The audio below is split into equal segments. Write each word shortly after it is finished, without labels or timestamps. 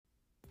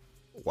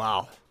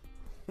Wow.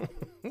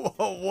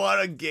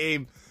 What a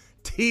game.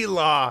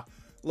 T-Law.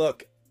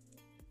 Look,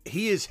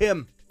 he is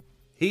him.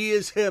 He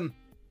is him.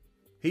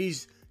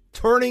 He's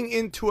turning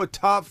into a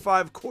top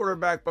 5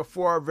 quarterback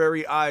before our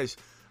very eyes.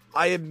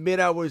 I admit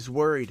I was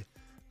worried.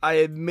 I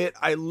admit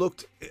I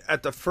looked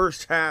at the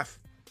first half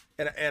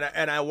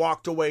and I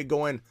walked away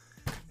going,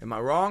 am I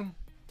wrong?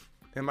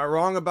 Am I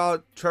wrong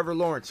about Trevor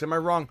Lawrence? Am I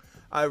wrong?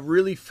 I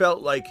really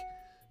felt like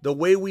the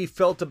way we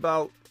felt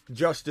about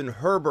Justin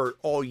Herbert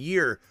all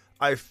year,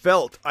 I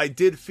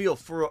did feel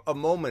for a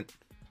moment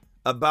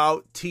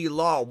about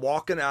T-Law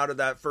walking out of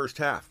that first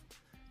half.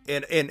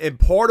 And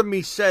part of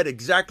me said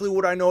exactly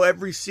what I know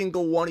every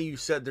single one of you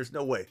said. There's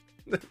no way.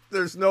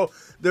 There's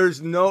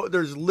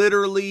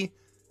literally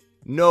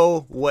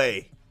no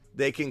way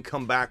they can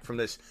come back from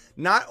this.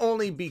 Not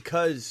only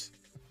because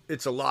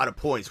it's a lot of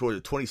points, what was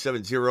it,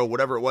 27-0,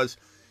 whatever it was.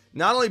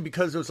 Not only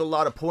because there was a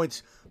lot of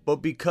points, but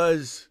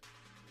because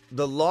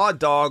the Law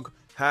Dog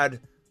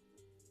had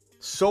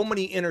so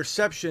many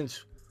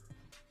interceptions.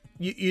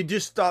 You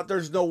just thought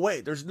there's no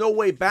way. There's no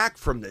way back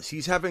from this.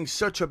 He's having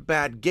such a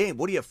bad game.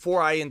 What do you have,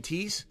 4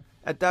 INTs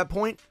at that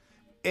point?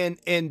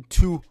 And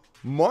to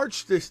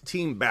march this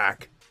team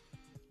back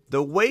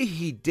the way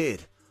he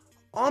did,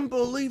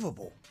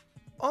 unbelievable.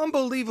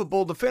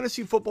 Unbelievable. The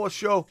Fantasy Football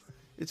Show,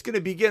 it's going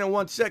to begin in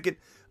 1 second.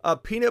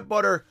 Peanut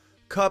Butter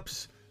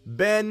Cups,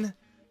 Ben,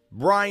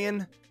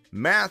 Brian,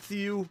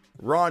 Matthew,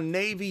 Ron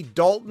Navy,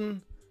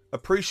 Dalton.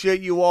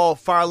 Appreciate you all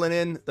filing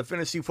in the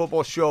Fantasy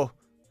Football Show.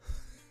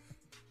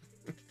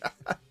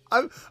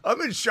 I'm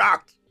in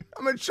shock.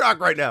 I'm in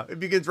shock right now. It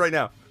begins right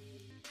now.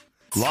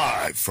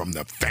 Live from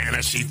the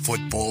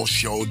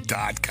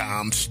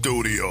FantasyFootballShow.com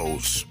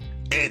studios.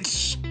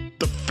 It's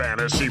the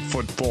Fantasy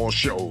Football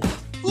Show.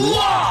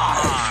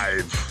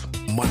 Live!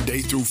 Monday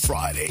through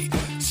Friday,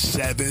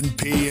 7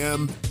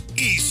 p.m.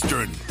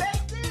 Eastern.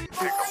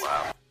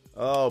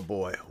 Oh,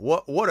 boy.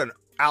 What an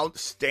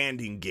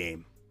outstanding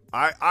game.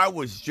 I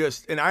was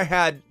just... And I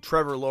had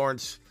Trevor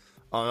Lawrence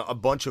on a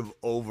bunch of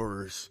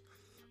overs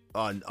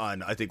on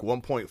I think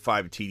 1.5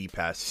 TD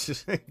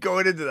passes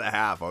going into the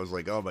half. I was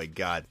like, oh my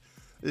God,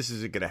 this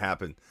isn't going to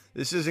happen.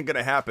 This isn't going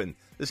to happen.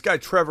 This guy,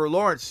 Trevor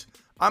Lawrence,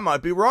 I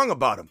might be wrong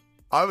about him.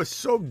 I was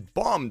so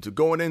bummed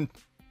going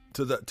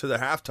into the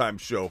halftime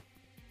show,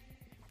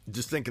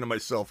 just thinking to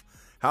myself,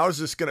 how is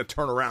this going to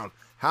turn around?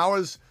 How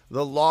is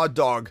the Law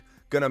Dog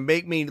going to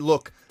make me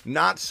look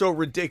not so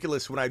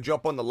ridiculous when I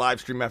jump on the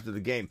live stream after the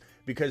game?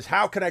 Because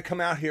how can I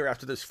come out here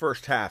after this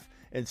first half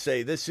and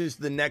say, this is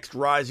the next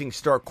rising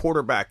star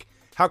quarterback?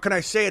 How can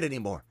I say it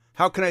anymore?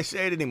 How can I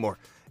say it anymore?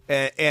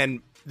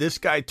 And this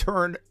guy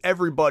turned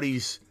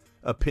everybody's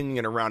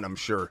opinion around, I'm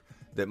sure,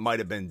 that might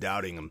have been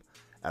doubting him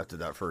after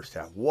that first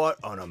half. What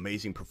an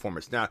amazing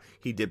performance. Now,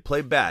 he did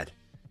play bad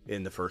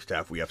in the first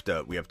half. We have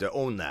to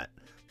own that.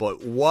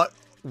 But what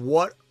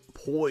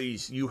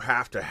poise you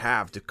have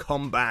to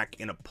come back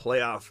in a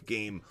playoff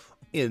game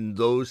in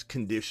those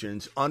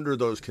conditions, under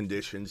those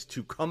conditions,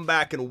 to come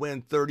back and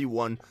win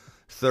 31-30.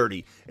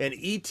 And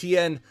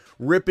ETN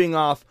ripping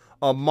off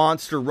a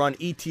monster run.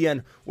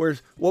 ETN,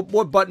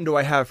 what button do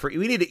I have for?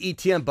 We need an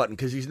ETN button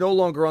because he's no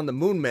longer on the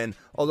Moon Men,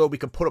 although we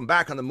could put him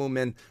back on the Moon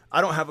Men.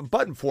 I don't have a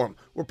button for him.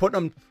 We're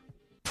putting him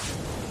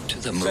to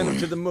the moon. Send him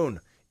to the moon.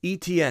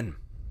 ETN,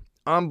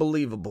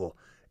 unbelievable.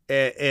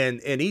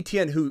 And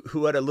ETN,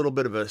 who had a little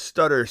bit of a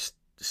stutter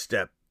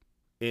step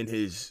in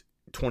his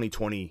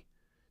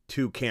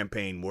 2022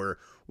 campaign, where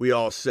we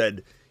all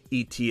said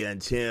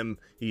ETN's him,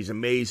 he's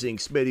amazing,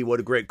 Smitty, what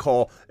a great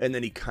call, and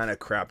then he kind of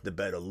crapped the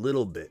bed a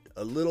little bit,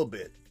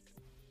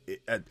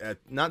 at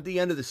not the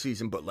end of the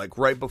season, but like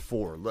right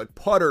before, like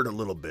puttered a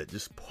little bit,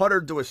 just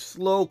puttered to a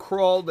slow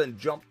crawl, then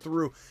jumped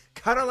through,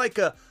 kind of like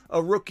a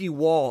rookie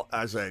wall,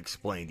 as I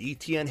explained.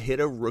 ETN hit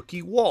a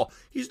rookie wall.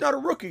 He's not a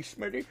rookie,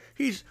 Smitty.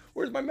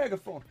 Where's my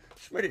megaphone?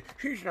 Smitty,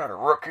 he's not a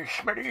rookie,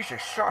 Smitty.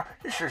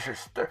 This is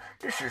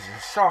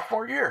his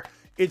sophomore year.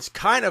 It's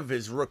kind of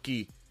his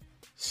rookie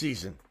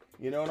season.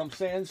 You know what I'm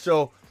saying?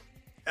 So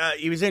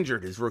he was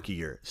injured his rookie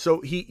year.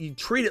 So he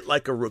treated it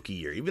like a rookie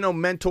year. Even though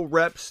mental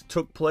reps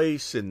took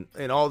place and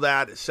all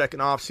that, second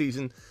off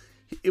season,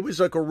 it was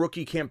like a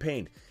rookie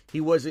campaign.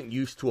 He wasn't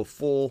used to a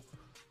full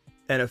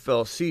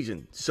NFL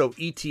season. So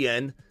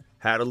ETN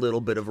had a little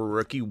bit of a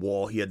rookie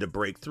wall he had to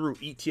break through.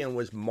 ETN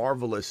was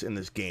marvelous in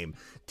this game.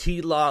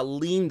 T-Law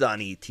leaned on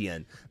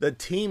ETN. The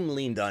team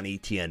leaned on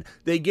ETN.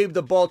 They gave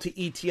the ball to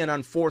ETN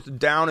on 4th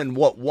down and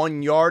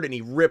 1 yard, and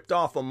he ripped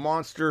off a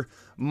monster.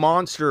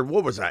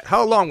 What was that?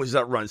 How long was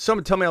that run?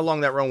 Somebody tell me how long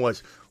that run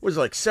was. Was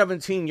it like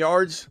 17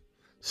 yards?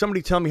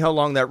 Somebody tell me how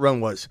long that run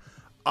was.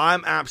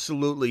 I'm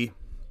absolutely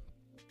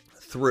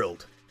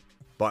thrilled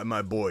by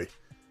my boy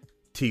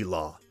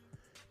T-Law.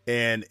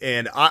 And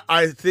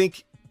I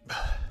think...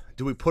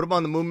 Do we put him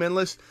on the Moon Men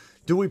list?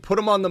 Do we put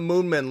him on the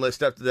Moon Men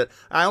list after that?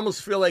 I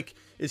almost feel like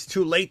it's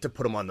too late to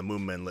put him on the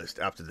Moon Men list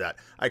after that.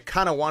 I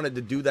kind of wanted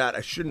to do that. I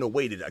shouldn't have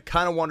waited. I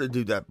kind of wanted to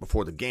do that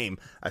before the game.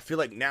 I feel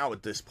like now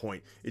at this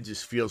point, it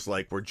just feels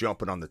like we're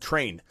jumping on the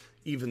train,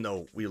 even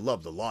though we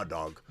love the Law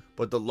Dog.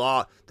 but the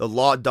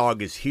law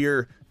dog is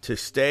here to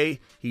stay.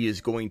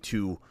 He's going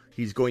to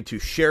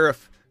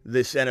sheriff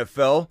this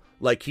NFL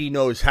like he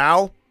knows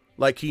how.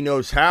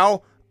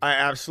 I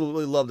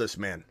absolutely love this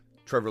man,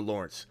 Trevor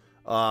Lawrence.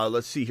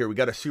 Let's see here. We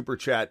got a super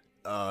chat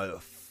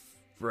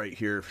right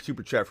here.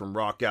 Super chat from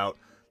Rockout.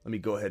 Let me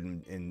go ahead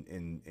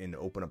and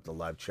open up the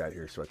live chat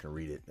here so I can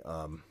read it.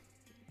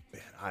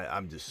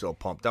 I'm just so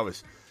pumped. That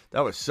was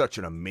such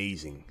an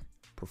amazing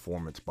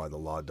performance by the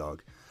Law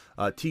Dog.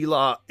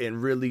 T-Law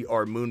and Ridley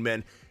are moon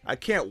men. I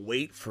can't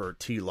wait for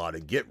T-Law to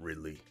get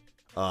Ridley.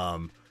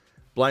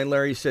 Blind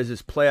Larry says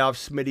it's playoff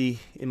Smitty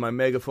in my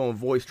megaphone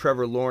voice.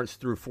 Trevor Lawrence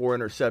threw 4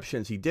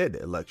 interceptions. He did.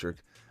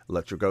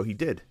 Electrico. He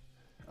did.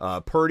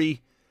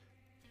 Purdy.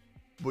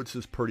 What's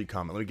his Purdy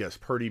comment? Let me guess.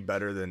 Purdy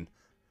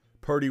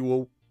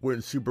will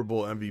win Super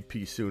Bowl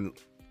MVP soon.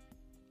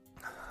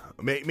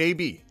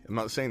 Maybe. I'm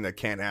not saying that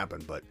can't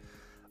happen, but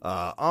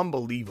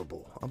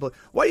unbelievable.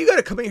 Why you got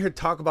to come in here and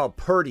talk about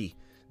Purdy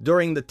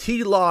during the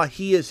T-Law,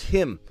 he is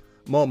him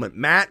moment?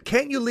 Matt,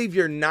 can't you leave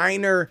your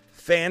Niner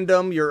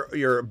fandom,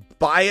 your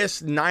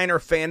biased Niner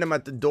fandom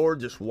at the door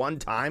just one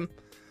time?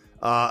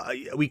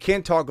 We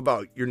can't talk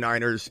about your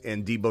Niners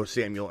and Deebo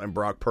Samuel and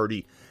Brock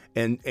Purdy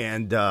and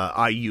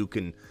Ayuk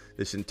and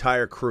this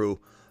entire crew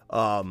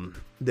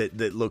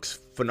that looks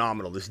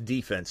phenomenal. This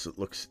defense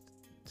looks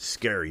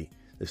scary.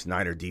 This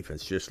Niner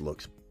defense just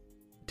looks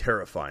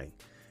terrifying,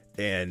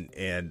 and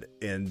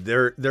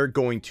they're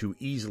going to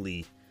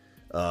easily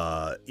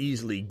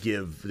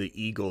give the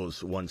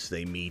Eagles, once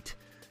they meet,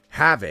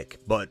 havoc.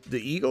 But the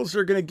Eagles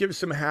are going to give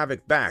some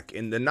havoc back,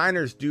 and the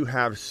Niners do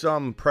have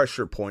some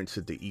pressure points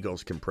that the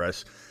Eagles can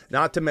press.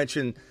 Not to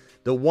mention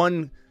the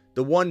one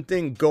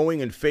thing going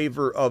in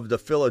favor of the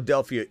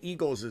Philadelphia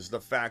Eagles is the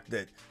fact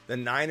that the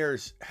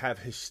Niners have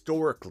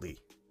historically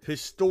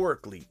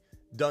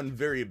done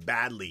very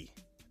badly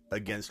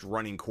against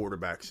running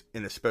quarterbacks,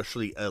 and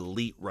especially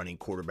elite running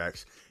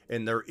quarterbacks.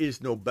 And there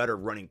is no better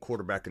running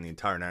quarterback in the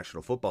entire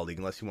National Football League,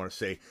 unless you want to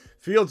say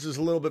Fields is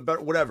a little bit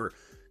better, whatever.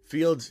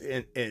 Fields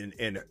and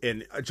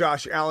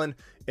Josh Allen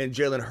and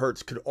Jalen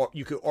Hurts,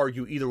 you could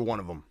argue either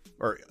one of them,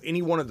 or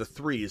any one of the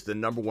three is the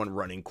number one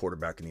running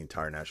quarterback in the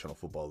entire National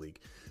Football League.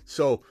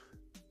 So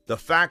the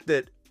fact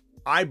that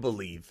I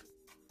believe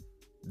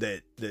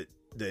that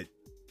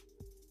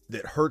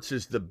Hurts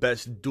is the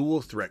best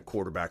dual threat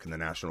quarterback in the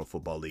National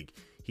Football League.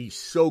 He's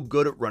so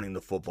good at running the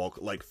football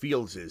like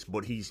Fields is,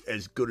 but he's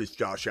as good as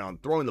Josh Allen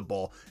throwing the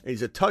ball, and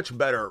he's a touch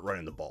better at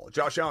running the ball.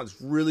 Josh Allen's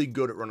really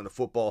good at running the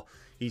football.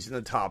 He's in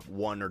the top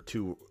 1 or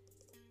 2,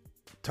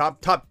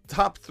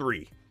 top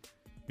 3,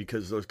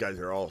 because those guys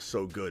are all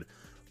so good.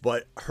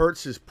 But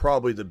Hurts is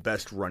probably the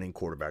best running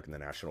quarterback in the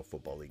National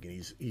Football League, and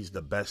he's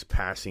the best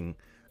passing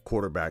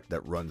quarterback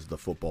that runs the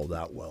football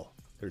that well.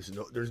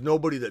 There's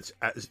nobody that's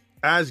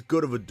as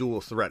good of a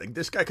dual threat. Like,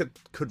 this guy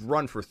could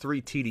run for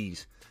 3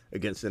 TDs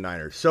against the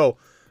Niners. So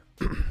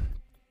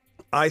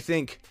I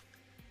think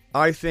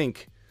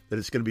that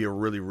it's going to be a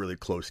really, really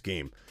close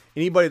game.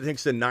 Anybody that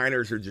thinks the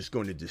Niners are just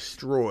going to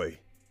destroy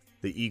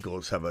the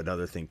Eagles have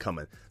another thing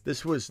coming.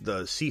 This was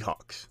the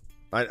Seahawks.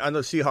 I know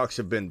Seahawks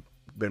have been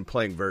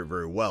playing very,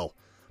 very well,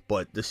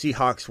 but the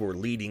Seahawks were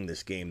leading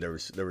this game. There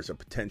was a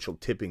potential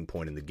tipping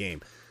point in the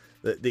game.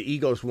 The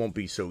Eagles won't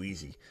be so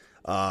easy.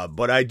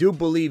 But I do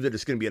believe that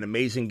it's going to be an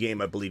amazing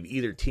game. I believe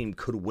either team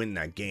could win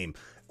that game.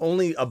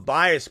 Only a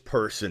biased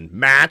person,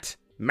 Matt,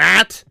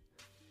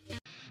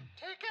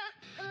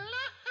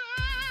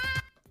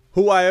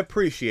 who I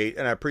appreciate,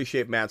 and I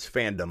appreciate Matt's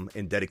fandom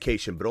and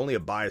dedication, but only a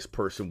biased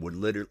person would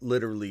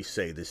literally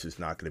say this is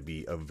not going to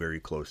be a very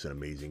close and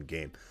amazing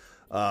game.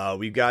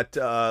 We got,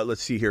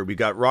 let's see here. We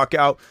got Rock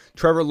Out,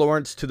 Trevor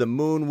Lawrence to the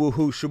moon,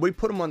 woohoo. Should we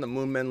put him on the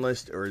moon men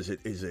list, or is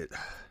it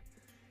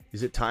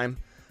time?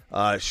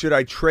 Should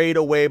I trade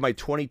away my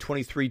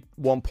 2023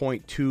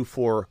 1.2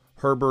 for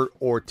Herbert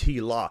or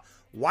T-Law?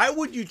 Why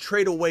would you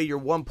trade away your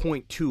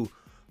 1.2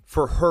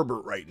 for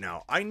Herbert right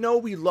now? I know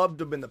we loved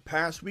him in the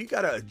past. We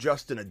got to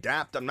adjust and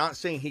adapt. I'm not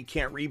saying he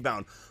can't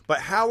rebound, but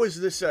how is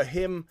this a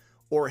him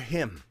or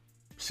him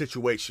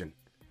situation?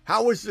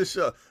 How is this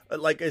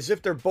like as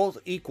if they're both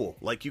equal?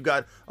 Like you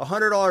got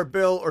 $100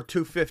 bill or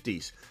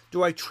 250s.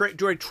 Do I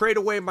trade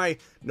away my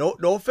no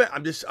offense?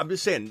 I'm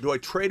just saying. Do I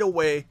trade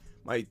away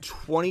my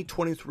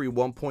 2023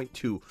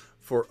 1.2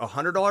 for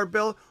 $100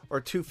 bill or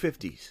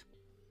 250s?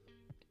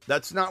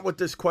 That's not what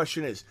this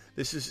question is.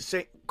 This is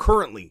saying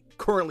currently,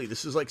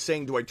 this is like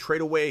saying, do I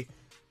trade away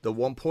the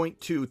 1.2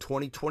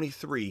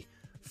 2023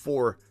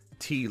 for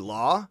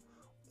T-Law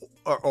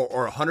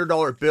or a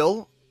 $100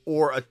 bill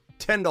or a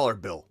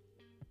 $10 bill?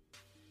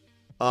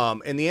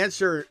 And the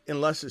answer,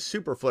 unless it's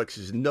Superflex,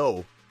 is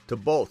no to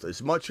both.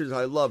 As much as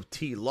I love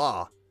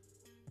T-Law,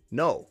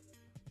 no.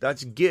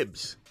 That's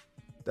Gibbs.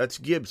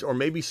 Or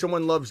maybe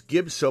someone loves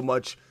Gibbs so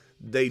much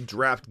they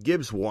draft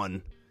Gibbs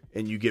 1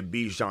 and you get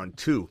Bijan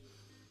 2.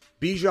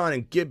 Bijan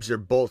and Gibbs are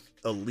both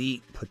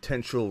elite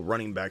potential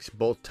running backs,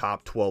 both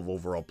top 12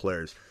 overall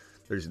players.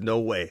 There's no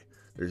way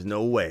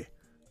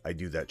I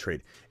do that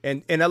trade.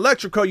 And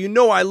Electrico, you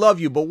know I love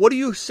you, but what are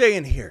you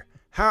saying here?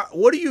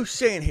 What are you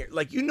saying here?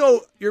 Like,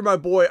 you're my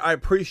boy. I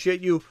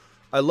appreciate you.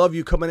 I love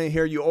you coming in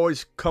here. You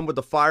always come with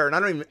the fire, and I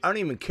don't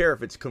even care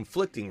if it's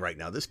conflicting right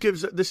now.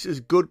 This is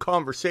good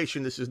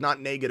conversation. This is not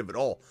negative at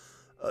all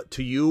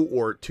to you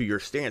or to your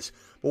stance.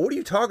 But what are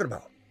you talking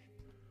about?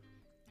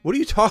 What are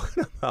you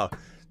talking about?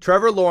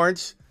 Trevor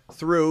Lawrence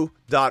threw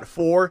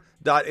 .4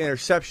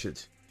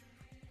 interceptions.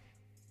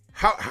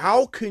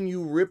 How can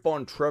you rip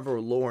on Trevor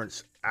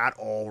Lawrence at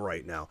all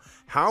right now?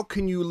 How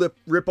can you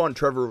rip on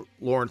Trevor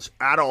Lawrence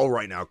at all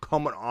right now,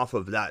 coming off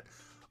of that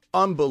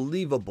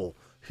unbelievable,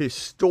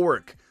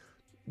 historic,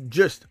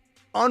 just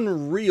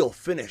unreal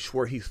finish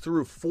where he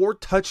threw 4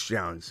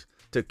 touchdowns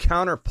to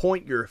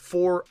counterpoint your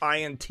 4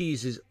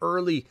 INTs, his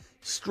early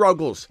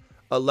struggles,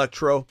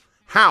 Electro?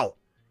 How,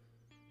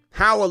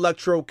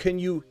 Electro, can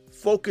you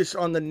focus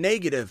on the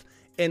negative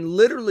and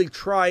literally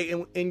try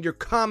in your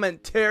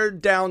comment tear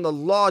down the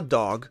Law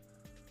Dog,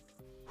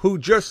 who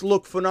just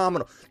looked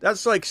phenomenal?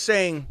 That's like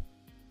saying,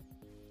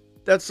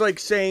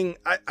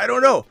 I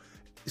don't know,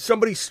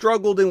 somebody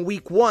struggled in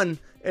week 1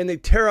 and they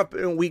tear up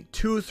in week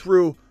 2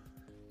 through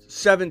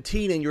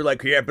 17, and you're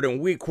like, yeah, but in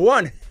week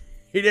 1,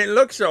 he didn't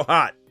look so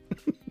hot.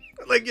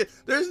 Like,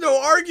 there's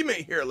no argument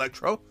here,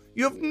 Electro.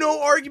 You have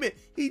no argument.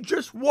 He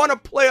just won a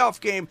playoff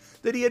game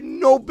that he had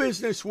no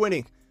business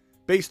winning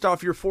based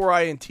off your 4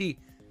 INT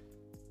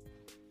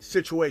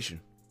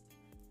situation.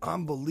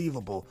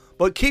 Unbelievable.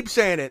 But keep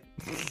saying it.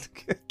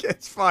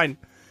 It's fine.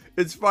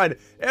 It's fine.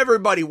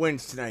 Everybody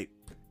wins tonight.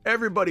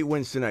 Everybody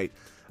wins tonight.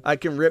 I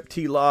can rip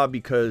T-Law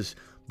because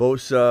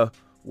Bosa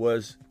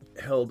was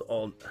held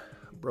on.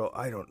 Bro,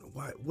 I don't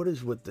know. What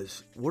is with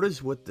this? What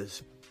is with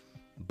this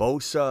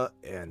Bosa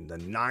and the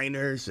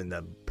Niners and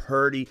the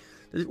Purdy?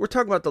 We're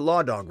talking about the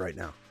Law Dog right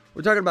now.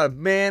 We're talking about a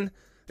man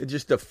that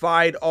just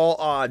defied all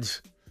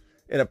odds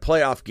in a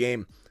playoff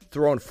game,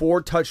 throwing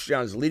 4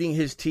 touchdowns, leading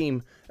his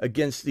team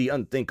against the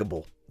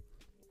unthinkable.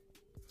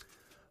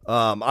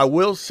 I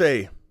will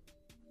say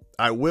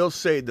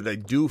that I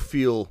do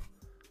feel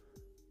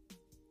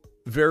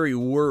very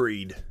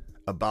worried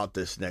about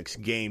this next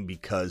game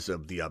because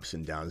of the ups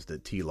and downs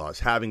that T-Law's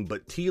having.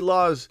 But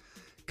T-Law's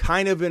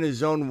kind of in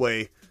his own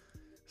way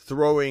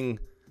throwing,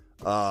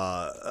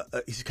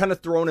 he's kind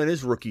of thrown in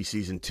his rookie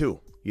season too.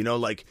 You know,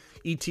 like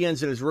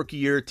Etienne's in his rookie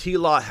year.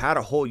 T-Law had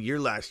a whole year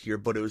last year,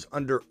 but it was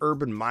under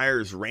Urban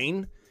Meyer's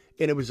reign,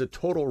 and it was a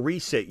total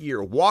reset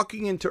year.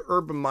 Walking into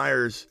Urban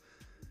Meyer's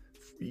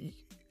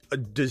a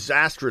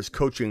disastrous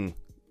coaching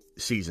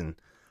season,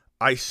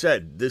 I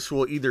said this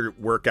will either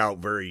work out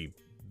very,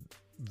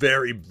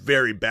 very,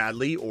 very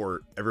badly,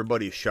 or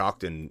everybody's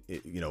shocked and,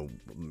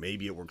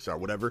 maybe it works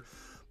out, whatever.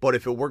 But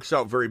if it works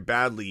out very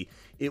badly,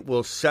 it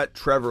will set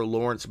Trevor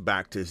Lawrence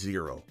back to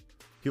 0.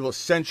 He will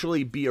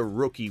essentially be a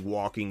rookie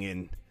walking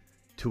in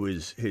to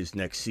his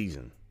next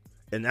season.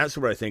 And that's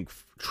what I think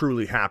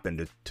truly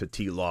happened to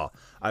T-Law.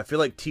 I feel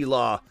like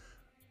T-Law,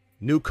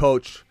 new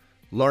coach,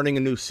 learning a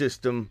new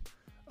system,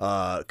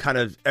 kind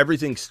of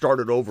everything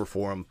started over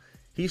for him.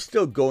 He's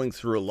still going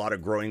through a lot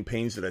of growing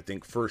pains that I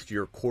think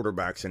first-year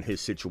quarterbacks in his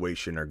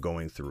situation are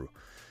going through.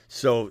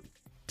 So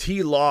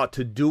T-Law,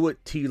 to do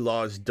what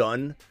T-Law's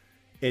done,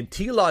 and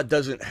T-Law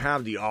doesn't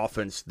have the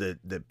offense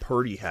that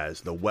Purdy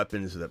has, the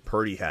weapons that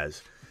Purdy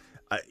has.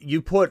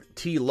 You put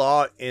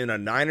T-Law in a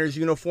Niners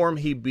uniform,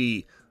 he'd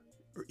be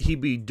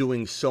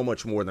doing so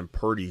much more than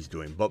Purdy's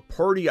doing. But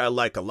Purdy I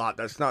like a lot.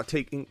 That's not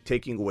taking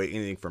away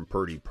anything from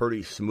Purdy.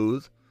 Purdy's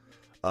smooth.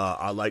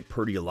 I like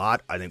Purdy a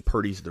lot. I think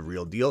Purdy's the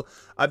real deal.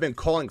 I've been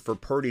calling for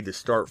Purdy to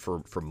start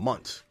for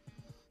months.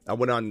 I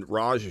went on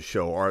Raj's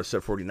show,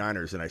 RSF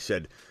 49ers, and I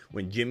said,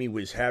 when Jimmy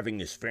was having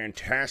this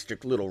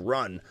fantastic little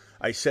run,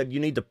 I said, you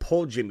need to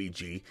pull Jimmy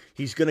G.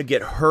 He's going to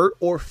get hurt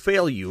or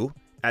fail you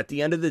at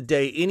the end of the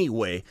day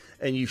anyway,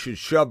 and you should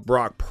shove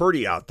Brock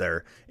Purdy out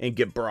there and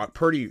get Brock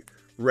Purdy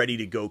ready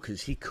to go,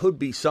 because he could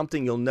be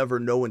something you'll never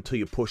know until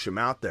you push him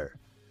out there.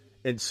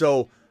 And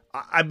so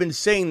I've been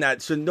saying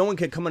that so no one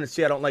can come in and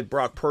say I don't like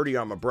Brock Purdy,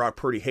 or I'm a Brock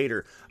Purdy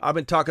hater. I've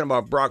been talking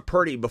about Brock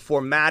Purdy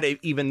before Matt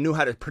even knew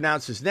how to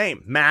pronounce his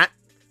name. Matt,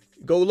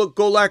 go look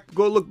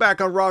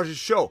back on Raj's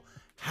show.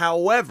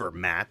 However,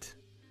 Matt,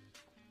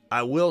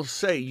 I will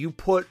say you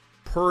put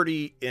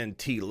Purdy in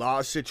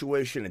T-Law's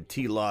situation and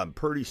T-Law and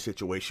Purdy's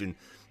situation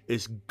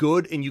is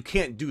good, and you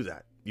can't do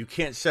that. You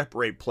can't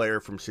separate player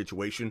from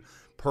situation.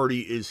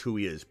 Purdy is who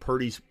he is.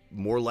 Purdy's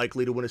more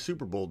likely to win a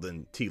Super Bowl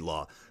than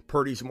T-Law.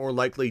 Purdy's more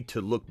likely to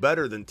look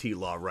better than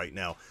T-Law right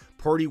now.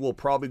 Purdy will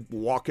probably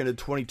walk into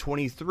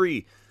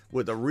 2023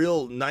 with a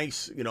real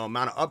nice,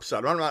 amount of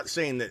upside. I'm not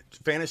saying that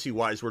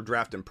fantasy-wise we're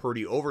drafting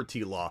Purdy over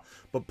T-Law,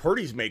 but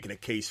Purdy's making a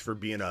case for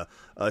being a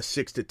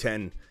 6 to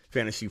 10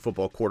 fantasy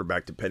football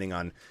quarterback, depending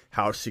on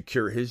how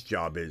secure his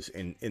job is,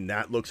 and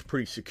that looks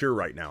pretty secure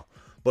right now.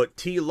 But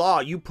T-Law,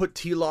 you put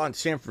T-Law in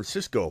San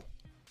Francisco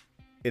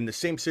in the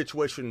same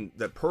situation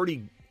that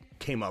Purdy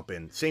came up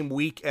in, same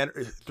week, and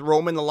throw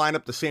him in the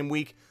lineup the same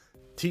week,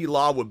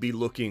 T-Law would be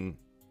looking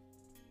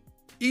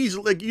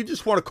easily, like you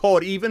just want to call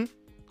it even.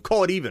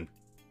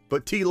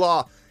 But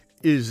T-Law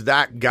is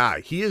that guy.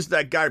 He is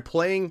that guy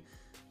playing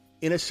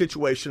in a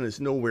situation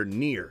that's nowhere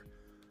near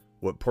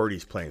what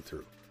Purdy's playing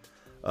through.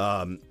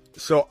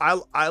 So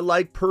I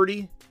like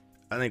Purdy.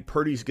 I think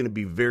Purdy's going to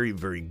be very,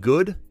 very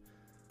good.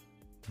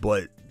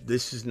 But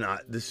this is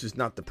not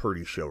the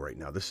Purdy show right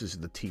now. This is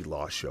the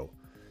T-Law show.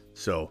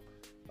 So,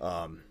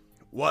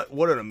 what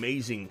an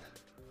amazing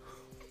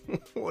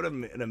what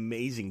an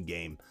amazing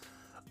game.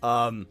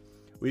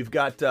 We've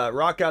got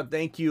Rockout.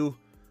 Thank you.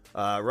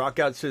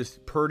 Rockout says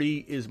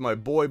Purdy is my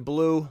boy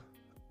Blue.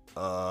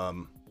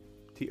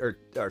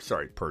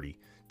 Purdy.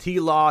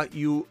 T-Law,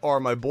 you are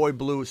my boy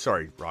Blue.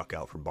 Sorry,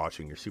 Rockout, for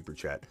botching your super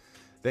chat.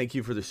 Thank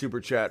you for the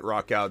super chat,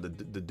 Rockout.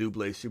 The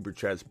Double super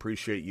chats,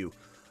 appreciate you.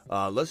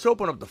 Let's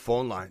open up the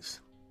phone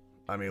lines.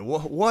 I mean,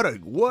 what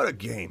a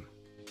game.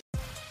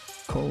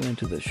 Call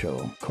into the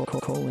show.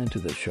 Call into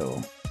the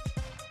show.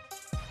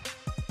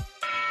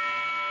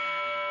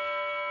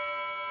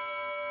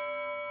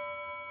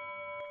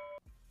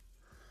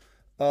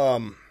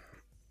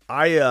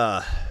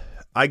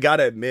 I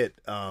gotta admit,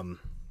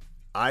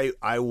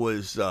 I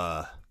was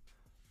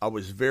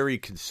very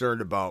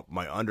concerned about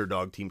my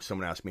underdog team.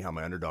 Someone asked me how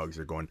my underdogs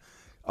are going.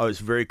 I was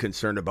very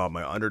concerned about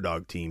my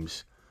underdog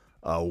teams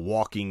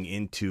walking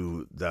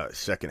into the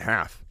second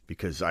half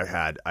because I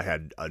had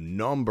a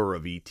number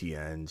of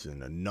ETNs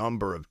and a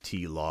number of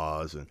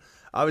T-Laws, and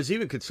I was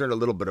even concerned a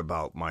little bit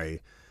about my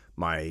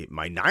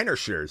Niner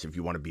shares, if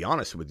you want to be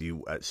honest with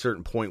you. At a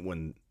certain point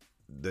when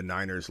the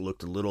Niners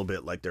looked a little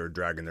bit like they were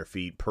dragging their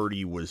feet,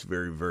 Purdy was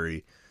very,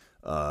 very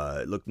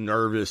looked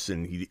nervous,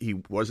 and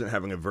he wasn't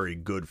having a very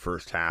good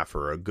first half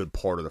or a good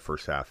part of the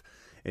first half.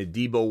 And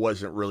Debo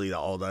wasn't really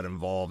all that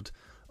involved.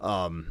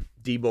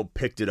 Debo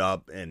picked it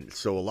up, and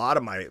so a lot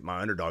of my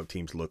underdog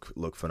teams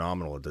look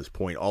phenomenal at this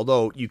point.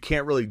 Although you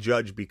can't really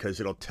judge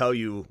because it'll tell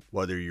you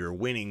whether you're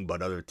winning,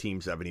 but other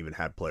teams haven't even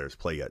had players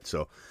play yet.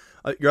 So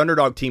your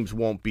underdog teams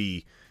won't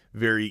be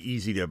very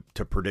easy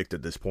to predict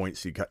at this point.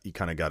 So you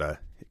kind of gotta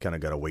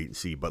wait and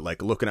see. But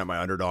like looking at my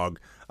underdog,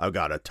 I've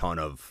got a ton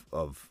of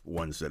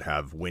ones that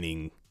have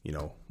winning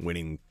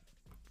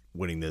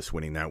this,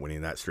 winning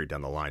that straight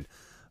down the line.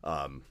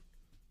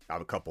 I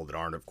have a couple that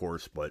aren't, of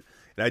course, and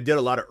I did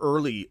a lot of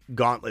early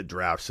gauntlet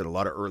drafts and a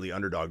lot of early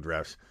underdog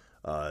drafts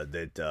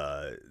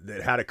that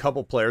had a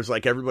couple players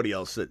like everybody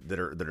else that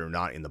are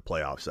not in the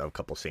playoffs. I have a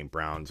couple St.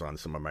 Browns on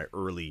some of my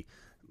early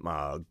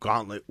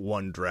gauntlet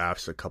one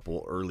drafts, a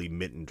couple early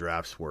mitten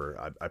drafts where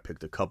I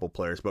picked a couple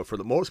players, but for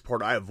the most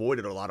part, I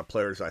avoided a lot of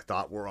players I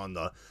thought were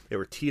they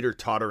were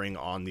teeter-tottering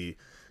on the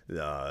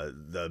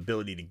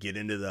ability to get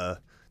into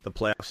the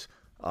playoffs.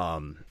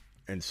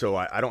 And so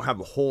I don't have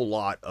a whole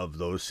lot of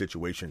those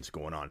situations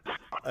going on.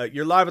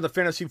 You're live on the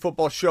Fantasy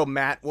Football Show,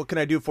 Matt. What can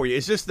I do for you?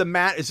 Is this the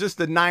Matt? Is this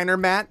the Niner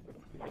Matt?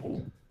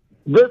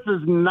 This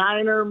is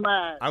Niner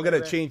Matt. I'm going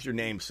to change your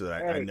name so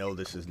that I know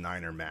this is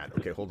Niner Matt.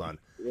 Okay, hold on.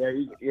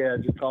 Yeah,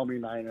 just call me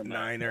Niner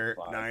Matt.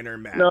 Niner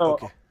Matt. No.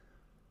 Okay.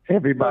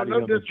 Everybody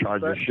on the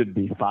Chargers should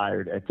be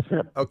fired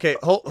except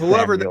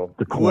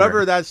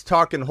whoever that's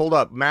talking. Hold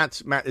up,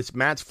 it's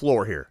Matt's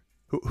floor here.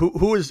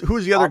 Who's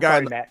the other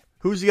guy?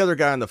 Who's the other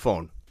guy on the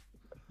phone?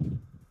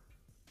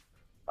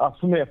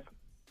 Smith.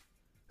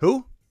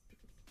 Who?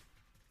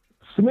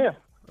 Smith.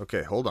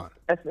 Okay, hold on.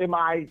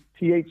 Smith.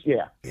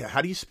 Yeah. Yeah.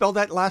 How do you spell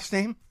that last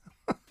name?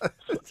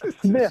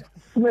 Smith.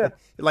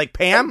 Like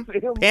Pam?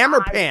 Pam or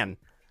Pan?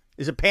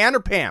 Is it Pan or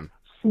Pam?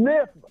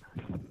 Smith.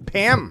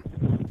 Pam.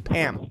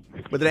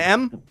 With an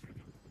M?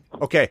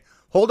 Okay.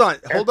 Hold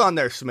on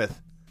there, Smith.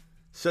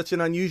 Such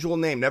an unusual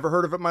name. Never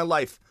heard of it in my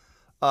life.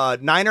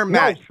 Niner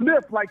Matt. No,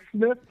 Smith, like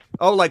Smith.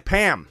 Oh, like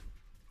Pam.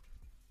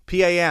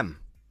 P-A-M.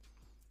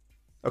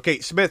 Okay,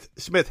 Smith,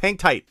 hang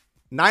tight.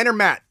 Niner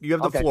Matt, you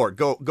have the floor.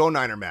 Go,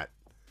 Niner Matt.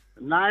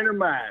 Niner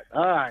Matt.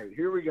 All right,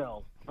 here we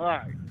go. All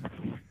right.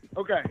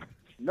 Okay.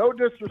 No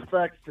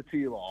disrespect to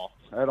T-Law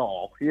at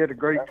all. He had a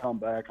great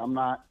comeback. I'm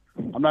not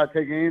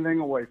taking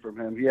anything away from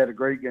him. He had a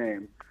great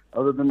game.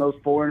 Other than those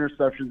 4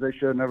 interceptions, they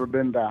should have never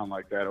been down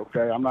like that,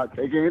 okay? I'm not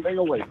taking anything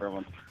away from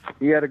him.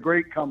 He had a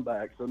great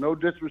comeback, so no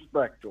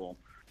disrespect to him.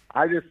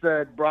 I just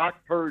said Brock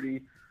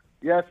Purdy.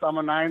 Yes, I'm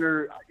a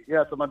Niner.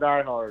 Yes, I'm a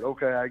diehard.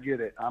 Okay, I get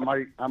it.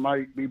 I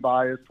might be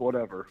biased,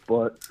 whatever.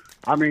 But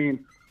I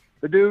mean,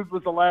 the dude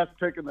was the last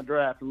pick in the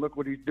draft, and look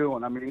what he's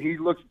doing. I mean, he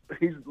looks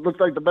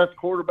like the best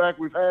quarterback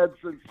we've had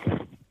since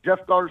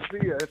Jeff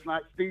Garcia. It's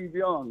not Steve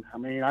Young. I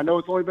mean, I know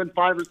it's only been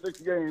 5 or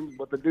 6 games,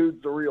 but the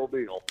dude's the real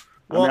deal.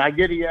 Well, I mean, I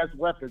get he has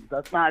weapons.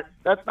 That's not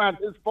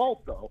his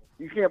fault, though.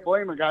 You can't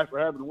blame a guy for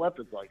having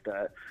weapons like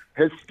that.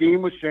 His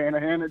scheme with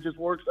Shanahan, it just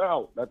works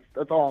out.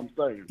 That's all I'm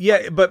saying.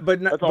 Yeah, but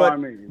that's all I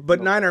mean.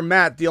 But Niner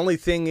Matt, the only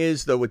thing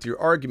is though with your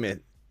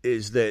argument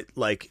is that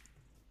like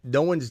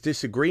no one's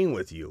disagreeing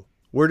with you.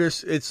 We're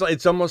just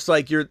it's almost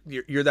like you're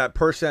that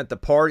person at the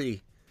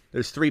party.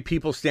 There's 3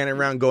 people standing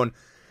around going,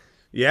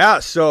 "Yeah,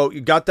 so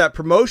you got that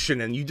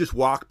promotion," and you just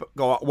walk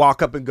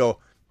up and go,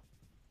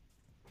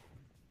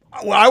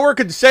 "Well, I work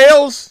in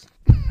sales."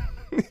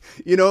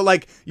 You know,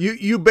 like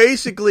you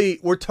basically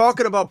we're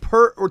talking about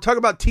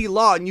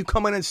T-Law, and you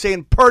come in and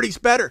saying Purdy's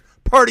better.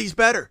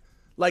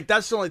 Like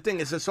that's the only thing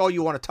is that's all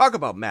you want to talk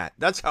about, Matt.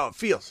 That's how it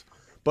feels.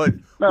 But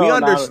we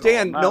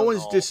understand no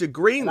one's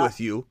disagreeing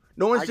with you.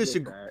 No one's I get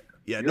disagreeing. that.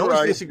 Yeah, You're no one's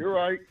right.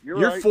 disagreeing. You're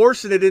You're right.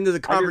 forcing it into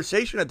the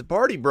conversation at the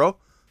party, bro.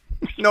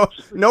 No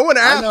one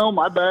asked. I know,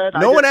 my bad.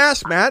 No one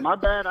asked, Matt. My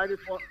bad. I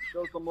just want to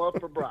show some love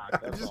for Brock.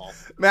 That's all.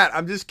 Matt,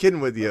 I'm just kidding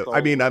with you.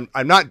 I mean, I'm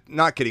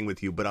not kidding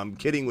with you, but I'm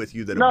kidding with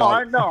you that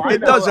I know. It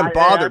doesn't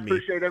bother me. I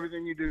appreciate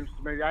everything you do,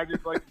 Smitty. I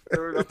just like to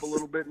stir it up a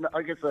little bit.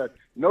 Like I said,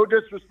 no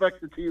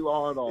disrespect to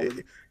T-Law at all.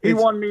 He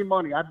won me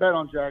money. I bet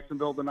on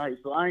Jacksonville tonight,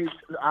 so I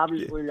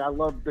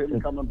love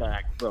him coming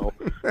back. So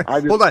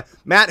hold on,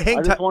 Matt, hang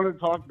tight. I just wanted to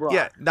talk Brock.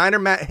 Yeah, Niner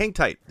Matt, hang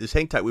tight. Just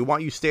hang tight. We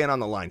want you staying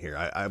on the line here.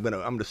 I'm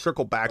gonna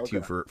circle back to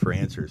you for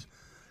answers.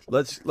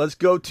 Let's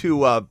go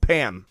to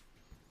Pam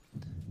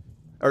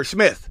or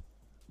Smith.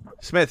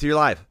 Smith, you're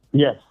live.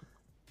 Yes.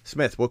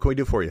 Smith, what can we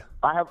do for you?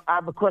 I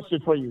have a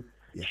question for you.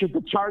 Yeah. Should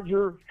the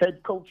Charger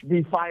head coach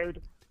be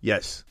fired?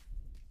 Yes.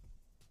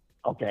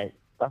 Okay,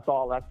 that's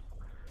all. That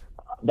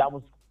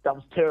was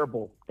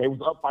terrible. They was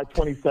up by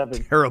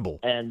 27. Terrible.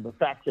 And the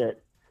fact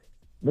that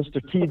Mr.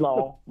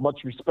 T-Law,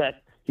 much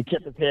respect, he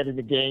kept his head in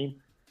the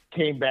game,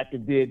 came back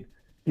and did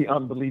the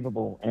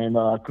unbelievable. And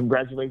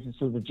congratulations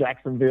to the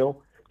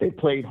Jacksonville. They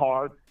played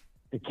hard.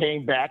 They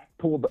came back,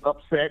 pulled the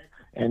upset,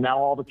 and now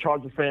all the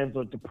Charger fans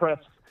are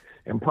depressed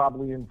and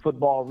probably in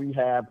football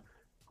rehab,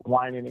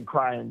 whining and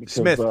crying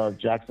because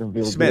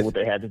Jacksonville did what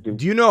they had to do.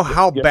 Do you know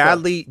how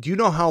badly? Do you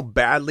know how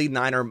badly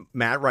Niner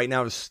Matt right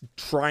now is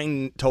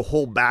trying to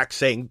hold back,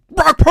 saying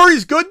Brock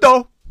Purdy's good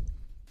though?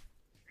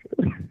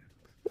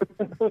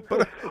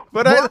 but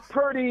Brock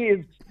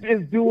Purdy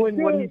is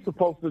doing what he's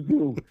supposed to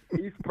do.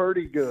 He's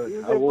pretty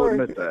good. I will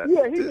admit that.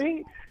 Yeah,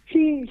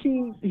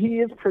 he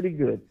is pretty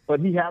good, but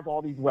he has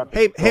all these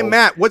weapons. Hey,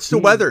 Matt, what's the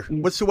weather?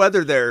 What's the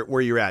weather there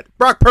where you're at?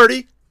 Brock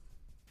Purdy?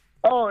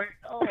 I'm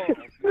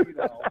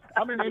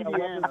in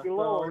Indiana,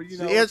 so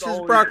the answer's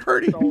Brock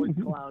Purdy. It's always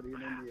cloudy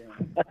in Indiana.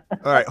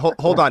 All right,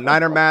 hold on.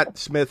 Niner Matt,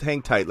 Smith,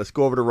 hang tight. Let's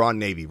go over to Ron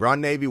Navy.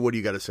 Ron Navy, what do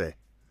you got to say?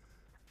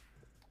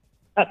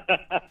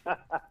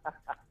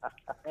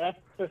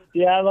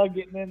 Yeah, I love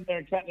getting in there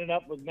and cutting it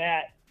up with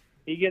Matt.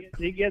 He gets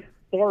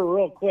through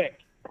real quick.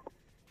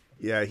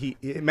 Yeah,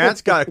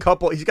 Matt's got a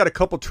couple. He's got a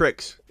couple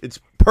tricks. It's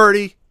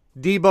Purdy,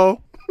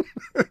 Debo,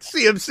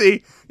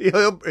 CMC.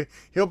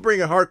 He'll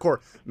bring a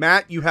hardcore.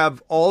 Matt, you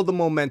have all the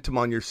momentum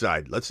on your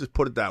side. Let's just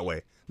put it that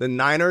way. The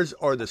Niners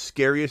are the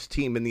scariest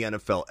team in the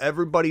NFL.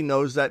 Everybody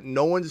knows that.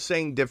 No one's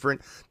saying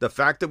different. The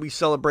fact that we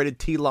celebrated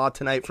T-Law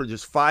tonight for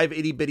just 5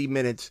 itty-bitty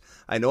minutes,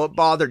 I know it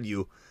bothered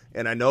you,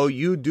 and I know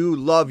you do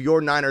love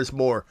your Niners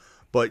more,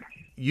 but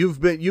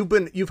you've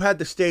had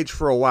the stage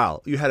for a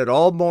while. You had it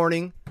all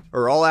morning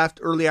or all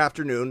early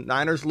afternoon.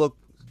 Niners look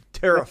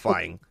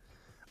terrifying.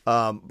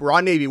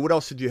 Ron Navy, what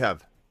else did you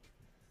have?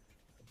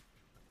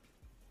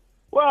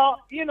 Well,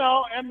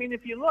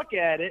 if you look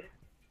at it,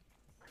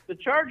 the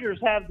Chargers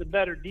have the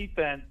better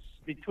defense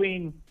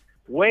between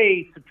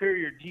way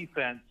superior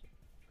defense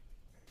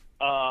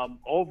they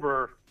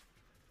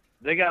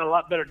got a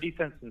lot better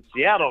defense than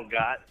Seattle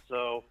got.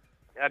 So,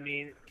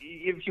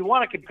 if you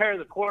want to compare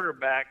the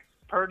quarterbacks,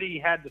 Purdy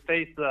had to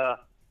face a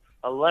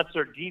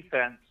lesser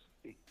defense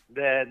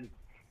than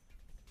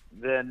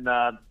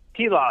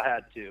T-Law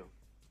had to.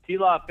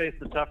 T-Law faced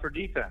a tougher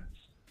defense.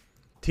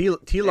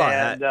 T-Law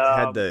had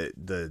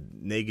the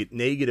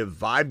negative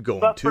vibe going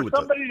but too. For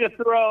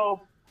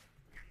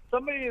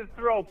somebody to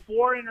throw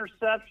 4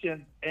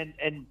 interceptions,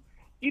 and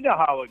you know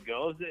how it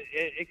goes.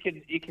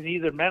 It can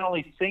either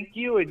mentally sink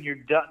you and you're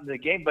done in the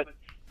game, but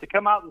to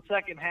come out in the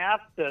second half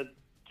to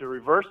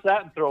reverse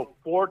that and throw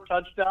 4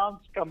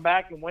 touchdowns, come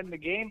back and win the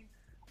game,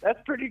 that's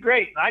pretty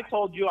great. And I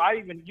told you,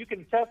 you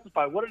can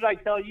testify. What did I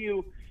tell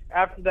you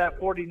after that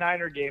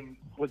 49er game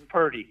with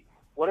Purdy?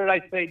 What did I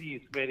say to you,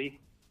 Smitty?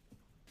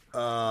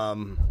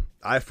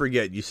 I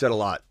forget. You said a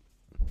lot.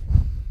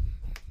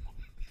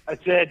 I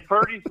said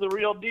Purdy's the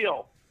real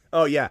deal.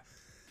 Oh yeah.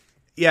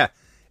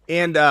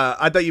 And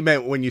I thought you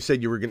meant when you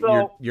said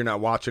you're not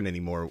watching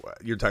anymore.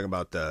 You're talking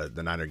about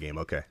the Niner game.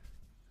 Okay.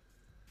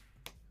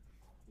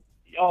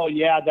 Oh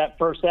yeah, that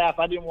first half.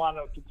 I didn't want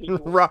to continue.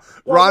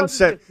 Ron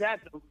said.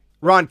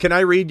 Ron, can I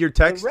read your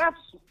text? The refs.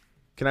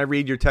 Can I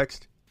read your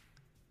text?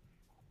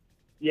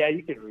 Yeah,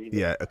 you can read it.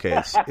 Yeah.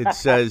 Okay. It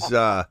says.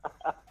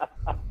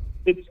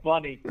 It's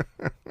funny.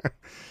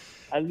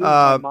 I lose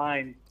my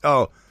mind.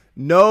 Oh,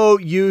 no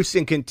use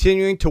in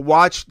continuing to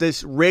watch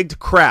this rigged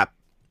crap.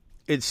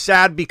 It's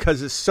sad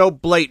because it's so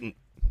blatant.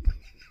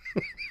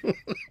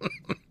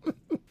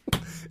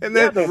 And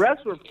then the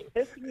refs were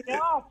pissing me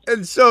off.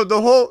 And so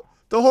the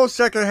whole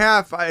second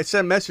half, I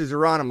sent a message to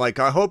Ron. I'm like,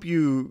 I hope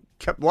you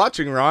kept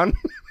watching, Ron.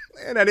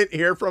 And I didn't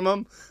hear from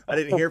him.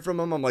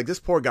 I'm like, this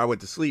poor guy went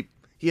to sleep.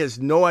 He has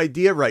no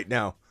idea right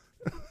now.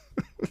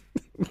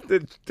 I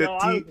was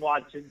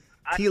watching.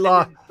 T-Law,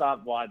 I didn't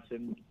stop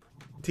watching.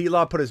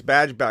 T-Law put his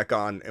badge back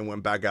on and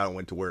went back out and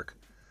went to work.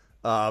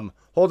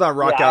 Hold on,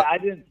 Rock out. I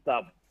didn't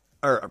stop.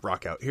 Or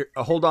Rock out. Here,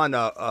 hold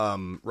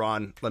on,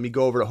 Ron. Let me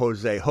go over to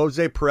Jose.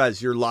 Jose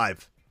Perez, you're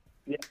live.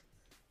 Yeah.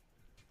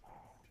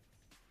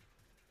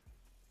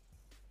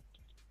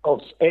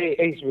 Oh,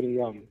 hey,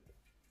 Smitty.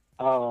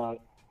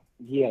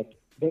 Yeah,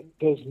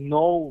 there's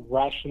no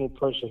rational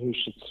person who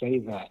should say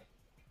that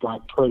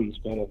Brock Purdy's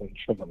better than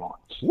Trevor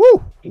Lawrence.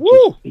 Woo!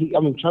 Woo!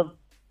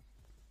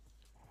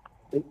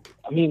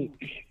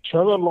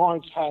 Trevor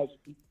Lawrence has.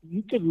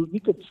 You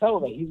could tell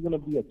that he's going to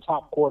be a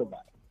top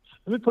quarterback.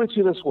 Let me put it to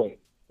you this way: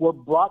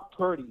 would Brock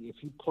Purdy, if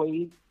he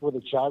played for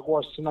the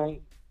Jaguars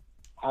tonight,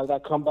 have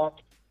that comeback?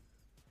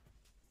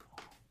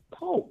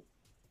 No.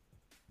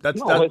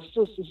 It's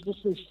just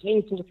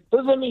insane.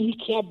 Doesn't mean he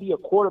can't be a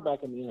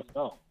quarterback in the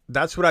NFL.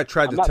 That's what I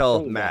tried to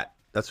tell Matt.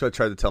 That's what I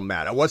tried to tell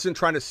Matt. I wasn't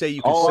trying to say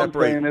you could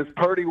separate. All I'm saying is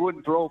Purdy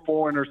wouldn't throw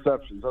 4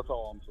 interceptions. That's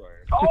all I'm saying.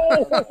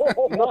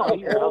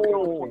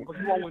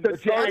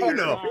 How do you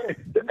know?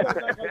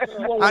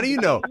 How do you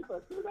know?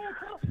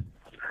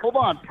 Hold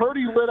on,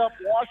 Purdy lit up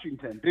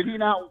Washington. Did he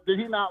not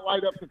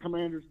light up the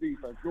Commanders'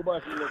 defense? Go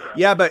back and look at it.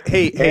 Yeah, but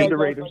hey, the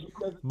Raiders.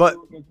 But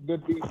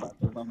good defense.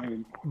 I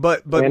mean,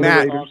 but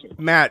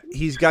Matt,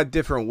 he's got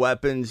different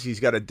weapons. He's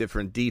got a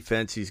different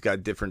defense. He's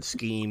got different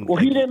scheme.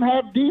 Well, he didn't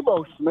have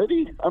Debo,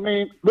 Smitty. I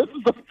mean, this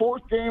is the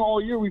 4th game all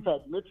year we've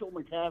had Mitchell,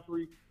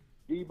 McCaffrey,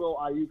 Debo,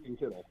 Ayuk, and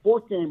Kittle.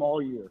 4th game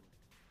all year.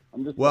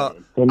 I'm just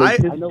saying.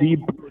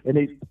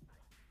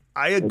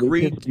 I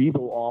agree. They pissed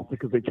Debo off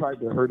because they tried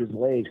to hurt his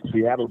legs.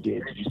 Seattle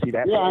did. Did you see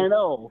that? Yeah, I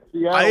know.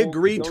 I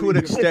agree to an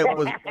extent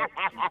with.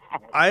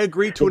 I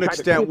agree to an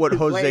extent what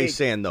Jose's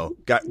saying, though.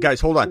 Guys,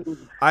 hold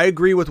on. I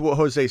agree with what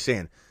Jose's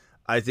saying.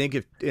 I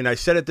think and I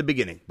said at the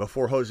beginning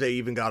before Jose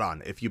even got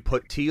on, if you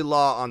put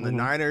T-Law on the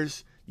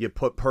Niners, you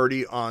put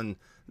Purdy on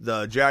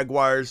the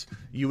Jaguars,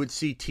 you would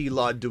see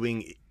T-Law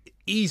doing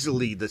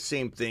easily the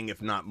same thing,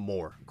 if not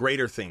more,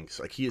 greater things.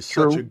 Like he is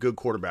such a good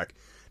quarterback.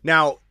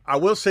 Now, I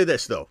will say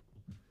this though.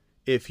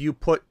 If you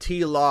put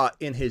T-Law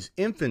in his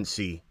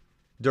infancy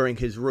during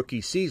his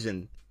rookie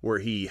season, where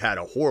he had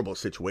a horrible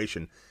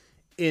situation,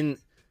 in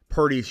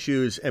Purdy's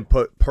shoes and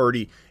put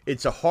Purdy,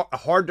 it's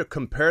hard to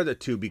compare the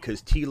two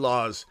because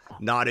T-Law's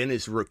not in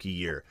his rookie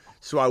year.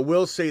 So I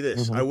will say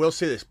this.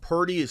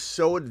 Purdy is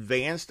so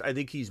advanced. I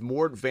think he's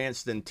more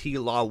advanced than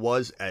T-Law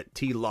was at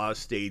T-Law's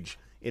stage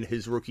in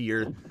his rookie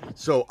year.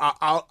 So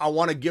I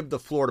want to give the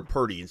floor to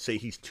Purdy and say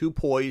he's too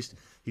poised.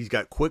 He's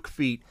got quick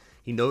feet.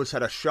 He knows how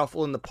to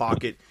shuffle in the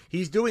pocket.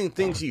 He's doing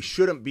things he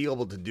shouldn't be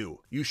able to do.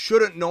 You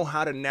shouldn't know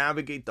how to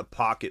navigate the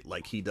pocket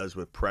like he does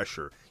with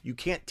pressure. You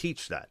can't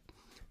teach that.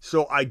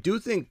 So I do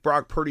think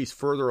Brock Purdy's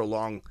further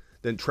along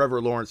than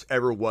Trevor Lawrence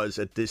ever was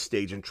at this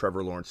stage in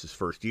Trevor Lawrence's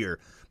first year.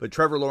 But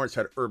Trevor Lawrence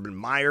had Urban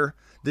Meyer.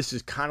 This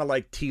is kind of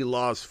like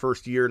T-Law's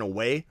first year in a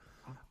way.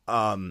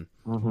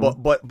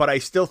 But I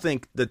still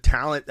think the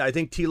talent, I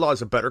think T-Law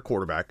is a better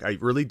quarterback. I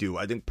really do.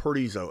 I think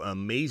Purdy's an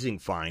amazing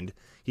find.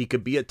 He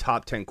could be a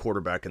top 10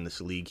 quarterback in this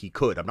league. He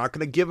could. I'm not going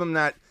to give him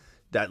that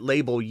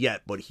label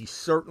yet, but he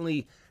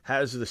certainly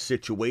has the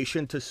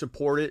situation to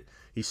support it.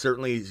 He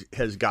certainly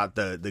has got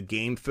the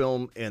game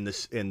film and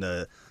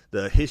the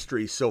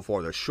history so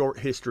far, the short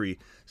history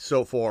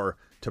so far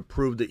to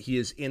prove that he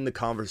is in the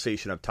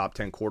conversation of top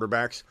 10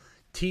 quarterbacks.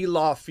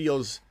 T-Law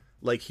feels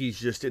like he's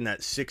just in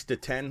that 6 to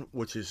 10,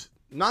 which is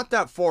not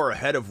that far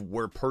ahead of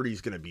where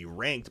Purdy's going to be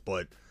ranked,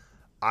 but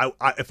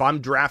if I'm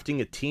drafting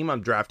a team,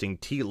 I'm drafting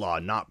T-Law,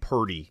 not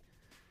Purdy.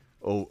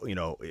 Oh,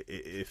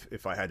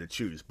 if I had to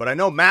choose, but I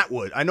know Matt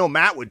would. I know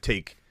Matt would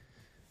take.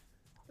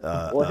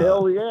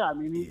 Hell yeah! I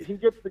mean, he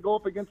gets to go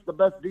up against the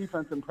best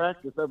defense in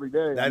practice every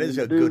day. That is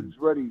a dude's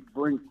good. ready.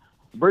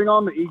 Bring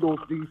on the Eagles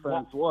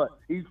defense. What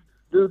he's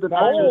the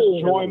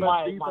Niners join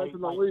my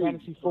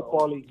fantasy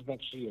football leagues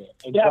next year.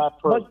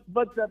 But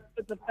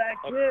the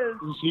fact is,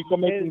 you can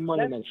make me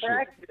money next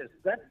practice. year.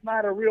 That's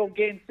not a real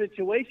game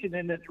situation,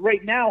 and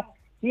right now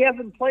he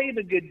hasn't played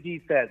a good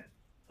defense.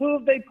 Who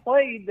have they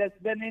played that's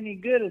been any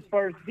good as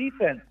far as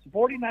defense? The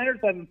 49ers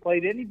haven't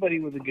played anybody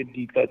with a good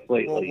defense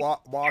lately.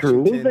 Well,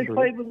 Washington. Who have they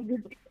played with a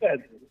good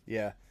defense?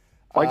 Yeah.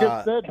 I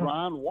just said,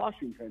 Ron,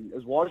 Washington.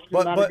 Is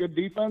Washington not a good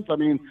defense? I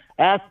mean,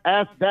 ask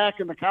Dak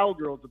and the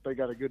Cowgirls if they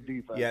got a good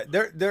defense. Yeah,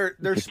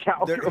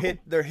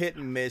 they're hit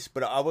and miss.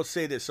 But I will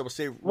say this: I will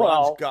say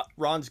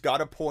Ron's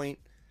got a point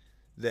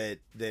that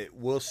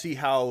we'll see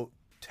how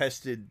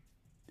tested,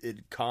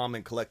 calm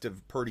and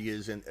collective Purdy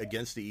is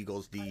against the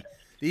Eagles D.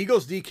 The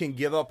Eagles D can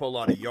give up a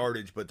lot of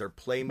yardage, but they're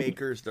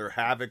playmakers, they're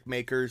havoc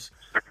makers.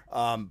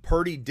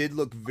 Purdy did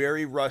look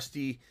very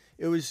rusty.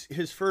 It was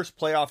his first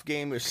playoff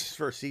game. It was his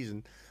first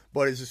season.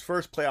 But it's his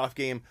first playoff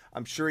game.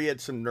 I'm sure he had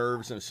some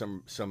nerves and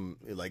some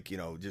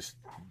just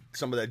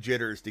some of that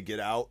jitters to get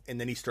out, and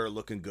then he started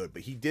looking good.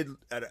 But he did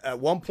at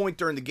one point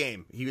during the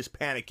game, he was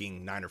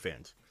panicking, Niner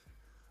fans.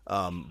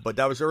 But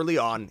that was early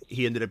on.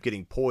 He ended up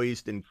getting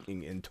poised and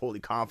totally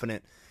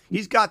confident.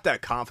 He's got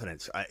that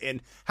confidence.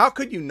 And how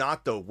could you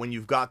not, though, when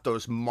you've got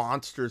those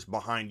monsters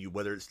behind you,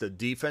 whether it's the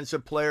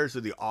defensive players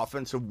or the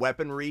offensive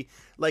weaponry?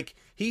 Like,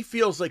 he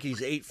feels like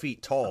he's 8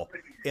 feet tall.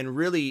 And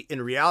really,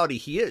 in reality,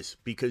 he is,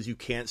 because you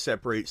can't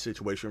separate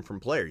situation from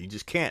player. You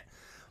just can't.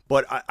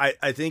 But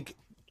I think,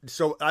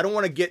 so I don't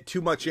want to get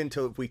too much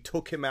into if we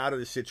took him out of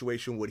the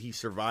situation, would he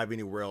survive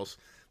anywhere else?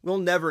 We'll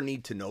never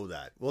need to know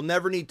that. We'll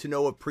never need to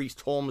know if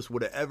Priest Holmes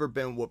would have ever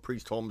been what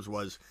Priest Holmes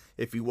was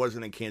if he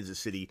wasn't in Kansas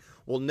City.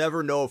 We'll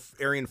never know if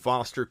Arian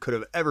Foster could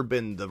have ever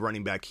been the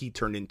running back he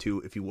turned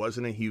into if he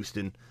wasn't in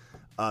Houston.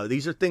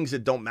 These are things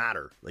that don't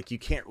matter. Like, you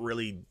can't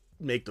really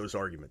make those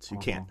arguments. You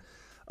can't.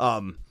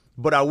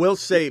 But I will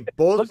say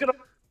both.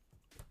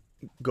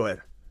 Go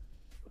ahead.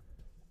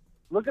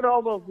 Look at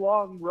all those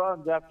long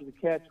runs after the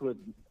catch with,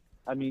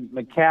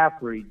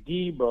 McCaffrey,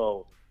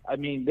 Debo.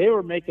 They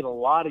were making a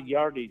lot of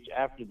yardage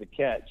after the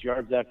catch,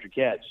 yards after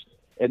catch.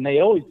 And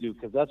they always do,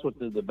 because that's what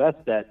they're the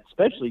best at,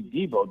 especially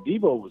Debo.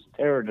 Debo was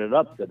tearing it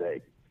up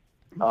today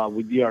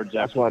with yards after the catch.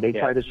 That's why they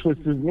try to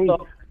twist his knee.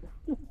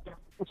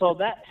 So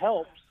that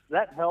helps.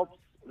 That helps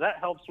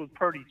with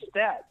Purdy's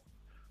stats.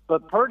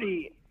 But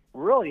Purdy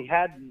really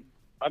hadn't.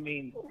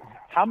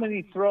 How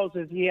many throws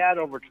has he had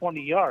over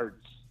 20 yards?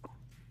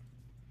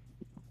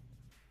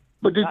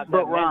 But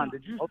Ron,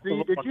 did you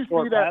see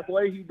that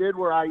play he did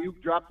where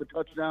Ayuk dropped the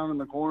touchdown in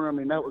the corner?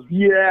 That was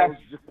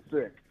just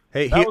sick.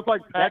 Hey, that was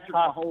like Patrick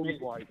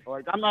Mahomes like.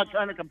 I'm not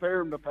trying to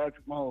compare him to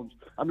Patrick Mahomes.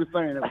 I'm just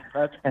saying it was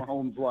Patrick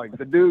Mahomes like.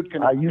 The dude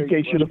can.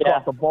 Ayuk should have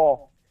caught the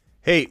ball.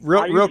 Hey,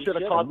 real should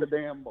have caught the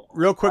damn ball.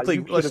 Real quickly,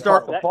 let's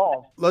start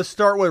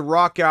with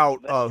Rock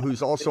Out,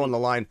 who's also on the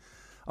line.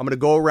 I'm going to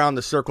go around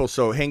the circle,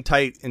 so hang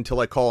tight until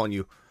I call on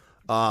you.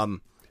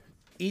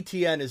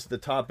 ETN is the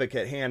topic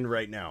at hand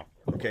right now.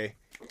 Okay,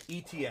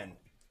 ETN.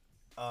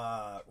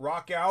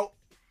 Rock Out.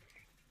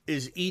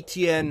 Is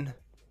ETN?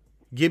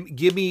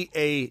 Give me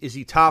is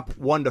he top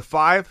 1 to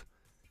 5,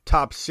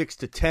 top 6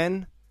 to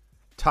 10,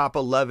 top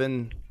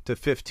 11 to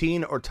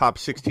 15, or top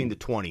 16 to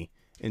 20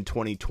 in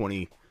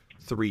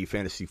 2023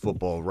 fantasy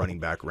football running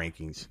back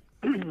rankings?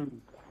 6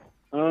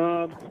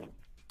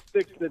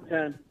 to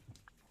 10.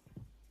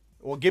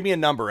 Well, give me a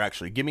number,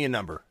 actually. Give me a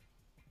number.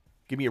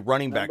 Give me a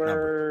running back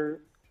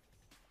number.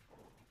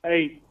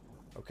 8.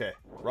 Okay.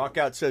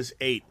 Rockout says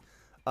 8.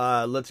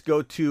 Let's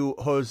go to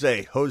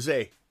Jose.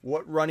 Jose,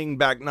 what running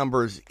back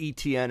number is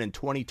ETN in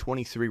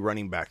 2023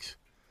 running backs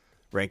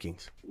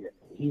rankings? Yeah,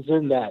 he's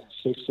in that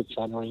 6 to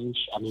 10 range.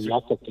 You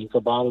have to think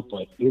about it,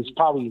 but he's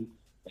probably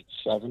like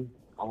 7.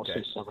 I would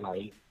say 7 or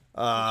 8.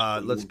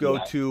 Let's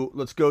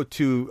go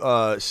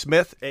to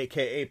Smith,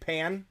 aka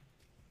Pan.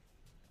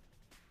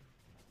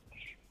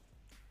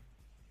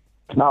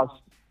 Now,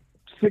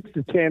 6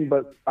 to 10,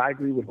 but I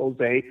agree with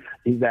Jose.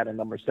 He's at a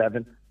number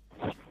 7.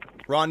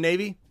 Ron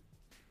Navy?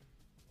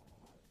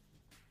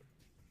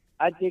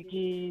 I think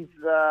he's,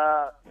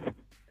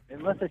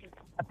 unless it's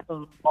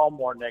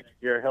more next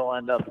year, he'll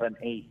end up an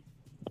 8.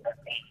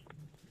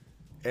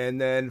 And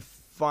then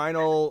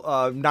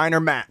final, Niner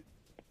Matt.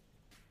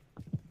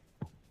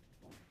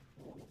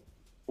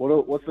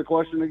 What's the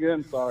question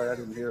again? Sorry, I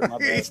didn't hear it. My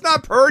bad. It's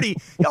not Purdy.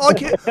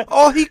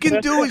 All he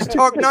can do is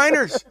talk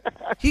Niners.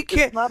 He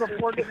can't.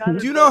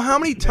 Do you know how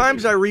many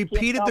times I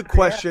repeated the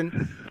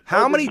question?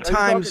 How many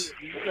times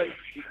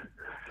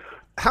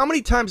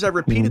I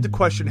repeated the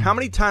question? How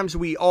many times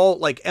we all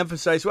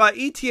emphasize, well,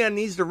 ETN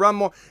needs to run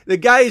more. The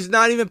guy is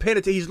not even paying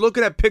attention. He's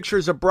looking at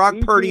pictures of Brock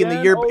Purdy in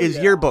the yearbook.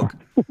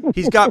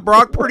 He's got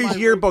Brock Purdy's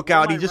yearbook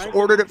out. He just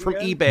ordered it from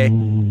eBay.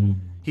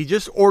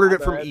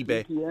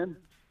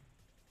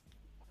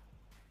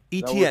 ETN.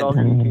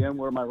 ETN,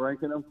 where am I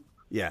ranking him?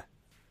 Yeah.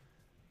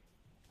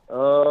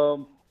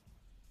 I'd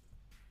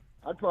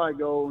probably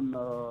go in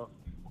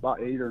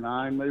about 8 or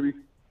 9, maybe.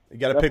 You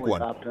got to pick one.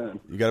 Top 10.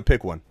 You got to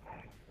pick one.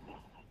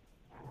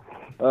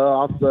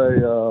 I'll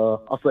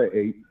say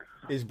 8.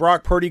 Is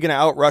Brock Purdy going to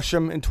outrush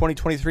him in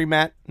 2023,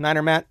 Matt?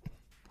 Niner Matt?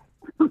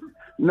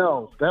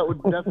 No, that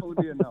would definitely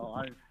be a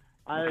no.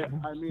 I've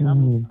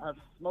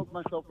smoked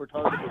myself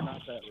retarded, but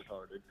not that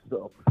retarded.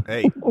 So.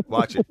 Hey,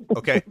 watch it.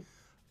 Okay.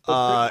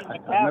 I've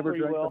never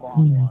drank the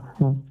bomb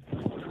water.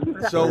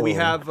 So we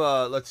have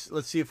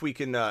let's see if we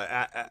can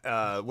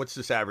what's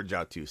this average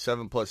out to?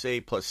 7 plus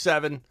 8 plus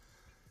 7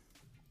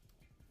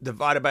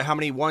 divided by how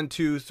many? 1,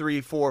 2, 3,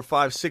 4,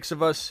 5, 6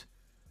 of us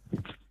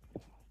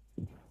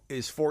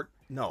is 4.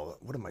 No,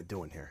 what am I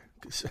doing here?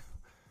 Is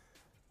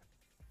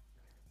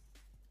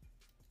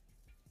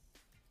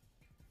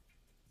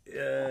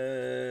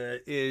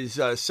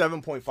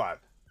 7.5.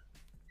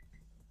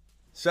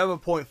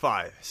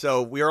 7.5.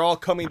 So we are all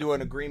coming to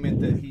an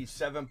agreement that he's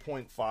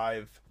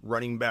 7.5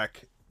 running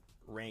back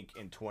rank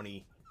in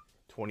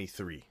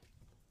 2023.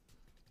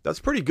 That's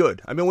pretty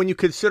good. When you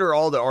consider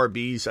all the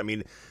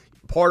RBs,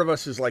 part of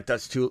us is like,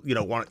 that's too, you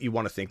want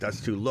to think that's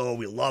too low.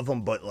 We love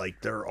them, but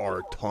there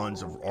are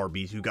tons of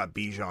RBs. You got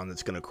Bijan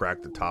that's going to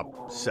crack the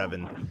top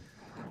 7.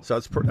 So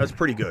that's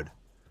pretty good.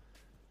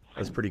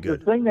 That's pretty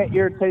good. The thing that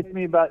irritates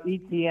me about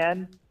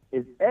ETN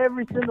is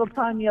every single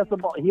time he has the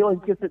ball, he always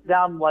gets it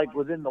down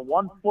within the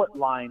 1 foot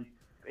line,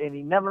 and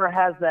he never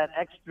has that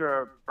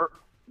extra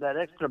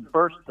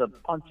burst to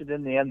punch it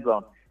in the end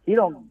zone. He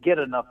don't get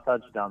enough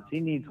touchdowns. He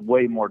needs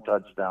way more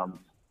touchdowns.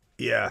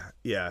 Yeah.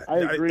 I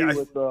agree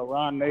with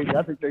Ron Navy.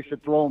 I think they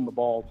should throw him the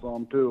ball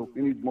some too.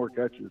 He needs more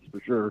catches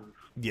for sure.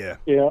 Yeah.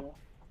 Yeah.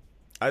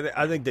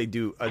 I think they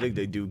do. I think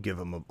they do give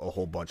him a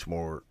whole bunch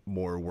more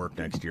work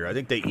next year. I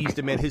think they eased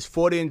him in. His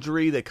foot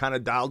injury, they kind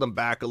of dialed him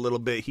back a little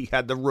bit. He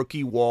had the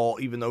rookie wall,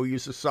 even though he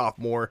was a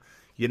sophomore.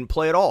 He didn't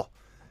play at all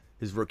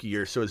his rookie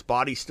year, so his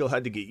body still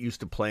had to get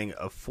used to playing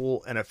a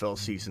full NFL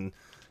season.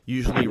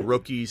 Usually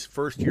rookies,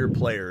 first-year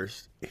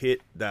players,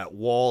 hit that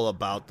wall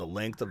about the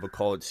length of a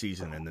college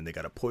season, and then they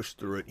got to push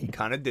through it. He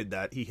kind of did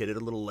that. He hit it a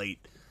little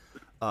late.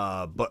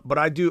 But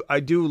I do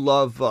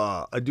love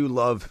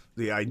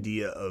the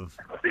idea of,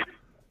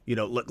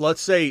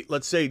 let's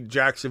say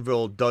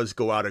Jacksonville does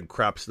go out and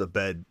craps the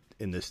bed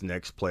in this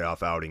next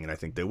playoff outing, and I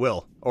think they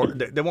will, or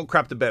they won't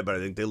crap the bed, but I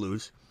think they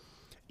lose.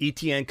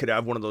 ETN could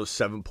have one of those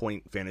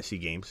 7-point fantasy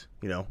games,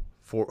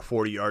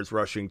 40 yards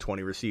rushing,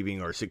 20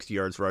 receiving, or 60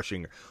 yards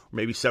rushing, or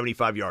maybe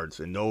 75 yards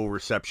and no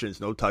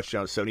receptions, no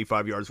touchdowns,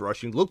 75 yards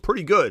rushing. Look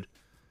pretty good.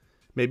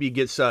 Maybe he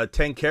gets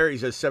 10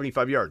 carries at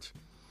 75 yards.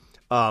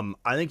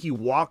 I think he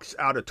walks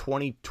out a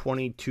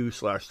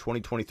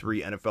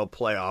 2022/2023 NFL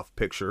playoff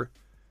picture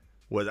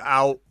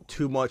without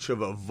too much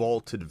of a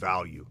vaulted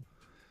value.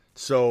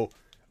 So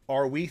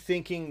are we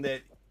thinking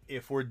that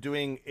if we're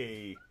doing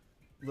a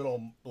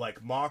little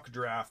like mock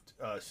draft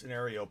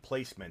scenario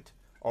placement,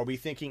 are we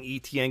thinking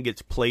ETN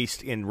gets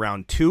placed in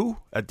round 2,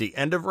 at the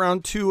end of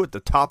round 2, at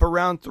the top of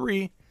round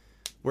 3?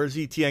 Where's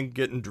ETN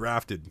getting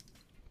drafted?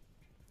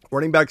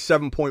 Running back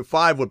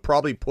 7.5 would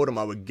probably put him,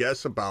 I would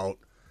guess, about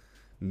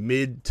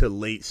mid to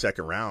late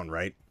second round,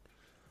 right?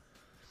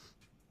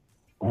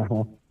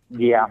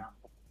 Yeah,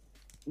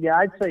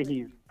 I'd say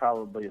he's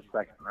probably a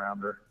second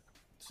rounder.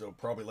 So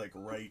probably like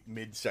right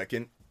mid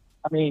second.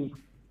 I mean,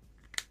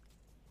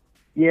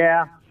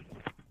 yeah,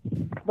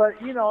 but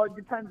it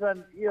depends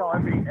on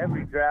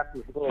every draft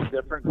is a little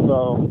different.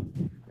 So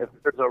if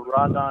there's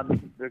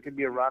there could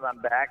be a run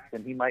on backs,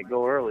 and he might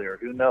go earlier.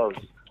 Who knows?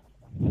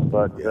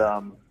 But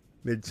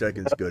mid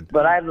second's good.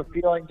 But I have a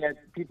feeling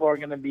that people are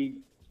going to be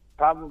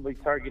probably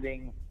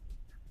targeting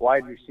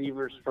wide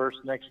receivers first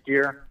next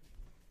year.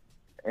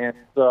 And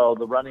so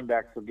the running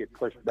backs will get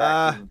pushed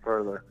back even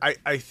further.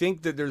 I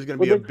think that there's going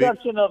to be with the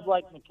exception of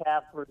like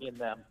McCaffrey and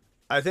them.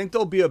 I think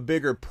there'll be a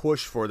bigger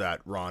push for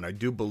that, Ron. I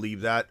do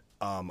believe that.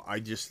 I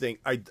just think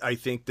I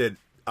think that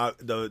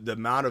the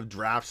amount of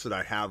drafts that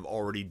I have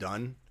already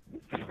done,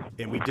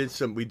 and we did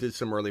some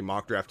early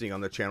mock drafting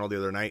on the channel the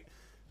other night.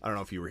 I don't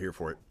know if you were here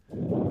for it.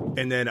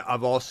 And then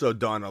I've also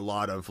done a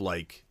lot of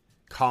like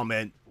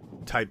comment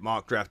type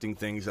mock drafting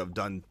things. I've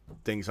done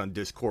things on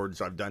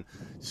Discords.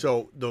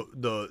 So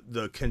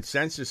the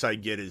consensus I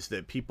get is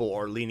that people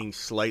are leaning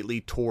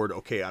slightly toward,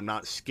 okay, I'm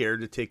not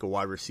scared to take a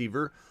wide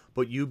receiver,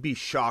 but you'd be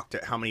shocked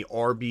at how many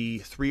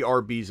three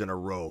RBs in a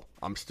row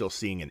I'm still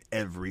seeing in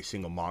every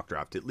single mock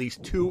draft. At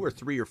least 2 or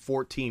 3 or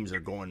 4 teams are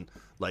going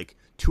like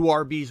 2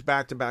 RBs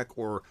back to back,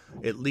 or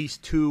at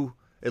least two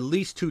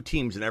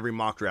teams in every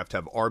mock draft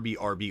have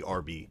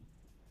RB.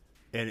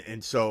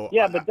 And so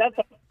but that's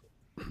a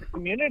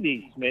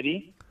community,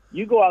 Smitty.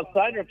 You go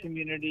outside our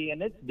community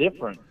and it's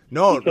different.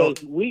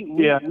 Because we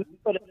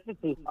put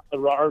emphasis on the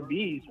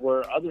RBs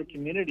where other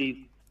communities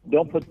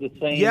don't put the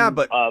same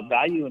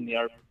value in the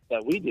RBs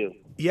that we do.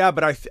 Yeah,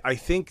 but I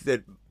think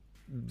that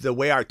the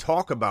way I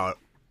talk about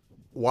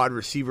wide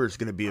receiver is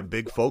going to be a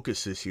big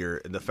focus this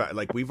year, and the fact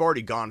like we've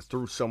already gone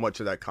through so much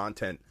of that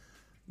content.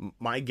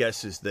 My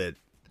guess is that,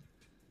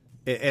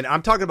 and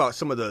I'm talking about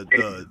some of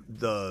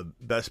the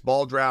best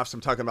ball drafts.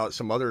 I'm talking about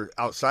some other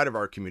outside of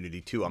our community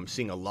too. I'm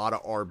seeing a lot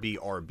of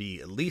RB,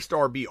 at least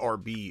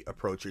RB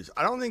approaches.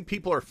 I don't think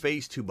people are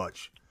phased too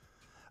much.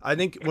 I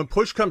think when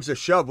push comes to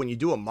shove, when you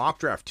do a mock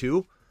draft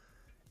too,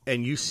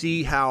 and you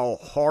see how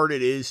hard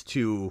it is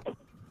to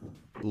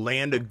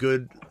land a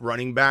good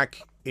running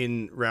back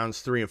in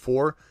rounds 3 and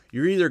 4,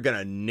 you're either going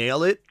to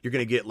nail it, you're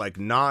going to get like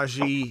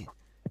Najee,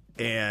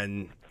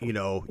 and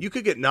you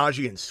could get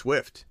Najee and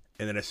Swift,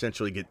 and then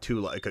essentially get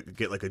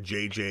get like a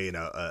JJ and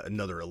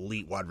another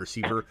elite wide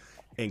receiver,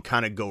 and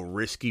kind of go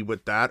risky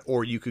with that,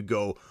 or you could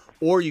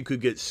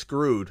get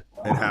screwed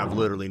and have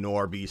literally no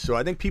RB. So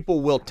I think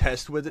people will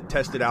test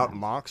it out in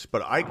mocks,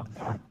 but I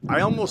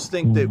almost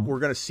think that we're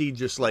going to see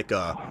just like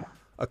a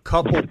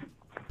couple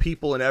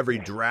people in every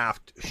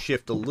draft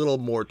shift a little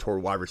more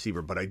toward wide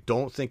receiver, but I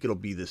don't think it'll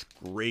be this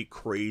great,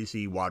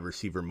 crazy wide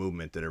receiver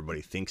movement that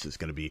everybody thinks it's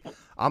going to be.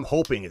 I'm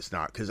hoping it's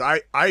not, because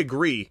I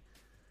agree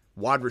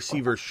wide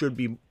receivers should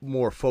be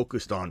more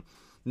focused on,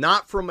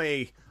 not from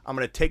I'm going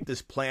to take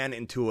this plan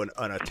into an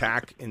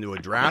attack, into a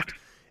draft,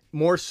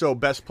 more so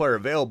best player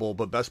available,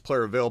 but best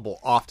player available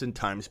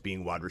oftentimes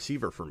being wide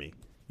receiver for me.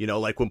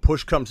 Like when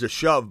push comes to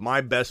shove,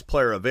 my best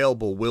player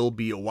available will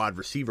be a wide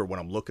receiver when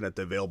I'm looking at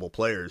the available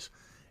players.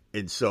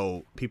 And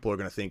so people are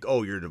going to think,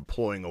 oh, you're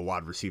deploying a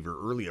wide receiver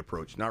early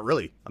approach. Not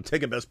really. I'm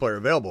taking best player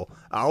available.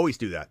 I always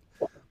do that.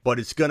 But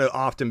it's going to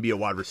often be a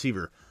wide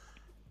receiver.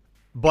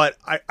 But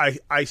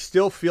I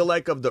still feel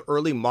like of the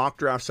early mock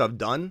drafts I've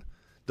done,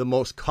 the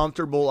most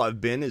comfortable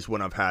I've been is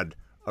when I've had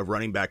a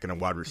running back and a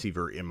wide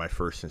receiver in my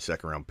first and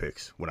second round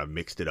picks, when I've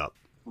mixed it up.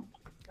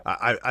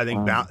 I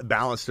think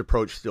balanced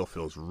approach still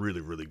feels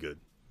really, really good.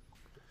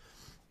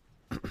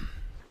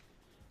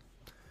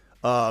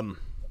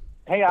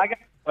 Hey, I got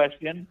a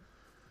question.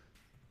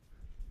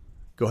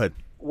 Go ahead.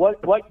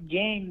 What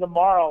game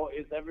tomorrow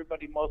is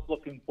everybody most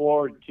looking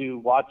forward to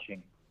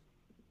watching?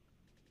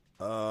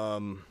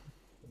 The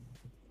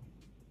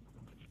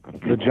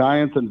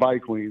Giants and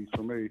Vikings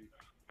for me.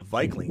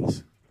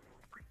 Vikings.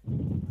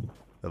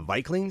 The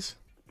Vikings?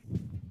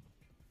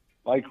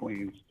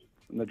 Vikings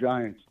and the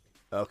Giants.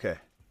 Okay.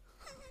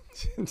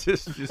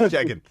 just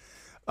checking.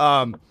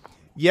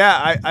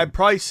 Yeah, I'd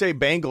probably say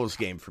Bengals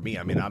game for me.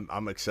 I mean,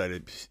 I'm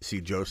excited to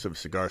see Joseph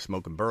Cigar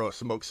Smoking Burrow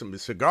smoke some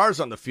cigars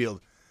on the field.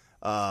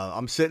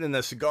 I'm sitting in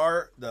the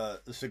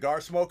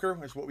cigar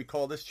smoker is what we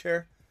call this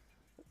chair.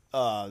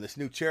 This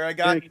new chair I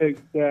got.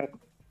 Yeah.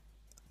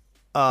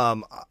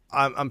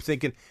 I'm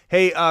thinking,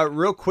 hey,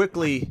 real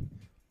quickly,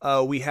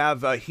 we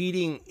have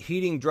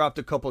Heating dropped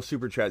a couple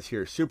super chats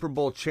here. Super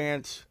Bowl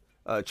champs,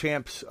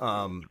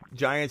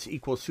 Giants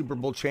equals Super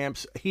Bowl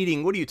champs.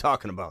 Heating, what are you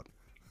talking about?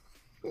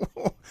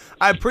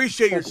 I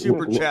appreciate your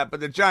super chat,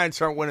 but the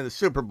Giants aren't winning the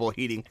Super Bowl.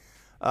 Heating,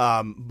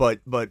 but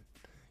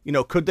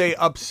could they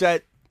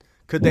upset?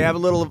 Could they have a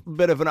little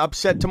bit of an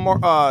upset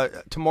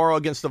tomorrow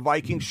against the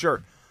Vikings?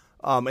 Sure.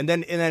 And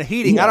then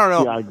Heating, I don't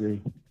know. Yeah, I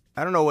agree.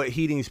 I don't know what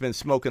Heating's been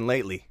smoking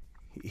lately,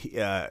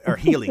 or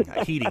Healing.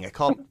 Heating. I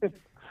call.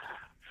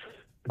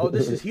 Oh,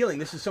 this is Healing.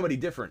 This is somebody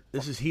different.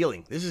 This is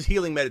Healing. This is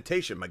Healing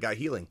Meditation. My guy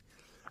Healing.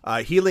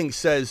 Healing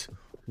says,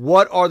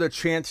 "What are the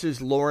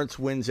chances Lawrence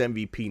wins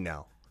MVP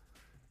now?"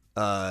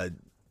 0.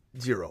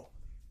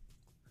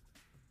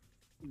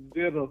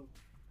 0.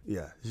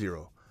 Yeah,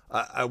 0.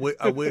 I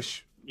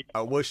wish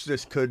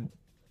this could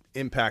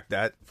impact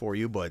that for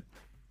you, but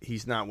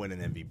he's not winning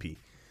MVP.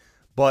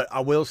 But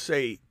I will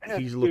say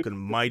he's looking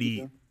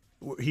mighty.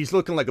 He's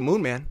looking like a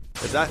moon man.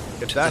 If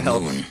that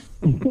helps.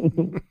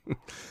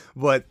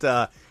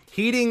 But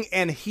Heating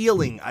and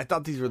Healing, I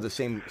thought these were the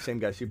same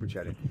guy super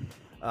chatting.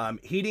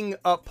 Heating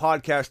Up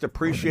Podcast,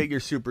 appreciate your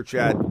super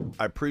chat.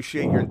 I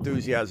appreciate your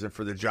enthusiasm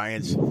for the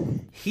Giants.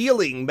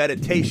 Healing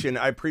Meditation,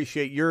 I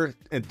appreciate your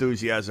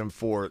enthusiasm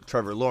for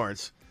Trevor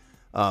Lawrence.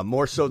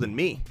 More so than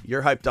me.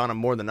 You're hyped on him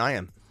more than I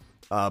am.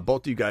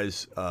 Both of you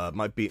guys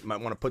might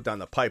want to put down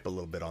the pipe a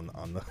little bit on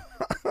the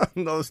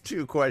on those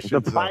two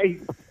questions. The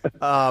pipe.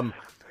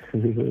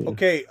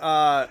 Okay,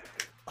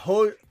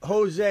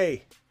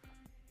 Jose.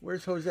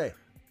 Where's Jose?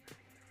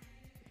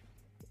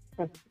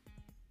 I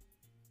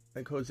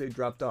think Jose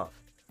dropped off.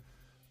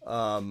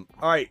 All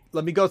right,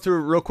 let me go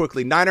through it real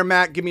quickly. Niner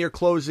Matt, give me your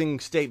closing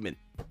statement.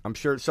 I'm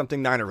sure it's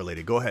something Niner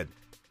related. Go ahead.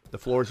 The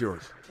floor is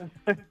yours.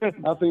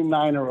 Nothing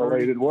Niner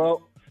related.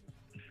 Well,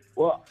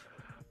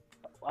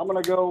 I'm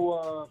going to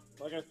go,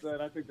 like I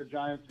said, I think the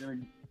Giants are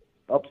going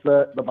to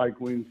upset the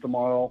Vikings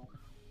tomorrow.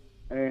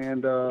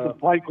 And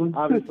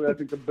obviously I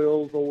think the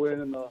Bills will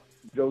win, and the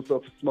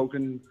Joseph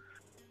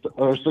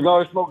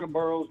cigar smoking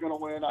Burrow is going to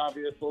win,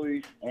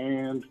 obviously.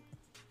 And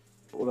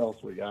what else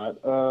we got?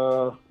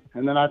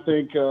 And then I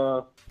think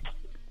the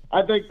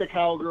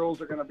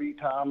Cowgirls are going to beat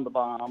Tom the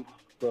Bomb.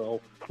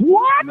 So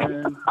What?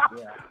 then,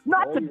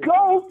 Not the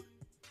GOAT.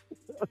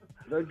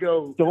 The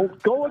GOAT.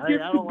 Don't go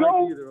against I the don't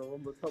GOAT. like either of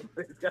them, but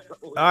somebody's got to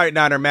win. All right,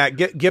 Niner Matt,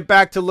 get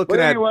back to looking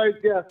But anyways,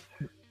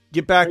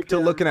 get back Take to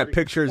care, looking everybody. at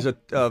pictures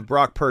of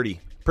Brock Purdy.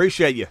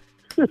 Appreciate you.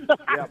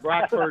 Yeah,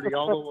 Brock Purdy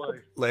all the way.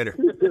 Later.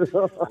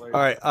 All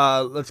right,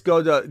 let's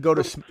go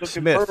to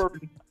Smith.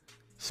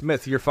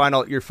 Smith, your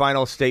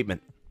final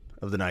statement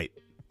of the night.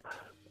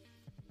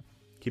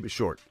 Keep it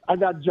short. I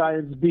got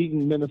Giants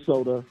beating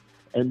Minnesota,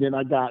 and then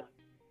I got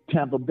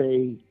Tampa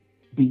Bay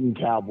beating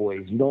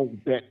Cowboys. You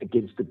don't bet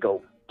against the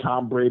GOAT.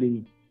 Tom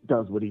Brady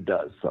does what he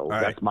does. So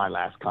right. That's my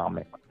last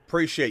comment.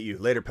 Appreciate you.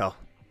 Later, pal.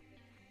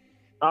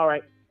 All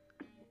right.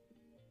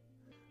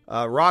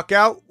 Rock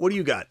out. What do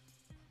you got?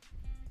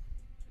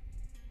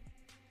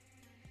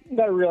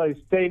 Not really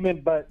a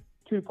statement, but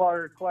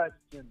two-parter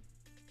question.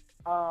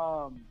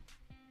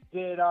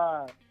 Did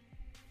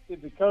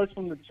the coach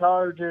from the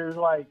Chargers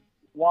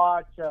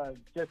watch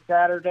just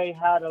Saturday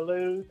How to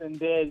Lose, and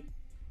did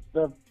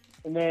the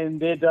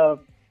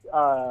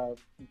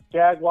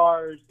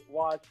Jaguars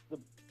watch the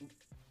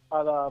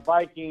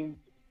Vikings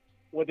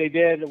what they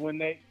did when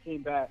they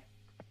came back?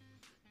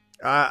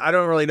 I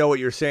don't really know what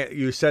you're saying.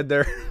 You said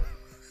there,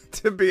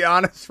 to be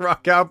honest,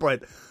 Rock out.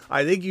 But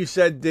I think you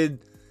said did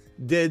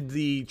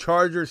the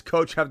Chargers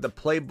coach have the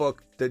playbook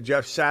that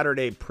Jeff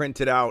Saturday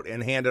printed out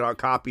and handed out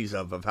copies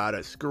of how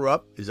to screw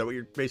up? Is that what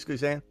you're basically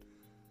saying?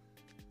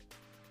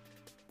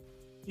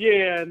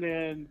 Yeah, and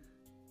then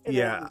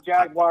the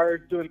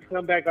Jaguars doing a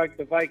comeback like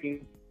the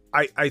Vikings.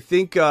 I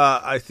think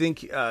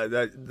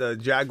that the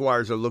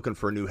Jaguars are looking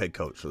for a new head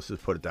coach. Let's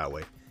just put it that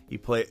way. He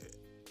played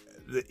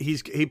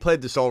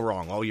this all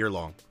wrong all year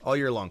long.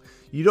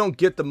 You don't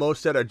get the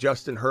most out of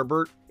Justin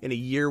Herbert in a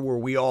year where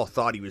we all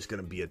thought he was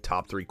going to be a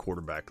top 3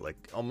 quarterback,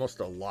 like almost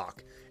a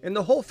lock. And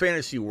the whole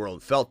fantasy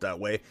world felt that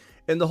way.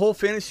 And the whole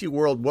fantasy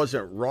world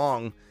wasn't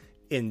wrong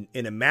in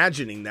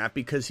imagining that,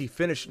 because he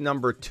finished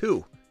number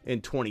 2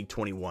 in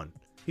 2021.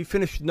 He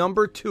finished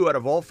number 2 out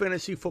of all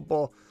fantasy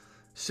football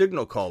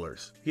signal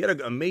callers. He had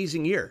an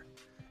amazing year.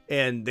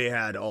 And they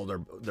had all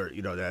their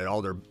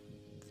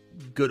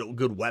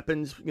good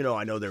weapons.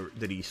 I know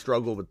that he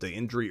struggled with the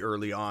injury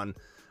early on.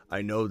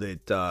 I know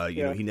that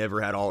he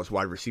never had all his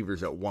wide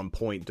receivers at one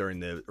point during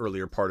the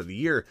earlier part of the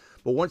year.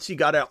 But once he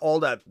got all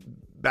that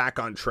back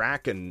on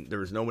track and there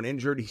was no one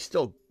injured, he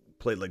still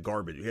played like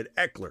garbage. You had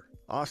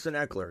Austin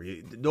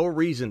Eckler. No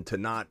reason to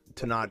not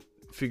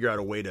figure out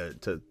a way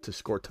to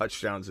score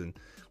touchdowns and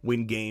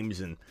win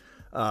games. And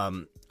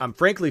I'm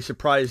frankly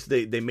surprised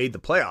they made the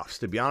playoffs,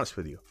 to be honest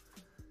with you.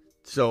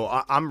 So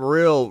I'm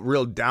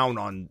real down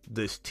on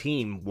this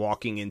team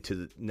walking into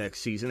the next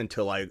season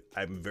until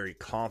I'm very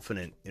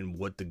confident in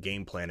what the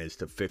game plan is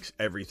to fix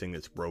everything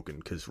that's broken.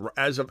 Because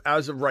as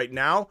of right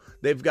now,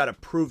 they've got to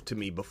prove to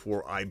me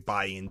before I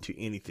buy into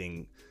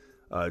anything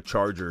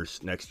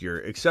Chargers next year,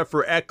 except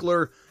for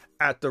Eckler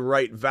at the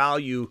right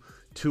value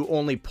to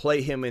only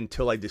play him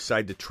until I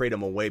decide to trade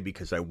him away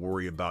because I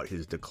worry about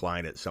his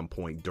decline at some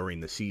point during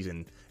the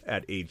season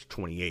at age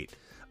 28.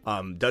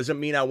 Doesn't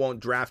mean I won't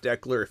draft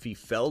Eckler if he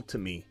fell to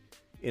me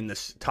in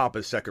the top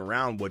of the second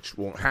round, which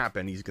won't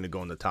happen. He's going to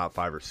go in the top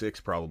 5 or 6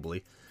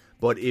 probably.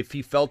 But if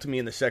he fell to me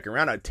in the second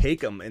round, I'd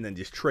take him and then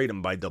just trade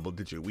him by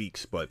double-digit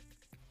weeks. But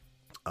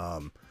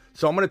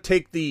so I'm going to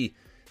take the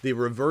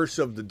reverse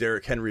of the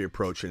Derrick Henry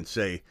approach and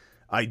say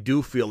I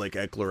do feel like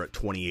Eckler at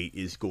 28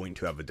 is going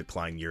to have a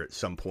decline year at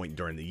some point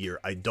during the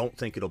year. I don't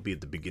think it'll be at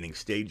the beginning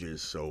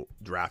stages, so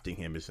drafting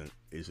him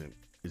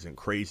isn't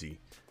crazy.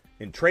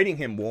 And trading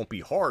him won't be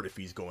hard if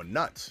he's going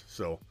nuts.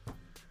 So,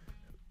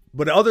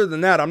 but other than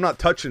that, I'm not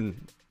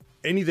touching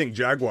anything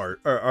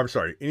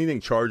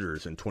anything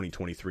Chargers in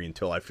 2023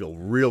 until I feel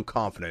real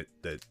confident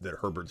that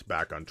Herbert's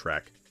back on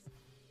track.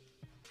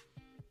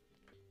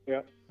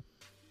 Yeah.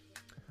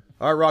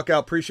 All right, Rock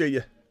out. Appreciate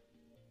you.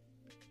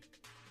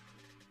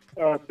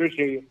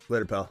 Appreciate you.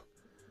 Later, pal.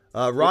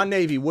 Ron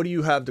Navy, what do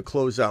you have to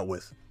close out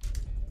with?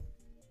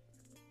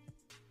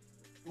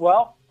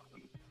 Well,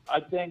 I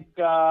think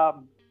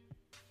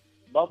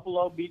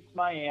Buffalo beats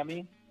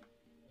Miami.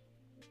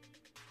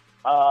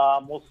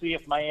 We'll see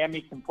if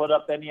Miami can put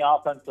up any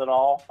offense at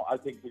all. I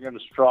think they're going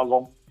to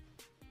struggle.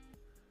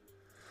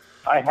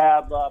 I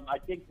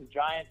think the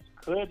Giants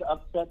could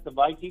upset the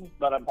Vikings,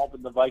 but I'm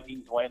hoping the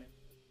Vikings win.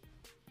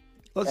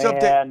 Let's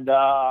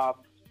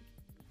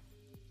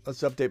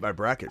update my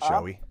bracket,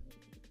 shall we?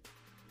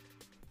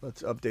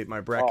 Let's update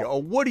my bracket. Oh,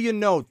 what do you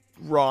know,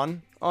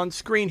 Ron? On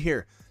screen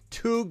here.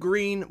 Two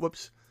green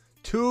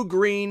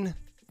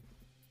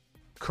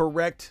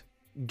correct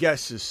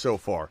guesses so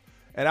far.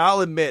 And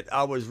I'll admit,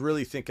 I was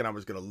really thinking I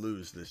was going to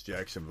lose this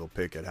Jacksonville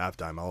pick at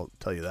halftime. I'll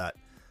tell you that.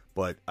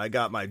 But I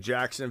got my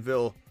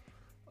Jacksonville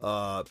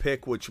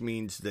pick, which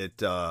means that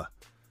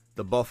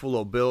the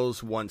Buffalo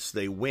Bills, once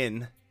they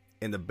win,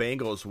 and the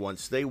Bengals,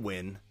 once they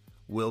win,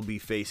 will be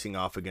facing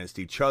off against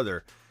each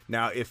other.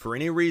 Now, if for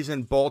any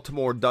reason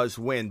Baltimore does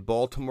win,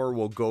 Baltimore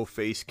will go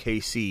face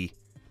KC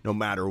no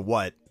matter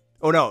what.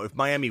 Oh, no, if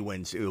Miami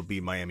wins, it will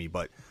be Miami.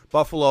 But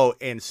Buffalo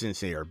and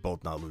Cincinnati are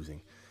both not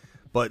losing.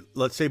 But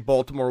let's say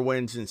Baltimore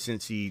wins and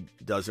Cincy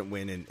doesn't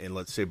win, and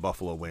let's say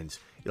Buffalo wins.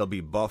 It'll be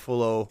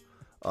Buffalo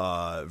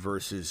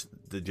versus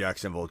the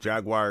Jacksonville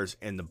Jaguars,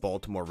 and the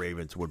Baltimore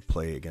Ravens would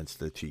play against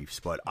the Chiefs.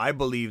 But I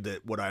believe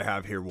that what I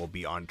have here will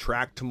be on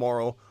track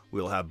tomorrow.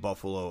 We'll have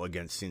Buffalo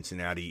against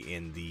Cincinnati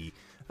in the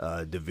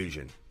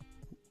division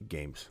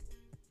games.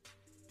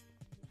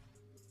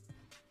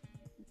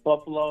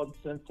 Buffalo and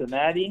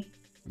Cincinnati?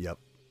 Yep.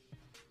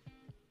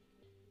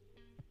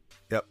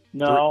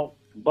 No,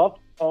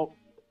 Buffalo.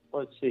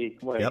 Let's see.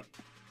 Wait.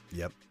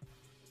 Yep.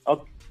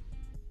 Okay.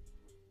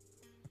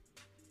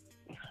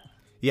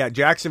 Yeah,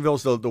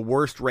 Jacksonville's the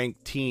worst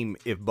ranked team.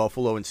 If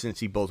Buffalo and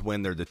Cincy both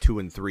win, they're the 2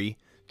 and 3.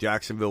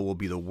 Jacksonville will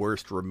be the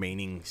worst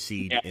remaining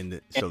seed in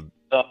the. So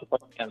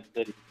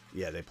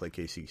yeah, they play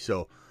KC.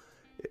 So,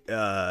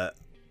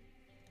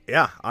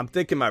 yeah, I'm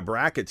thinking my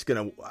bracket's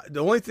gonna.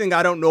 The only thing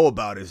I don't know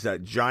about is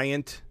that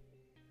giant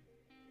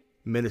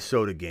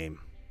Minnesota game.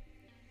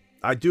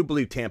 I do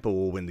believe Tampa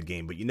will win the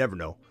game, but you never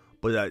know.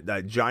 But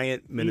that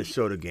giant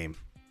Minnesota game,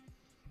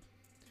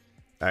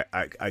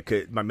 I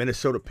could, my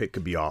Minnesota pick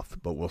could be off,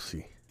 but we'll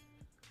see.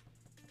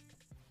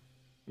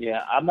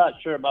 Yeah, I'm not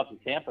sure about the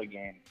Tampa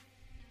game.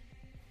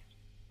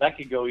 That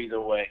could go either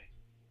way.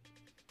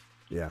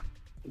 Yeah.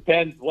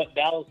 Depends what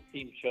Dallas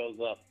team shows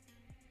up.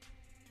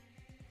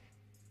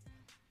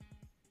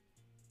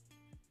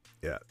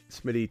 Yeah.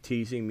 Smitty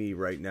teasing me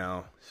right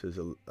now, says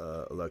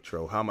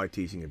Electro. How am I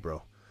teasing you,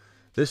 bro?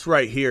 This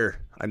right here,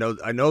 I know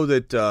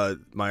that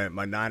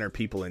my Niner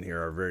people in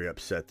here are very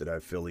upset that I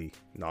have Philly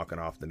knocking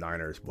off the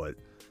Niners, but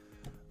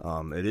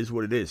it is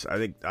what it is.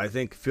 I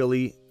think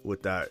Philly,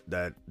 with that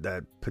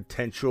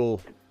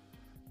potential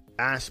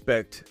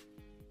aspect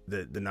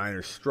that the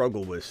Niners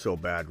struggle with so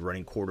bad,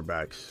 running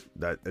quarterbacks,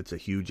 that's a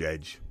huge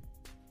edge.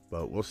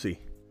 But we'll see.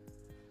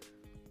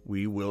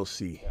 We will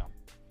see.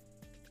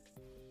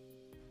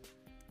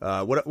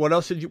 Yeah. What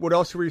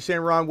else were you saying,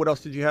 Ron? What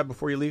else did you have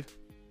before you leave?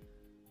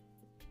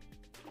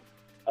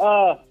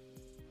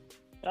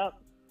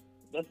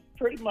 That's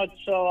pretty much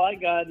all I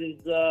got. Is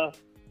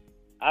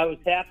I was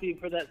happy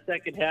for that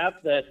second half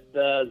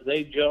that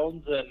Zay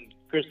Jones and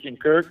Christian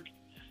Kirk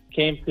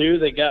came through.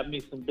 They got me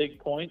some big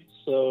points,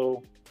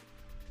 so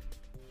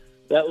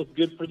that was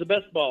good for the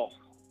best ball.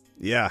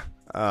 Yeah.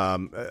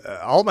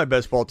 All my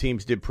best ball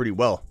teams did pretty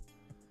well.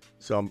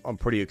 So I'm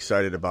pretty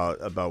excited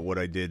about what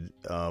I did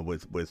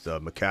with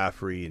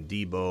McCaffrey and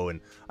Debo,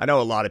 and I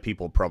know a lot of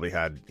people probably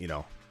had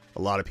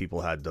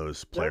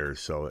those players,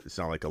 so it's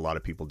not like a lot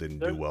of people didn't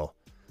do well.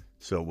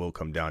 So it will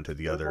come down to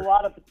the other. There's a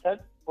lot of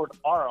potential for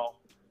tomorrow.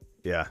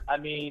 Yeah. I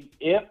mean,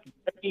 if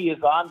he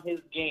is on his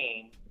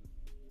game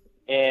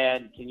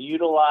and can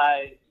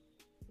utilize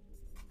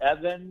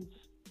Evans,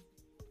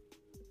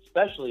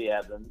 especially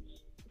Evans,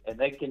 and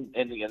they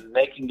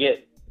can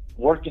get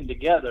working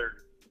together,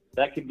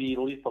 that could be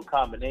a lethal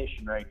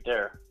combination right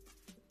there.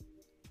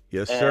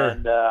 Yes, sir.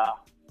 And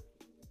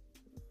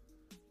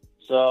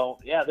so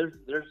yeah,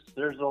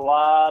 there's a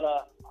lot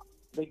of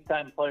big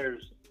time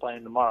players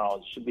playing tomorrow.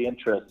 It should be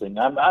interesting.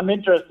 I'm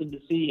interested to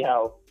see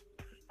how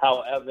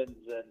Evans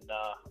and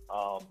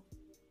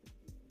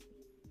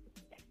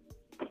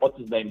what's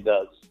his name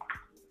does.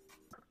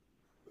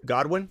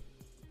 Godwin?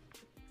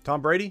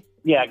 Tom Brady?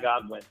 Yeah,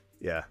 Godwin.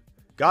 Yeah.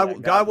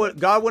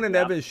 Godwin and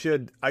Evans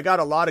should. I got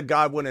a lot of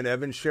Godwin and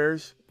Evans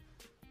shares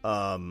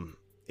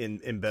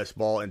in best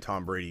ball and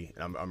Tom Brady.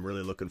 I'm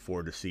really looking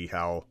forward to see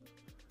how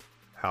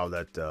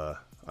that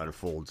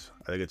unfolds.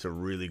 I think it's a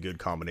really good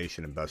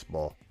combination in best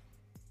ball.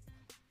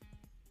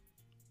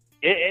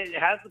 It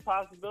has the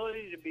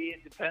possibility to be.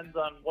 It depends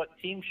on what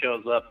team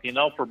shows up,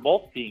 for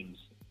both teams.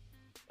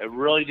 It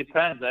really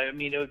depends. I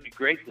mean, it would be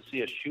great to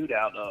see a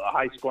shootout, a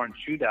high-scoring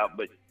shootout,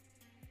 but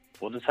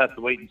we'll just have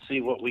to wait and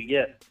see what we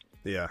get.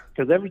 Yeah.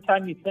 Because every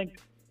time you think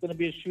it's going to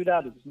be a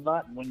shootout, it's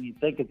not. And when you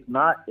think it's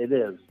not, it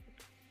is.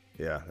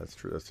 Yeah, that's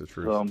true. That's the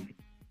truth.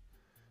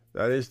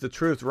 That is the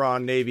truth,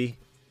 Ron Navy.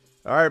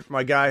 All right,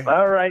 my guy.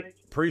 All right.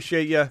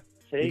 Appreciate you.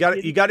 You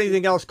got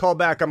anything else, call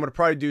back. I'm going to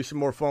probably do some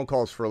more phone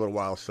calls for a little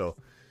while, so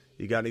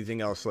you got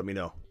anything else, let me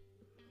know.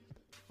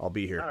 I'll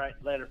be here. All right,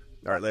 later.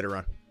 All right, later,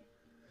 Ron.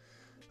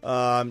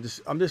 I'm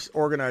just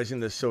organizing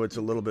this so it's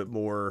a little bit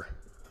more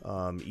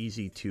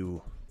easy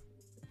to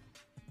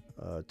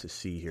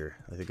see here.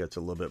 I think that's a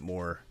little bit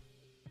more.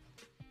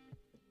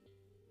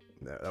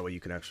 That way you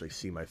can actually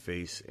see my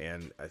face,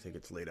 and I think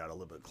it's laid out a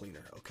little bit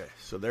cleaner. Okay,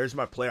 so there's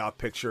my playoff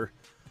picture.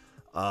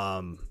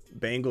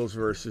 Bengals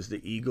versus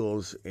the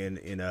Eagles in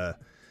an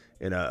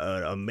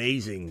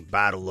amazing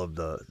battle of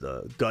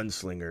the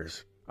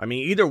gunslingers. I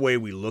mean, either way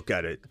we look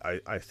at it,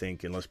 I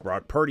think, unless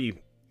Brock Purdy,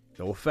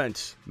 no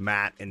offense,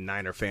 Matt and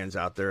Niner fans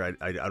out there,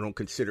 I don't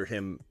consider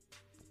him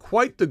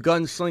quite the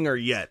gunslinger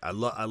yet. I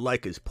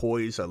like his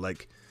poise. I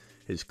like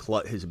his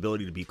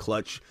ability to be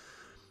clutch.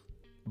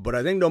 But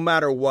I think no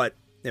matter what,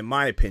 in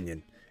my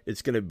opinion,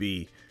 it's going to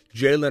be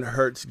Jalen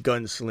Hurts,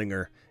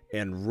 gunslinger,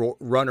 and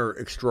runner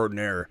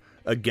extraordinaire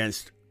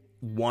against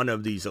one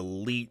of these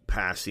elite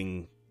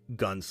passing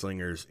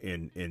gunslingers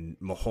in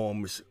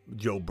Mahomes,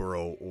 Joe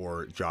Burrow,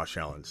 or Josh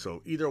Allen.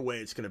 So either way,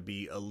 it's going to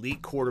be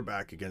elite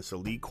quarterback against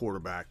elite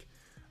quarterback.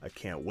 I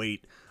can't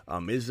wait.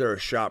 Is there a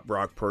shot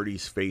Brock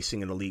Purdy's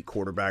facing an elite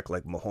quarterback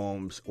like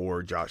Mahomes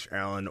or Josh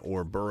Allen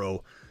or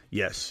Burrow?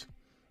 Yes.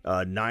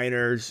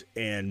 Niners,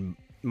 and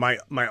my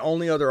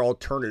only other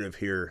alternative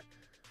here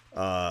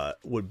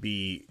would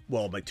be,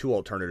 well, my two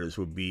alternatives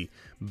would be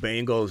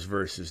Bengals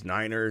versus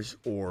Niners,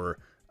 or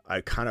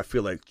I kind of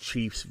feel like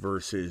Chiefs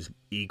versus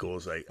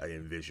Eagles I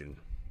envision.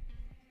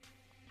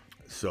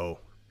 So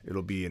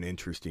it'll be an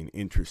interesting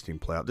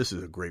playoff. This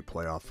is a great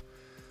playoff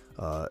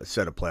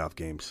set of playoff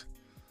games.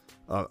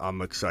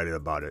 I'm excited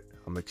about it.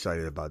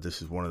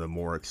 This is one of the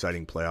more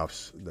exciting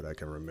playoffs that I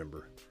can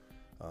remember.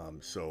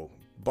 So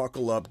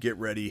buckle up, get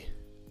ready.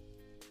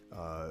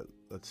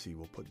 Let's see,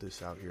 we'll put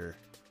this out here.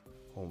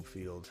 Home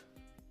field.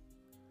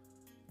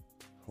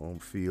 There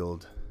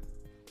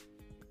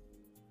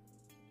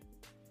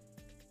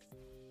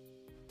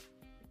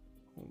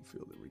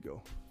we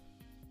go.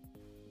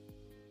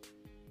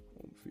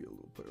 Home field,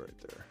 we'll put it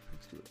right there.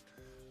 Let's do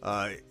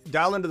it.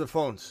 Dial into the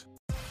phones.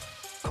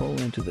 Call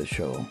into the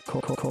show.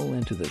 Call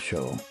into the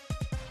show.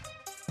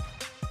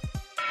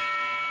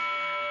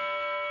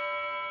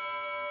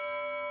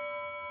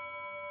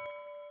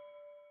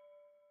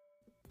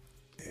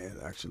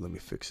 And actually, let me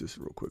fix this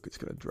real quick. It's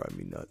going to drive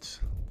me nuts.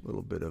 A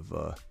little bit of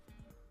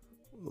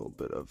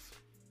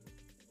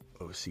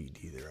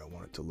OCD there. I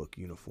want it to look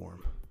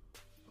uniform.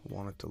 I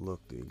want it to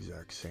look the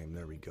exact same.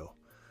 There we go.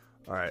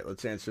 All right,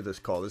 let's answer this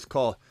call.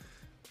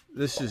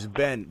 This is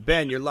Ben.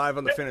 Ben, you're live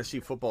on the Fantasy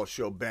Football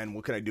Show. Ben,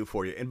 what can I do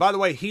for you? And by the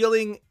way,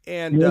 Healing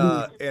and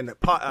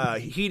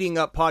Heating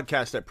Up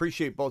Podcast, I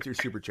appreciate both your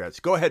super chats.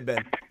 Go ahead,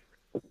 Ben.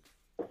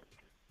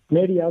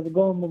 Lady, how's it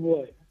going, my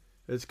boy?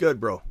 It's good,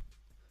 bro.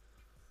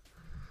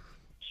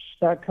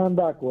 That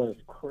comeback was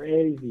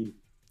crazy.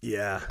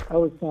 Yeah. That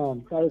was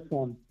some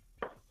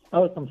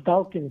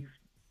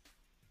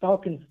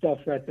Falcon stuff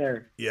right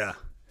there. Yeah.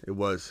 It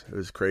was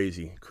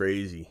crazy.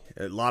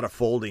 A lot of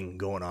folding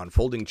going on.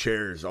 Folding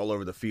chairs all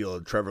over the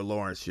field. Trevor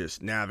Lawrence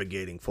just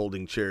navigating,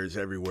 folding chairs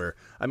everywhere.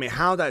 I mean,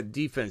 how that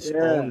defense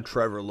owned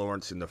Trevor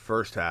Lawrence in the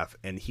first half,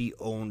 and he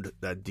owned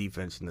that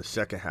defense in the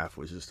second half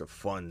was just a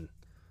fun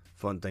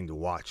fun thing to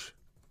watch.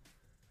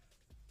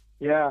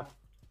 Yeah.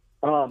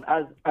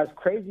 As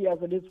crazy as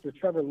it is for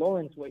Trevor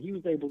Lawrence, what he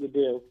was able to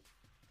do,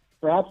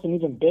 perhaps an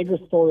even bigger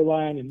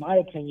storyline, in my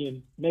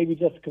opinion, maybe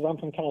just because I'm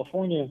from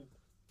California,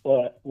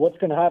 but what's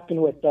going to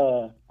happen with,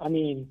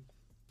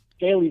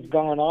 Staley's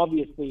gone,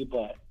 obviously,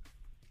 but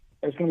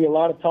there's going to be a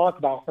lot of talk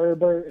about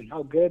Herbert and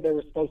how good they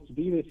were supposed to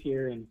be this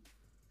year, and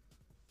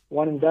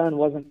one and done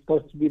wasn't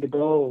supposed to be the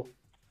goal.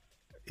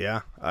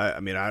 Yeah,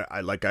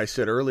 I like I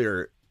said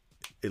earlier,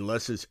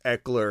 unless it's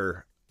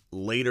Eckler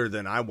later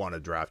than I want to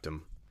draft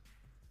him,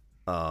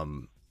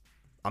 I'm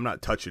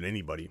not touching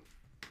anybody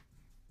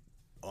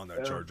on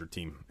that Charger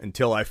team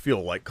until I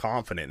feel like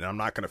confident, and I'm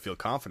not going to feel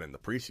confident in the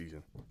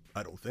preseason.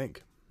 I don't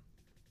think.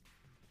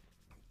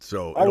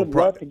 So I would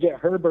love to get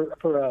Herbert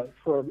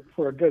for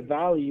a good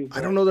value. I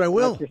don't know that I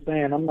will. Like you're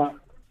saying, I'm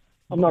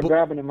not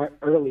grabbing him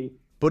early.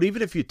 But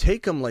even if you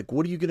take him, like,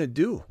 what are you going to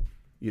do?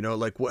 You know,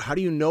 like, how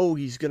do you know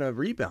he's going to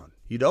rebound?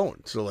 You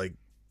don't. So, like,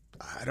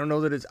 I don't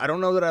know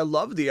that I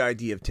love the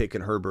idea of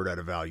taking Herbert at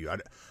a value.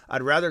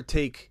 I'd rather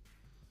take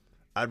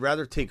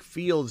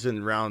Fields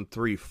in round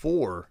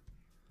 3-4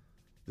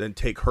 than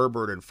take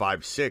Herbert in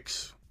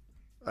 5-6.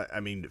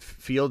 I mean,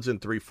 Fields in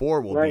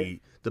 3-4 will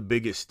be the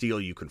biggest steal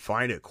you can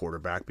find at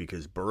quarterback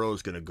because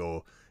Burrow's going to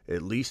go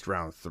at least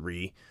round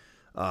 3.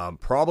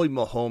 Probably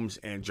Mahomes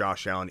and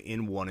Josh Allen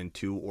in 1 and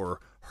 2, or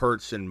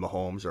Hurts and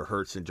Mahomes, or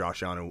Hurts and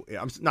Josh Allen.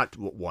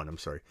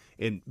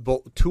 In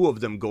both, 2 of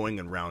them going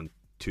in round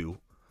 2,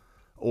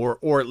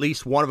 or at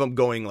least one of them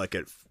going like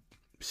at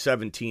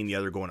 17, the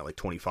other going at like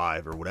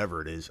 25 or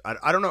whatever it is.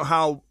 I don't know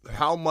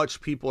how much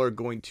people are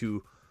going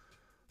to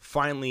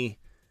finally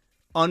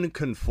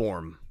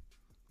unconform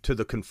to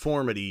the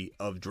conformity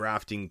of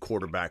drafting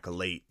quarterback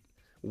late.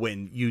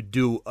 When you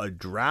do a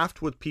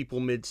draft with people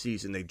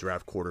midseason, they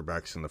draft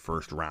quarterbacks in the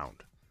first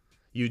round.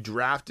 You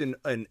draft in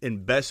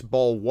best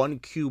ball 1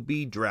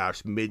 QB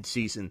drafts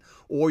midseason,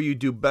 or you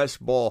do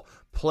best ball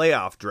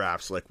playoff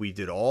drafts like we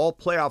did all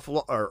playoff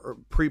or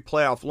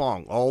pre-playoff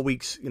long, all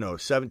weeks,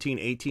 17,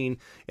 18,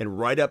 and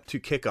right up to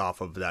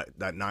kickoff of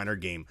that Niner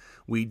game.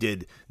 We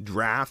did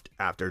draft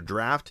after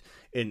draft,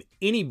 and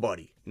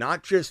anybody,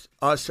 not just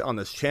us on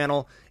this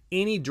channel,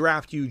 any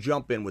draft you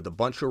jump in with a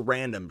bunch of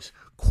randoms,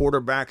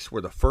 quarterbacks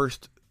were the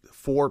first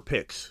 4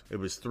 picks. It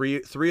was three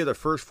of the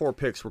first 4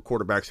 picks were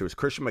quarterbacks. It was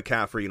Christian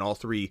McCaffrey and all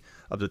 3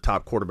 of the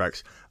top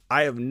quarterbacks.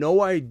 I have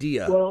no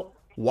idea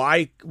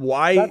why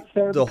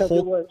the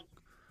whole.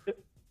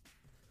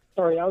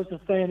 Sorry, I was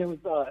just saying it was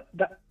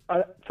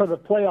for the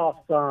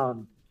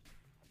playoffs.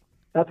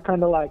 That's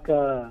kind of like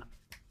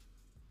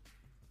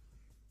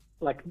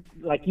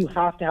you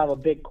have to have a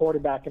big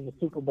quarterback in the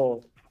Super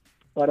Bowl.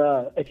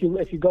 But if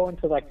you go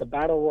into like the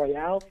battle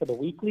royale for the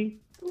weekly,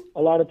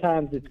 a lot of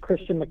times it's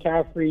Christian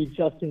McCaffrey,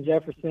 Justin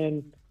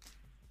Jefferson.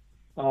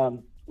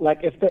 Like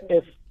if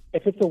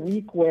it's a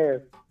week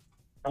where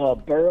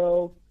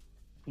Burrow,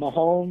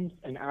 Mahomes,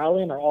 and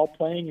Allen are all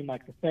playing in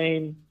like the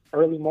same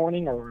early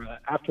morning or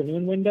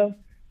afternoon window,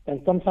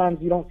 then sometimes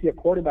you don't see a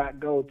quarterback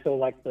go till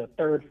like the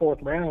 3rd,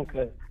 4th round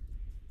because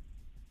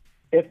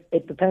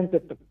it depends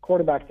if the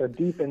quarterbacks are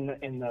deep in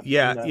the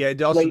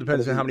it also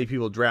depends on how many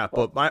people draft.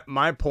 But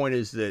my point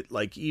is that,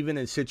 like, even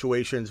in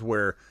situations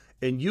where,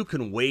 and you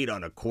can wait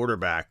on a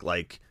quarterback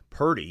like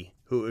Purdy,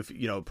 who, if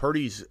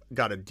Purdy's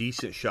got a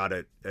decent shot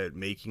at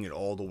making it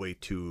all the way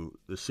to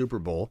the Super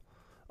Bowl,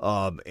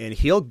 and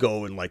he'll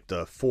go in like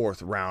the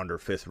 4th round or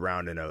 5th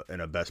round in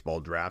a best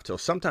ball draft. He'll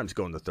sometimes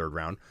go in the 3rd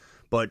round.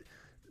 But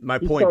my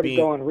point being,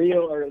 going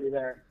real early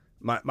there.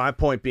 My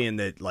point being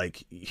that,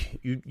 like,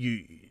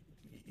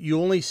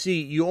 here's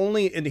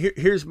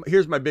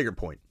my bigger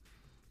point.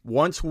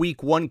 Once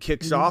week 1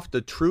 kicks off,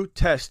 the true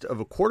test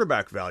of a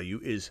quarterback value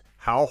is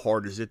how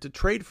hard is it to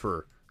trade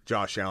for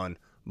Josh Allen,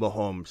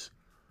 Mahomes,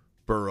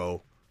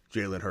 Burrow,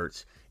 Jalen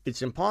Hurts.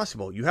 It's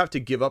impossible. You have to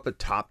give up a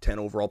top 10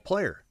 overall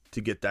player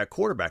to get that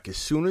quarterback as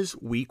soon as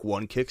week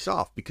 1 kicks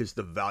off because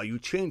the value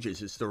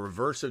changes. It's the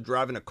reverse of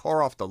driving a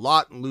car off the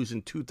lot and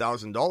losing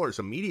 $2,000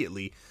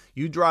 immediately.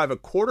 You drive a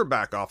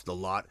quarterback off the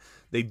lot,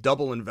 they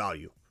double in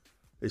value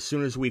as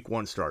soon as week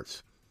 1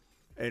 starts.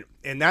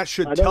 And that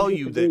should tell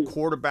you that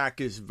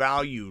quarterback is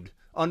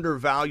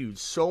undervalued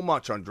so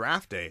much on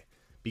draft day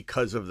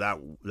because of that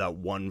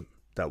one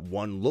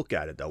look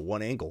at it, that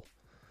one angle.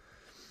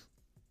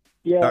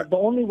 Yeah, the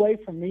only way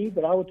for me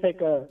that I would take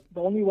a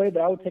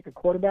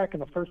quarterback in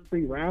the first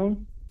 3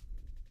 rounds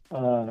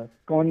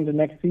going into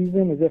next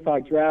season is if I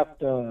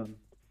draft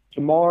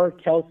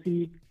Jamar,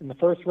 Kelsey in the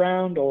 1st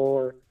round,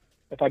 or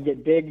if I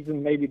get Diggs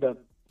in maybe the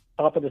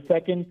top of the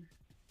 2nd,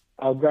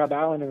 I'll grab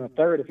Allen in the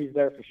 3rd if he's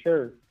there for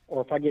sure.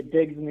 Or if I get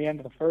Diggs in the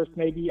end of the 1st,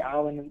 maybe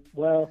Allen.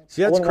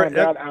 See,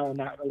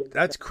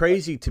 that's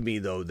crazy to me,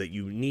 though, that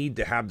you need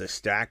to have the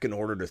stack in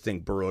order to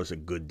think Burrow is a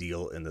good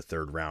deal in the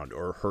 3rd round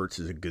or Hurts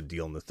is a good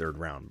deal in the 3rd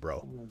round,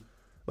 bro.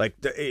 Like,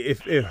 if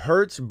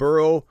Hurts,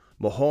 Burrow,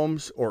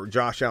 Mahomes, or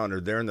Josh Allen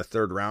are there in the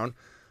 3rd round,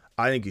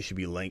 I think you should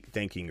be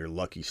thanking your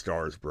lucky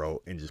stars,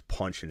 bro, and just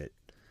punching it.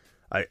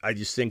 I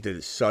just think that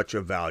it's such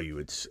a value.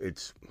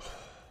 It's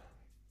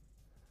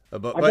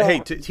But hey,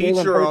 to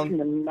each their own. In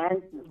the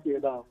ninth this year,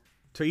 though.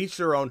 To each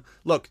their own.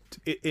 Look,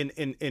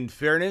 in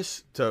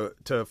fairness,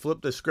 to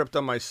flip the script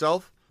on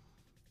myself,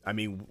 I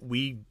mean,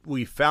 we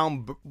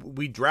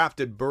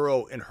drafted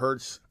Burrow and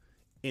Hurts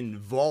in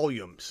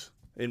volumes,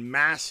 in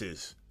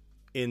masses,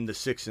 in the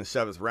 6th and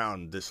 7th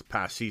round this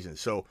past season.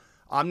 So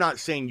I'm not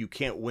saying you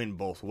can't win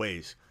both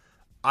ways.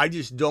 I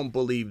just don't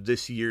believe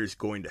this year is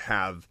going to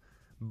have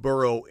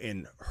Burrow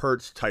and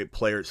Hurts type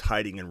players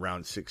hiding in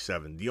round 6,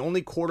 7. The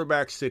only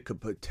quarterbacks that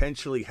could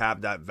potentially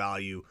have that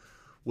value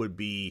would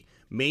be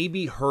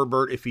maybe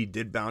Herbert if he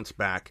did bounce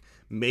back,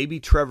 maybe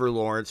Trevor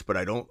Lawrence, but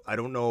I don't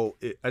know.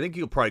 I think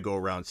he'll probably go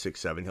around 6,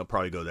 7. He'll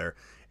probably go there.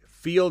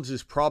 Fields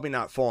is probably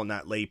not falling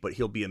that late, but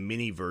he'll be a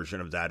mini version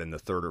of that in the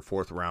 3rd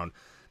or 4th round.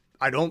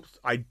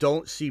 I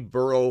don't see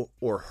Burrow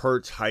or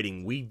Hurts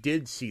hiding. We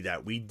did see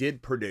that. We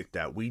did predict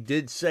that. We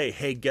did say,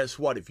 hey, guess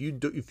what? If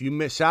you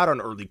miss out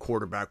on early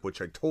quarterback, which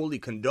I totally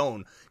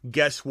condone,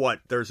 guess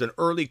what? There's 2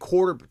 early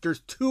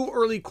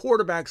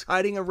quarterbacks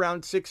hiding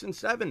around 6 and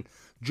 7.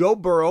 Joe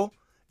Burrow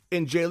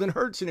and Jalen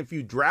Hurts. And if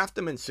you draft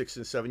them in 6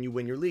 and 7, you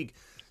win your league.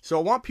 So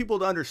I want people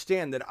to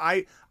understand that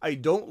I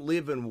don't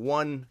live in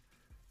one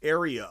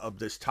area of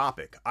this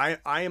topic. I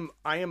am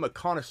a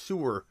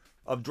connoisseur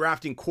of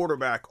drafting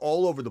quarterback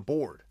all over the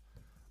board.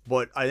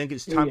 But I think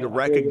it's time to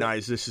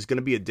recognize this is going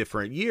to be a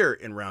different year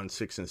in round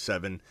 6 and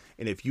 7.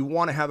 And if you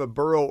want to have a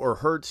Burrow or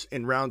Hurts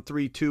in round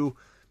 3, 2,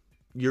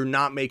 you're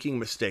not making a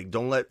mistake.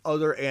 Don't let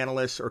other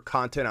analysts or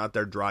content out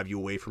there drive you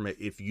away from it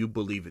if you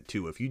believe it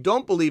too. If you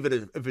don't believe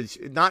it, if it's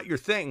not your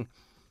thing,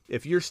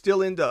 if you're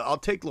still into, I'll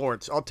take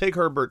Lawrence, I'll take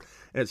Herbert,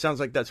 and it sounds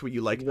like that's what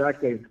you like,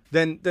 exactly.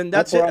 Then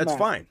that's it. That's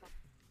fine.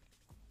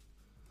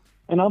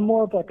 And I'm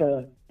more of like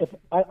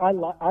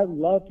I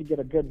love to get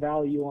a good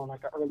value on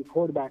like an early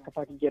quarterback. If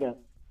I could get a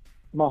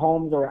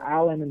Mahomes or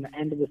Allen in the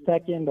end of the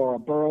 2nd or a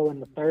Burrow in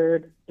the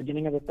 3rd,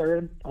 beginning of the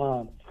 3rd.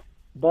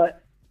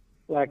 But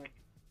like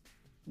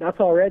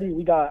that's already,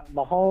 we got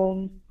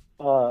Mahomes,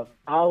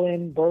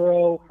 Allen,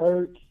 Burrow,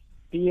 Hurts,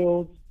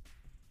 Fields.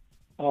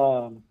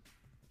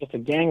 It's a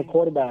gang of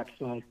quarterbacks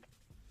like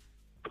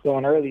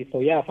going early. So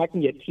yeah, if I can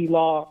get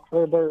T-Law,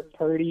 Herbert,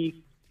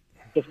 Purdy,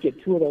 just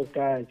get 2 of those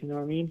guys, you know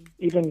what I mean?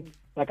 Even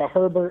like a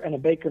Herbert and a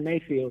Baker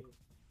Mayfield.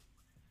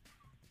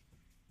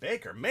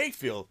 Baker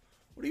Mayfield?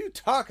 What are you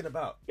talking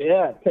about?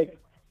 Yeah,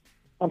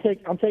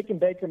 I'm taking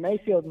Baker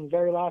Mayfield in the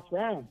very last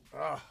round.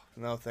 Oh,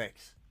 no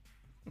thanks.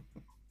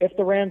 If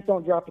the Rams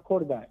don't drop the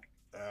quarterback.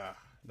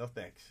 No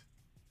thanks.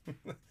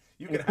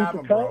 You can have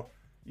him, bro.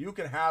 You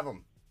can have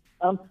him.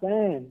 I'm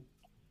saying.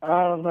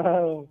 I don't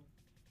know.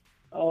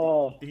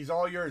 Oh. He's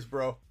all yours,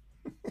 bro.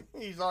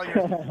 He's all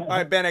yours. All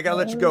right, Ben, I got to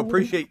let you go.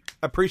 Appreciate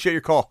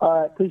your call. All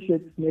right,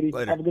 appreciate it, Smitty.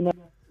 Later. Have a good night.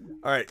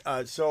 All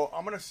right, so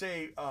I'm going to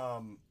say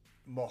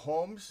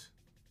Mahomes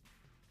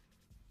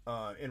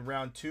in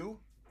round 2.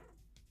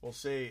 We'll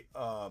say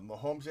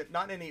Mahomes,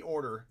 not in any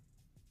order.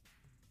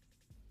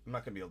 I'm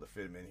not going to be able to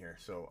fit him in here,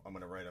 so I'm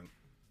going to write him.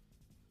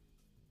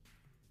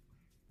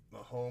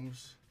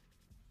 Mahomes,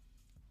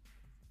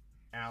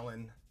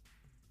 Allen,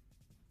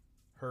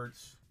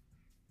 Hurts.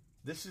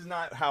 This is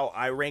not how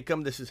I rank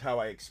them. This is how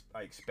I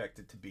expect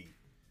it to be.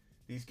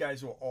 These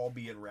guys will all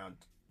be in round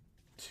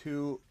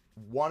 2.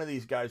 One of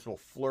these guys will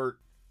flirt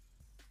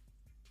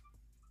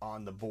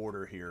on the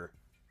border here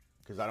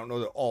because I don't know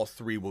that all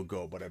 3 will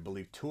go, but I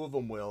believe 2 of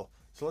them will.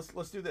 So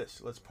let's do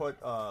this. Let's put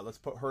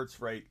Hurts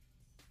right.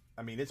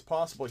 I mean, it's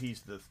possible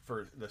he's the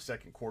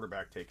 2nd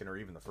quarterback taken, or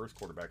even the 1st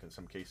quarterback in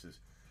some cases.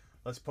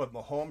 Let's put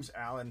Mahomes,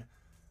 Allen,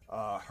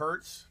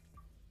 Hurts,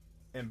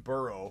 and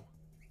Burrow.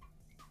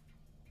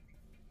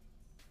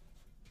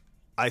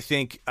 I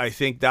think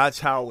that's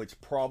how it's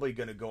probably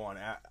going to go on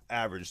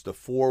average. The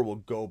 4 will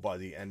go by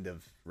the end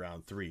of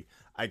round 3.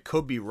 I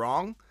could be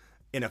wrong,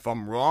 and if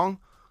I'm wrong,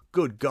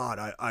 good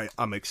God,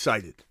 I'm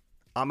excited.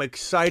 I'm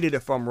excited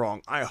if I'm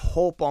wrong. I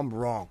hope I'm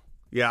wrong.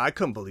 Yeah, I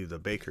couldn't believe the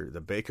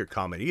Baker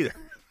comment either.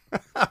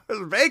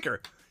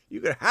 Baker,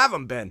 you could have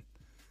him, Ben.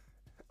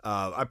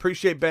 I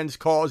appreciate Ben's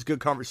calls.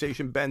 Good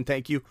conversation, Ben.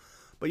 Thank you.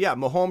 But yeah,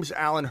 Mahomes,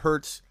 Allen,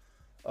 Hurts.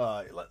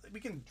 We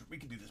can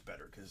do this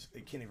better because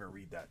they can't even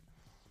read that.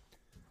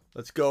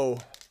 Let's go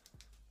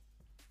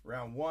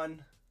round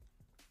 1.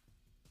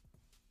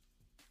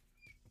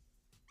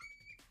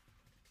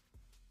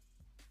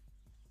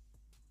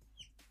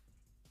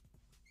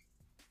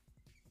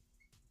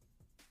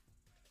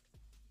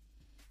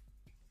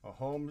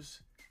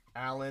 Mahomes,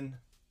 Allen.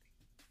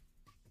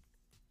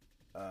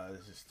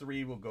 This is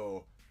 3. We'll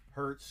go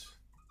Hurts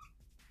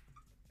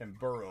and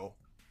Burrow.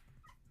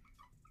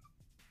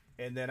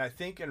 And then I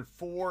think in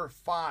 4,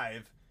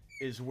 5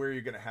 is where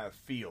you're going to have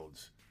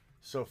Fields.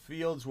 So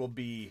Fields will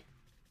be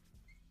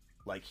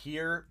like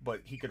here,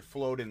 but he could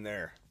float in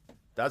there.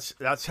 That's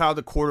how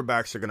the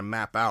quarterbacks are going to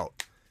map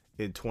out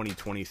in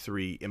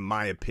 2023, in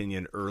my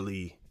opinion,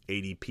 early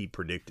ADP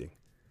predicting.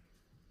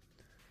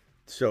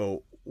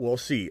 So we'll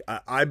see.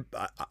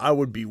 I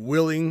would be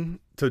willing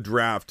to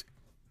draft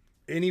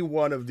any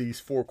one of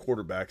these 4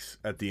 quarterbacks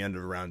at the end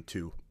of round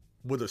 2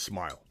 with a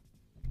smile.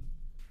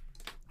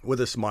 With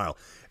a smile.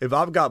 If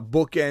I've got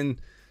bookend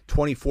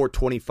 24,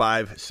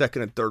 25,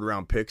 second and third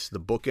round picks, the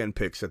bookend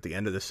picks at the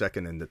end of the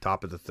second and the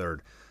top of the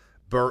third.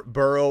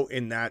 Burrow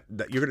in that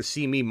you're going to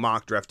see me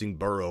mock drafting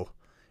Burrow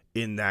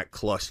in that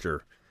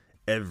cluster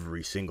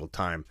every single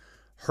time.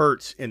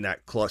 Hurts in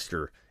that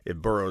cluster if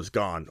Burrow's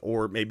gone,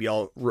 or maybe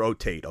I'll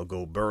rotate. I'll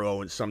go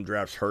Burrow in some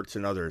drafts, Hurts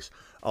in others.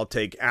 I'll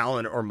take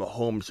Allen or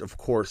Mahomes, of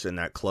course, in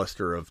that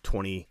cluster of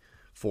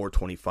 24,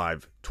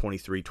 25,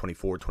 23,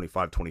 24,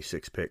 25,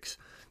 26 picks.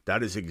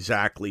 That is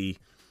exactly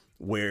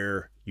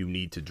where you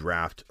need to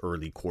draft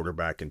early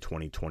quarterback in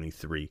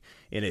 2023.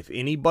 And if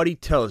anybody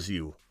tells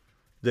you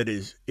that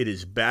it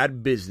is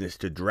bad business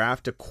to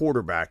draft a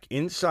quarterback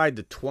inside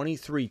the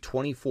 23,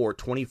 24,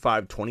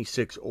 25,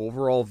 26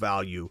 overall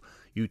value,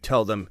 you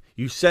tell them,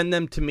 you send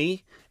them to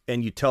me,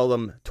 and you tell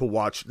them to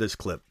watch this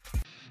clip.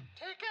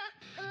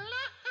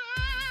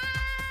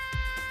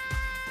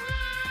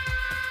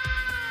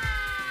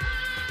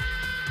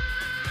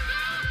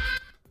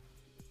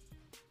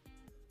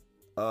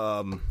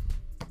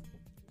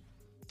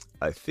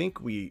 I think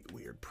we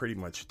are pretty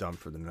much done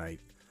for the night.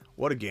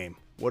 What a game.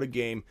 What a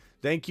game.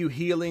 Thank you,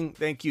 Healing.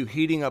 Thank you,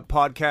 Heating Up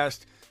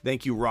Podcast.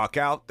 Thank you, Rock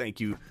Out. Thank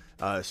you,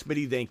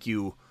 Smitty. Thank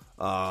you,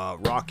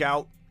 Rock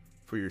Out,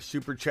 for your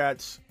super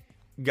chats.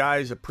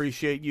 Guys,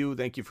 appreciate you.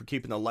 Thank you for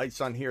keeping the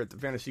lights on here at the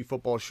Fantasy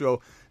Football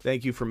Show.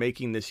 Thank you for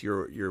making this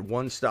your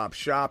one-stop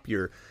shop,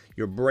 your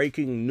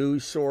breaking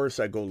news source.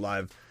 I go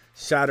live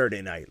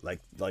Saturday night,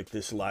 like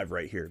this live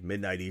right here,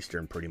 midnight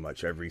Eastern, pretty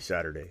much every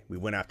Saturday. We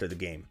went after the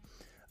game,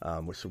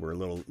 so we're a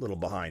little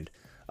behind.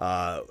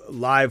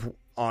 Live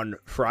on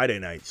Friday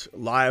nights,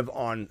 live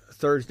on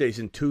Thursdays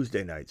and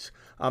Tuesday nights.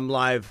 I'm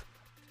live.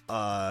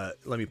 Let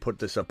me put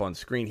this up on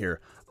screen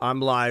here.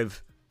 I'm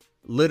live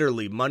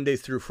literally Monday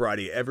through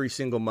Friday, every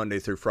single Monday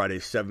through Friday,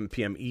 7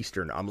 p.m.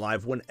 Eastern. I'm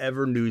live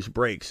whenever news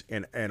breaks,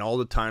 and all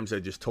the times I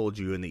just told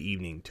you in the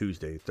evening,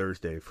 Tuesday,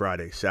 Thursday,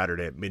 Friday,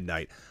 Saturday at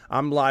midnight.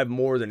 I'm live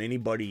more than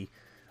anybody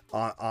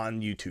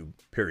on YouTube,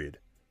 period.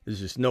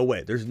 There's just no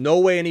way. There's no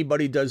way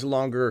anybody does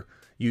longer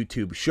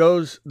YouTube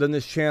shows than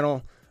this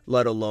channel,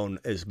 let alone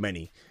as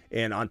many.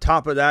 And on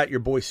top of that, your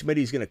boy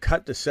Smitty's going to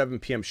cut the 7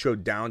 p.m. show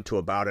down to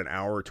about an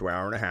hour to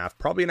hour and a half,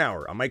 probably an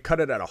hour. I might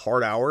cut it at a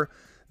hard hour.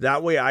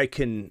 That way I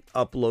can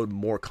upload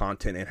more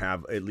content and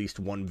have at least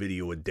one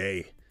video a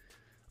day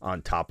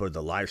on top of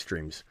the live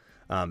streams.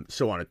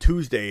 So on a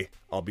Tuesday,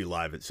 I'll be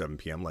live at 7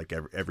 p.m. like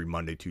every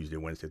Monday, Tuesday,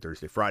 Wednesday,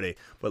 Thursday, Friday.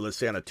 But let's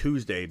say on a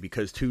Tuesday,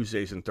 because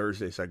Tuesdays and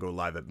Thursdays I go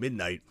live at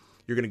midnight,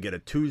 you're going to get a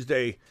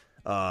Tuesday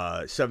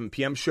 7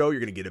 p.m. show,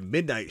 you're going to get a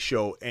midnight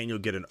show, and you'll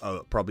get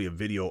probably a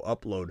video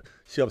upload.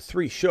 So you have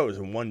 3 shows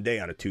in one day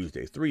on a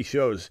Tuesday, 3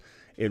 shows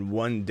in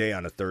one day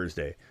on a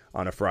Thursday,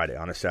 on a Friday,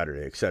 on a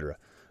Saturday, etc.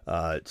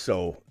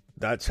 So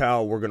that's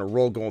how we're going to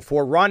roll going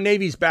forward. Ron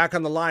Navy's back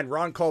on the line.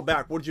 Ron, call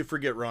back. What did you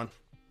forget, Ron?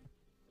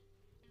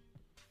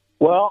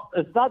 Well,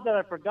 it's not that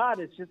I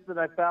forgot. It's just that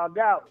I found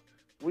out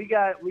we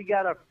got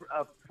a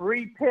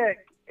free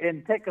pick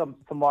in Pick'ems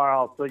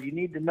tomorrow, so you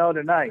need to know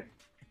tonight.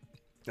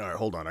 All right,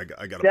 hold on. I got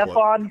to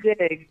Stephon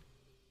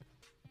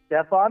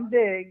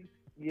Diggs.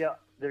 Yeah,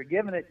 they're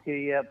giving it to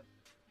you.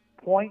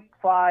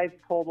 0.5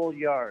 total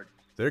yards.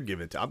 They're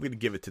giving it. I'm going to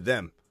give it to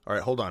them. All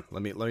right, hold on.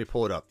 Let me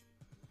pull it up.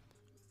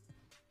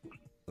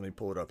 Let me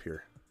pull it up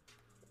here.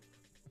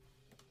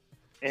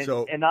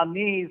 And on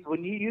these,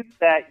 when you use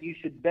that, you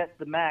should bet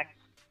the max,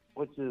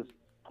 which is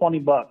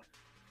 $20.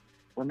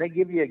 When they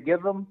give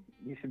them,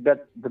 you should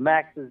bet the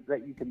max is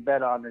that you can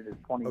bet on it is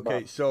 $20.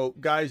 Okay, so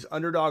guys,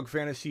 Underdog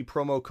Fantasy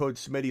promo code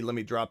Smitty. Let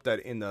me drop that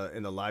in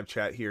the live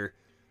chat here,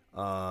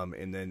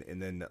 and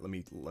then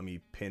let me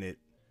pin it.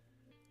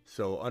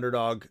 So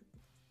Underdog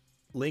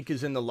link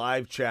is in the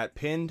live chat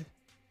pinned,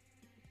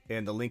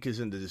 and the link is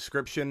in the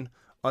description.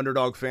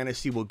 Underdog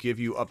Fantasy will give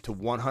you up to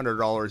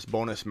 $100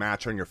 bonus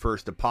match on your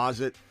first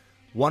deposit.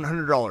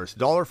 $100,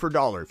 dollar for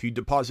dollar. If you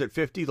deposit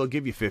 $50, they'll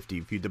give you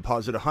 $50. If you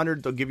deposit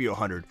 $100, they'll give you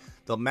 $100.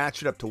 They'll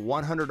match it up to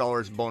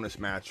 $100 bonus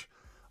match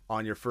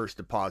on your first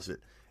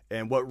deposit.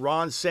 And what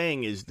Ron's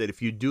saying is that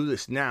if you do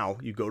this now,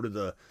 you go to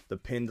the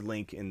pinned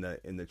link in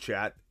the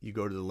chat. You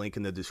go to the link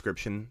in the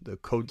description, the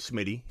code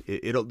Smitty.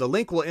 The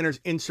link will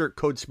insert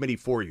code Smitty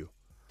for you.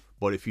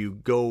 But if you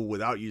go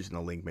without using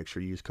the link, make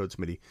sure you use code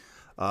Smitty.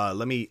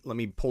 Let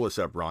me pull this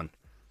up, Ron.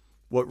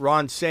 What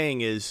Ron's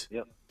saying is,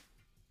 yep.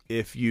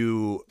 If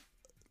you,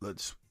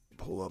 let's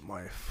pull up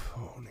my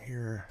phone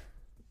here.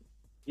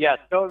 Yeah,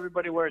 tell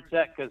everybody where it's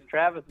at, because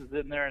Travis is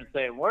in there and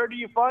saying, "Where do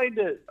you find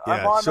it?"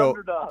 I'm on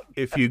Underdog.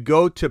 If you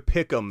go to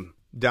Pick'em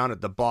down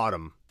at the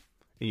bottom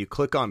and you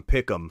click on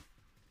Pick'em,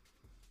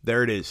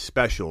 there it is,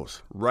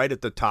 specials, right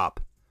at the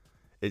top.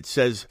 It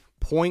says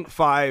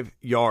 0.5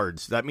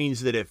 yards. That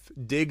means that if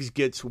Diggs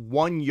gets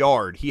 1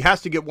 yard, he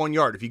has to get 1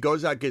 yard. If he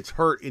goes out, gets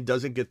hurt, it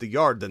doesn't get the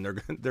yard, then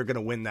they're going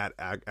to win that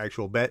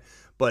actual bet.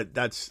 But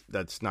that's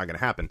not going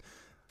to happen.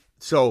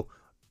 So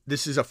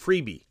this is a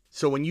freebie.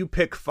 So when you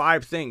pick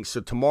 5 things,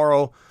 so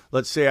tomorrow,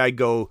 let's say I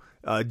go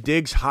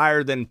Diggs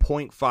higher than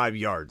 0.5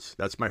 yards.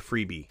 That's my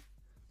freebie.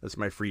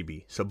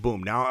 So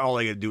boom, now all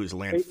I got to do is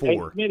land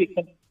 4. Hey,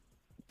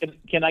 Smitty,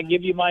 can I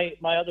give you my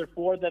other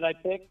 4 that I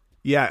picked?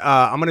 Yeah,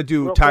 I'm gonna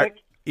do Real quick?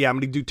 I'm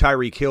gonna do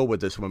Tyreek Hill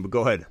with this one. But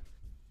go ahead.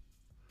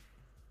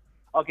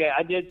 Okay,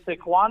 I did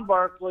Saquon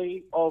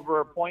Barkley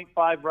over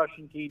 0.5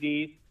 rushing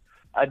TDs.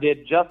 I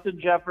did Justin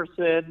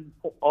Jefferson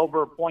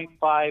over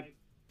 0.5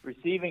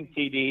 receiving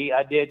TD.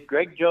 I did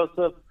Greg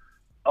Joseph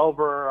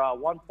over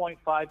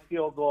 1.5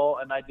 field goal,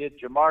 and I did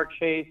Jamar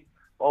Chase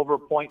over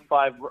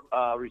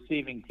 0.5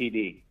 receiving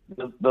TD.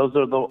 Those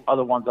are the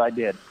other ones I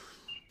did.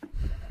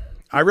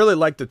 I really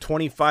like the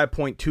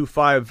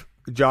 25.25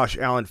 Josh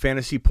Allen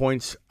fantasy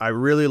points. I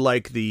really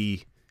like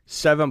the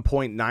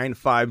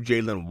 7.95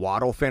 Jalen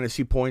Waddle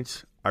fantasy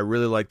points. I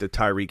really like the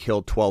Tyreek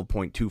Hill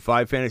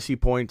 12.25 fantasy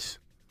points.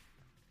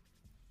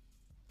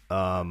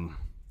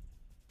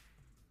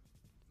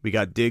 We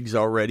got Diggs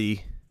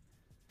already.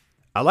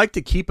 I like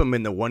to keep him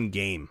in the one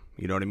game.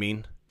 You know what I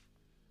mean?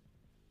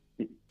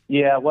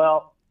 Yeah,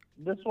 well,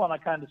 this one I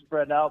kind of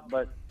spread out,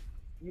 but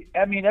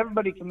I mean,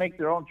 everybody can make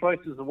their own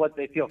choices of what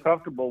they feel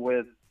comfortable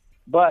with.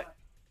 But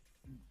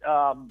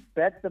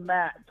bet the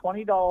max.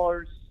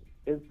 $20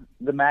 is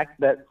the max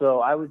bet, so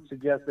I would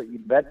suggest that you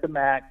bet the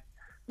max.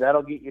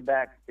 That'll get you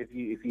back. If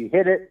you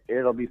hit it,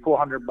 it'll be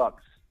 $400.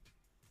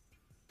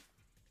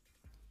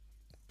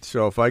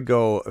 So if I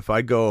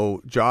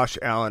go Josh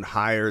Allen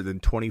higher than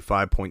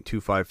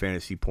 25.25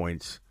 fantasy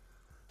points,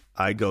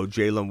 I go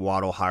Jalen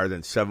Waddle higher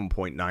than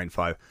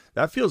 7.95.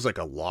 That feels like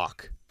a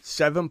lock.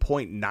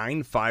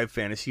 7.95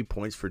 fantasy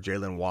points for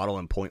Jalen Waddle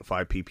and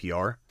 0.5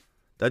 PPR.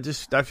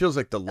 That feels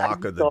like the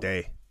lock of the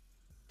day.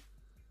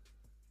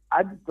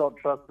 I just don't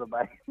trust them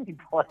by any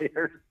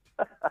players.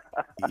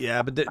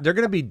 Yeah, but they're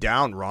going to be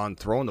down, Ron,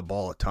 throwing the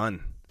ball a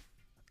ton.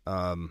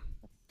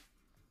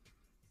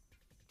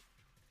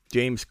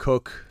 James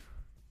Cook,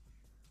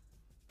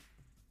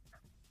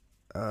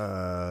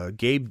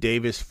 Gabe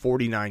Davis,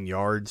 49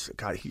 yards.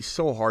 God, he's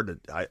so hard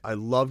to. I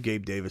love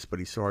Gabe Davis, but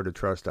he's so hard to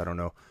trust. I don't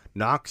know.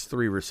 Knox,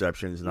 3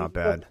 receptions, not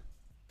bad.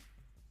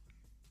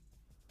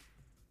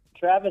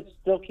 Travis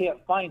still can't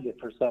find it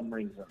for some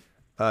reason.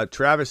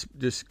 Travis,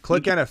 just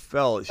click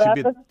NFL.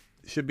 It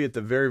should be at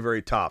the very,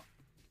 very top,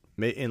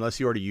 unless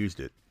you already used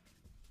it.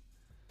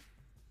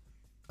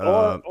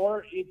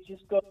 Or it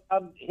just go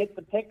hit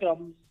the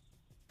pick'ems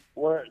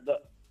where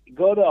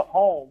go to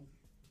home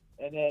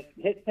and then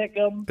hit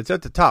pick'em. It's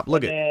at the top.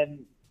 Look at it.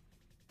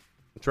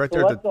 It's right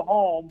there. Select the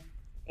home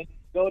and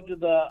go to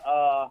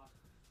the.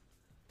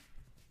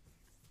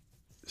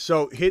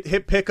 So hit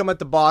pick'em at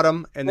the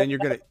bottom, and then you're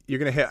gonna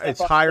hit.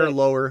 It's higher,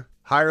 lower,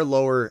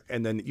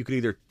 and then you can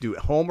either do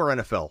home or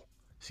NFL.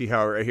 See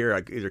how right here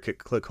I either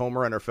click home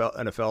or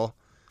NFL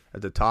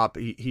at the top.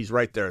 He's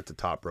right there at the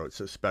top, bro. It's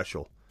so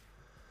special.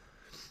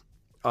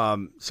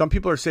 Some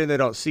people are saying they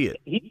don't see it.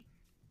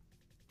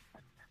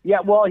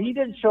 Yeah, well, he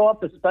didn't show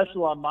up as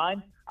special on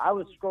mine. I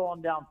was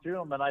scrolling down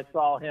through him, and I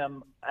saw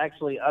him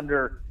actually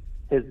under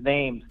his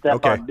name,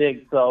 Stephon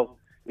Diggs. So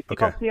if you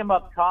don't see him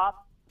up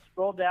top,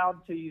 scroll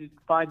down till you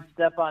find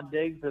Stephon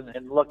Diggs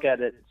and look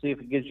at it. See if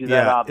it gives you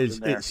that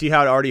option there. See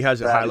how it already has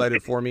it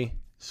highlighted for me?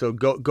 So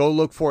go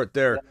look for it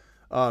there.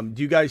 Yeah.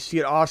 Do you guys see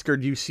it, Oscar?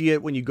 Do you see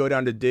it when you go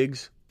down to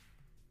Diggs?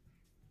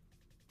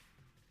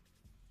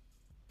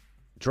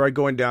 Try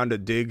going down to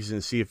Diggs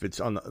and see if it's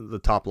on the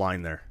top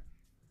line there.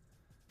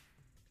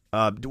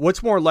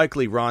 What's more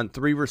likely, Ron?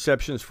 3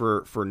 receptions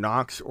for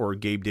Knox or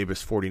Gabe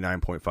Davis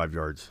 49.5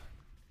 yards?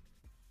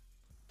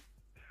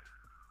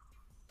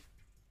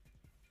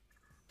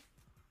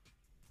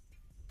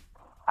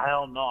 I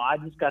don't know. I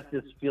just got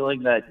this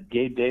feeling that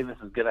Gabe Davis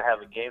is going to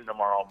have a game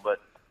tomorrow, but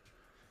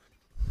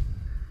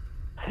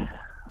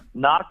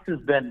Knox has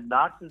been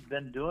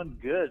doing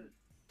good.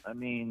 I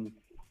mean,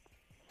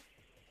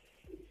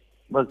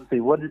 let's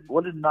see. What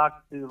did Knox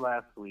do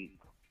last week?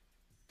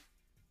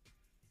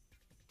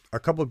 A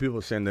couple of people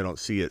are saying they don't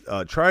see it.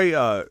 Try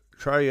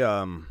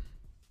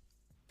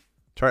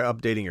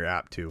updating your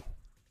app too.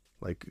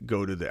 Like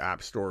go to the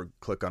App Store,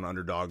 click on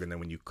Underdog, and then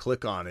when you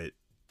click on it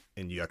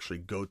and you actually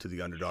go to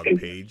the Underdog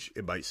page,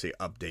 it might say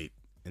update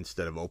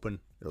instead of open.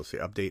 It'll say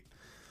update.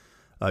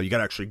 You got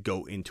to actually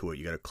go into it.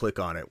 You got to click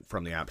on it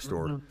from the App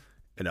Store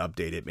and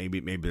update it. Maybe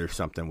there's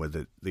something with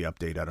the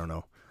update. I don't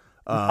know.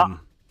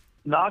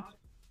 Knox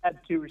had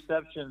 2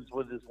 receptions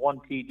with his 1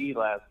 TD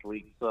last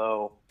week.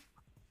 So,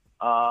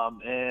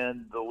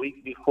 and the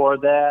week before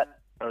that,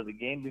 or the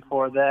game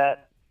before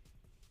that,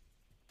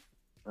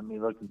 let me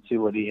look and see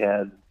what he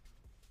had.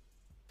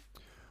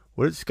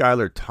 What did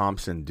Skylar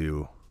Thompson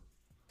do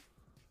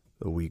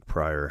the week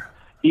prior?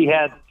 He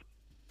had.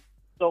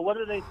 So what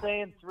are they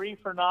saying? 3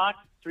 for Knox,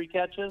 3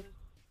 catches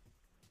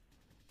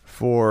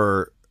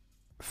for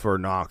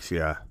Knox,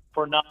 yeah.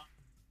 For Knox,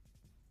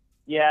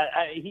 yeah.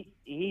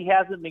 He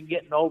hasn't been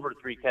getting over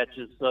 3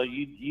 catches, so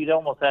you'd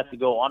almost have to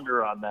go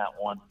under on that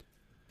one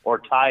or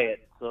tie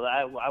it. So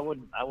I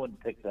wouldn't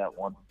pick that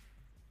one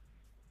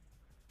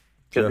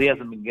because he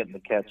hasn't been getting the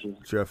catches.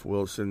 Jeff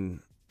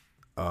Wilson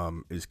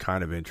is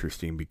kind of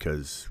interesting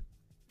because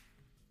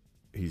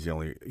he's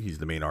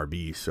the main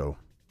RB, so.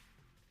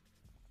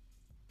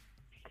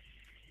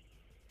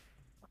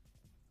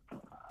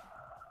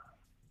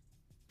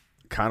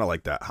 kind of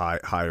like that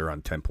higher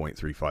on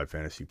 10.35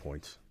 fantasy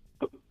points.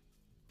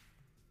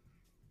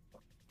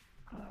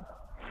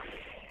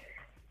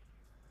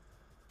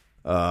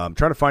 I'm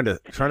trying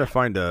to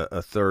find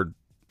a third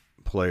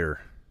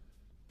player.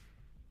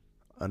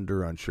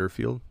 Under on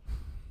Sherfield.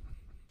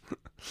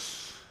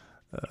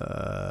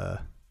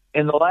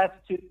 In the last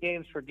 2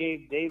 games for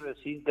Gabe Davis,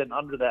 he's been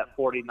under that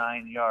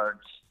 49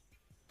 yards.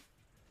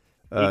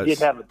 He did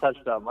have a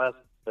touchdown last,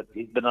 but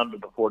he's been under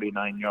the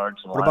 49 yards.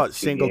 In the what last about 2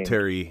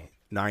 Singletary? games.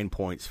 9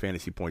 points,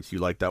 fantasy points. You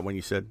like that one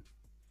you said?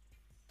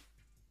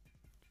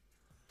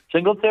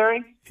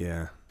 Singletary?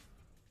 Yeah.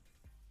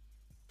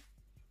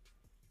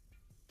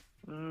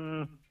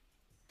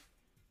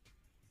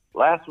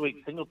 Last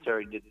week,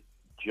 Singletary did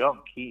junk.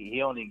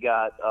 He only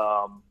got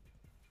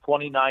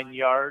 29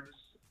 yards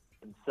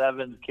and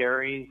 7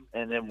 carries,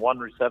 and then 1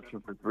 reception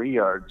for 3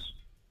 yards.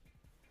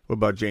 What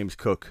about James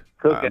Cook?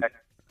 Maybe Cook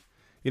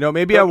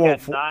I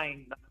won't. had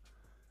 9.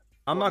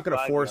 I'm not going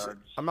to force.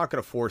 yards. I'm not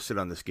going to force it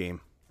on this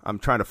game. I'm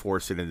trying to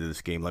force it into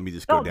this game. Let me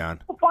just go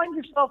down. Find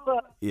yourself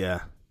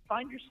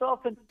Find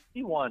yourself an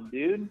easy one,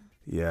 dude.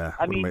 Yeah.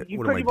 I mean,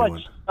 you pretty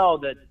much know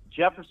that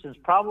Jefferson's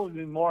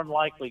probably more than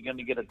likely going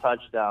to get a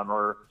touchdown,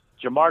 or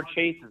Jamar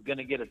Chase is going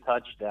to get a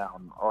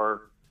touchdown,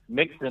 or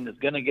Mixon is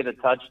going to get a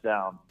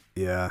touchdown.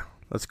 Yeah.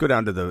 Let's go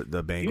down to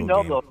the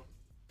Bengal game.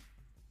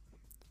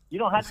 You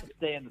don't have to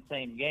stay in the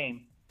same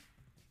game.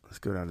 Let's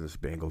go down to this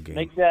Bengal game.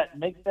 Make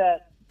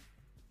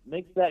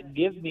that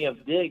give me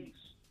of Diggs.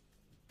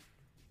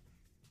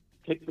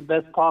 Pick the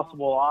best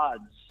possible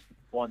odds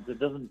ones. It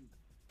doesn't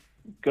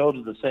go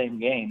to the same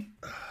game,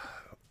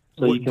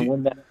 so you can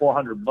win that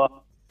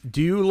 $400.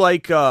 Do you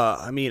like?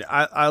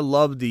 I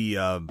love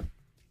the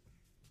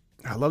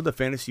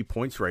fantasy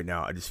points right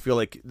now. I just feel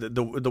like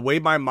the way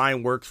my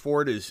mind works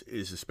for it is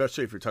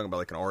especially if you're talking about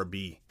like an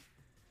RB.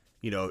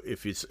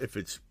 If it's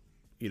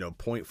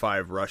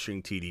 0.5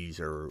 rushing TDs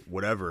or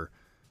whatever.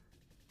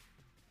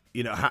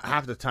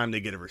 Half the time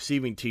they get a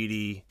receiving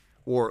TD,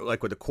 or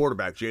like with the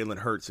quarterback, Jalen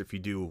Hurts, if you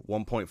do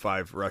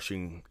 1.5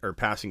 rushing or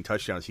passing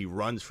touchdowns, he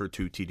runs for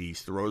 2 TDs,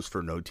 throws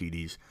for no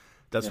TDs.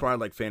 That's why I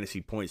like fantasy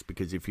points,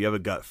 because if you have a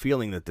gut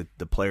feeling that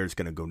the player is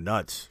going to go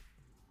nuts,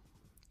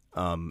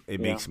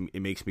 it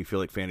makes me feel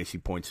like fantasy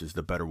points is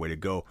the better way to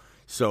go.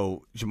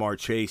 So Jamar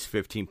Chase,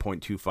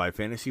 15.25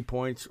 fantasy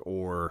points,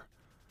 or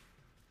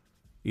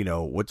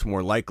what's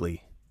more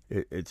likely?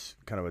 It's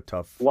kind of a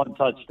tough 1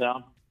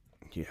 touchdown.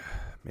 Yeah,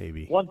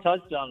 maybe 1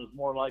 touchdown is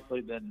more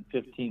likely than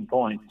 15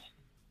 points.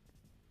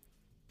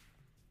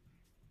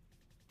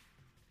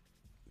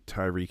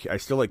 I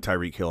still like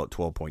Tyreek Hill at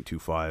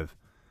 12.25.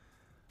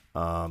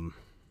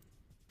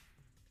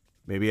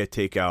 Maybe I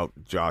take out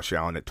Josh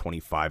Allen at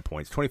 25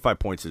 points. 25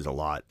 points is a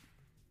lot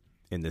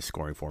in this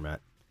scoring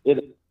format.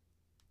 So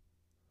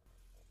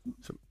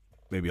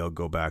maybe I'll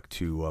go back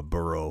to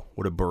Burrow.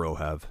 What did Burrow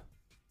have?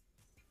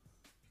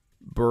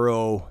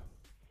 Burrow,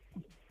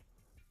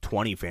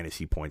 20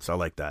 fantasy points. I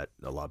like that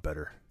a lot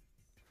better.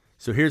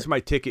 So here's my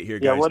ticket here,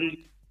 guys.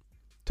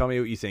 Tell me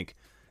what you think.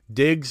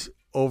 Diggs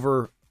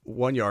over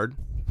 1 yard.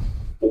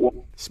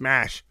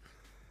 Smash.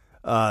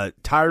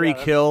 Tyreek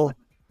Hill,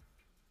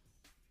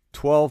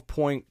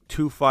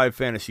 12.25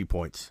 fantasy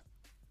points.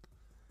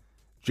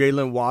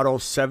 Jalen Waddle,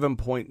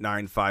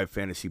 7.95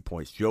 fantasy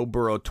points. Joe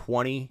Burrow,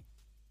 20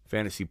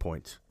 fantasy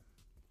points.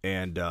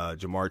 And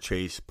Jamar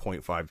Chase,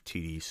 0.5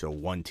 TD, so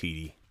 1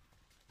 TD.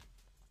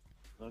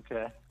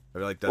 Okay. I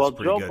feel like that's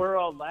pretty good. Joe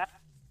Burrow,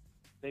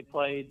 they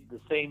played the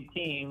same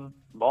team,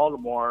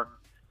 Baltimore,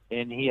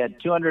 and he had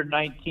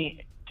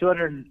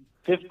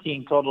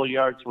 215 total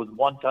yards with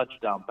 1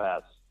 touchdown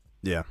pass.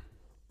 Yeah.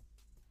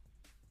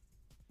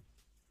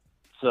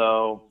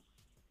 So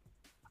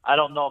I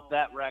don't know if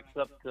that racks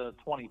up to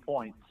 20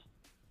 points.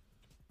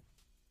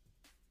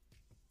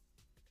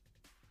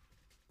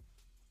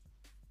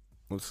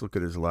 Let's look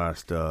at his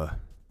last.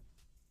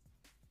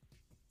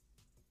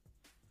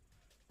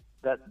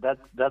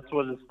 That's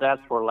what his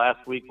stats were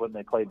last week when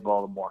they played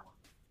Baltimore.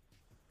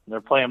 And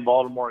they're playing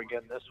Baltimore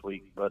again this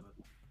week, but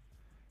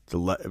it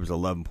was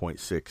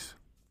 11.6.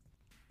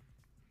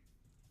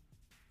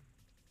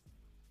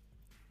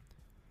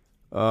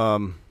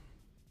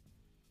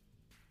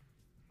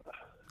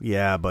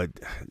 Yeah, but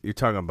you're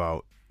talking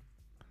about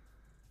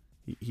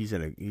he's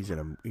in a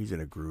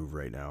groove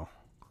right now.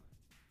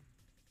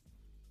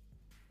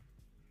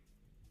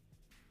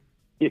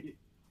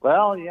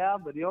 Well, yeah,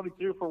 but he only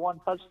threw for 1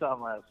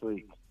 touchdown last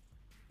week.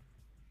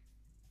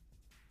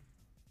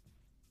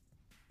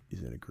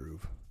 He's in a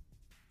groove.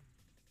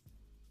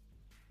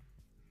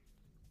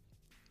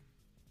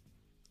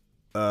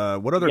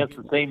 What other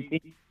the same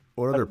team?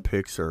 What other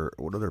picks are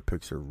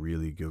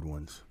really good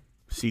ones?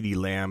 CeeDee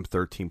Lamb,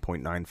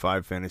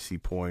 13.95 fantasy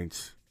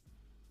points.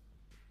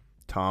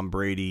 Tom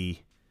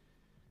Brady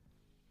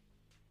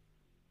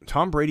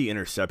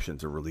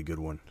interception's a really good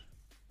one.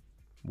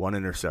 1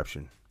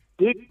 interception.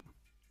 Dude,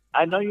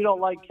 I know you don't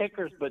like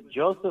kickers, but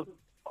Joseph,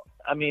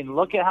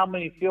 look at how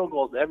many field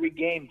goals every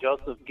game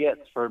Joseph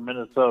gets for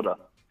Minnesota.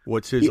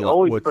 What's his? He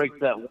always breaks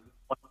that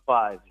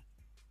 1.5.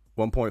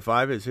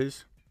 1.5 is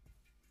his?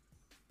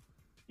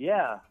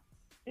 Yeah,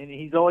 and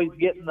he's always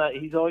getting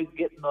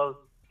those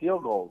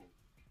field goals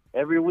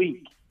every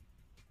week.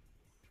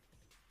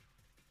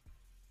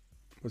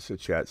 What's the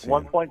chat saying?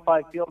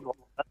 1.5 field goals.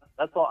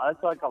 That's all.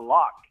 That's like a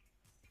lock.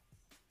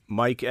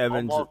 Mike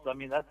Evans. Almost. I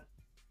mean, that's.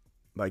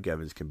 Mike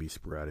Evans can be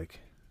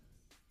sporadic.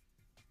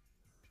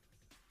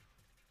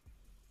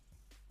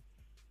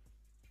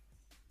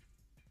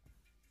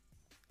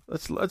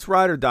 Let's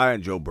ride or die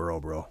on Joe Burrow,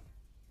 bro.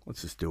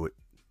 Let's just do it.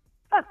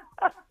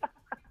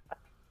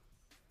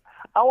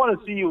 I want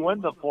to see you win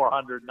the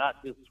 400,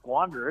 not just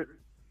squander it.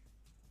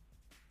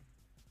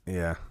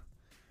 Yeah.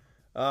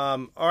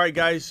 All right,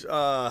 guys.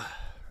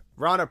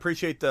 Ron, I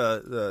appreciate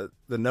the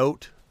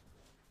note.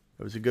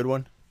 It was a good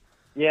one.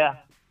 Yeah.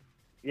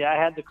 I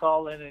had to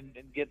call in and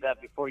get that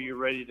before you're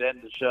ready to end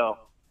the show.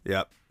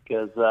 Yep.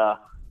 Because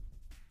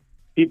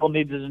people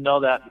needed to know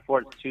that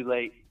before it's too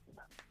late,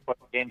 before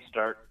the game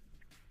starts.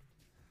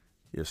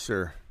 Yes,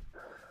 sir.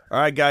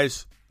 All right,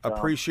 guys.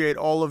 Appreciate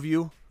all of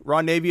you.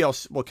 Ron Navy,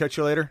 we'll catch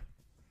you later.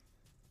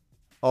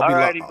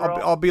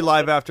 I'll be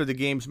live after the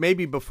games,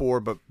 maybe before,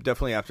 but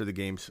definitely after the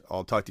games.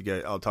 I'll talk to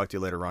you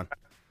later, Ron.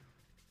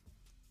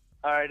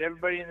 All right,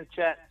 everybody in the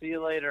chat. See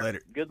you later. Later.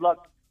 Good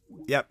luck.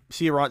 Yep.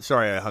 See you, Ron.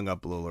 Sorry, I hung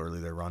up a little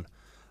early there, Ron.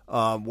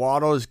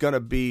 Waddle is going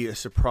to be a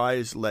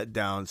surprise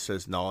letdown,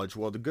 says Knowledge.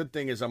 Well, the good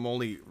thing is I'm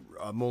only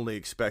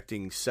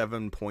expecting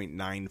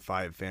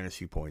 7.95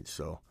 fantasy points,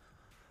 so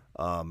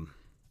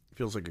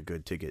feels like a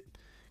good ticket.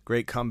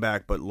 Great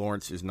comeback, but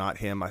Lawrence is not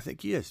him. I think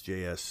he is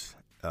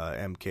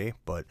JSMK,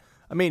 but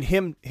I mean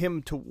him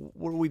to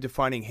what are we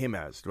defining him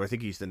as? Do I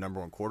think he's the number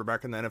one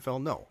quarterback in the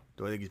NFL? No.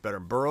 Do I think he's better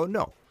than Burrow?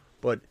 No.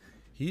 But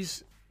you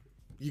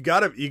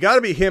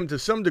gotta be him to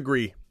some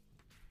degree,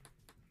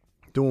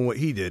 doing what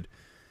he did.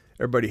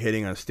 Everybody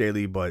hitting on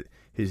Staley, but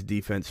his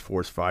defense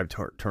forced 5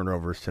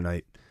 turnovers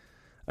tonight.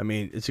 I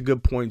mean, it's a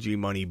good point, G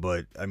Money,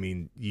 but I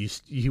mean,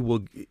 he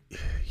will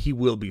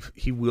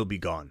be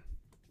gone.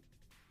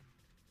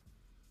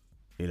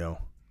 You know,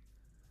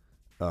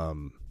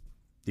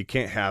 you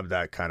can't have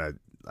that kind of,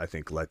 I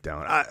think,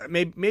 letdown.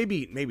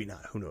 Maybe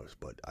not. Who knows?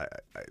 But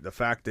the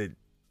fact that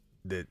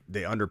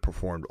they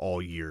underperformed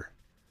all year,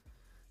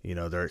 you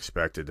know, they're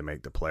expected to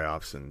make the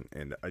playoffs,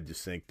 and I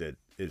just think that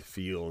it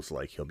feels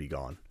like he'll be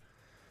gone.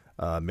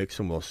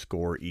 Mixon will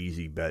score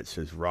easy bet,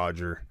 says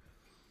Roger.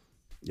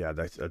 Yeah,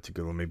 that's a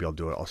good one. Maybe I'll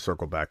do it. I'll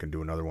circle back and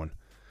do another one.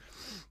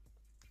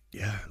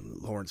 Yeah,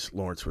 Lawrence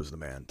was the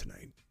man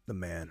tonight. The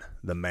man.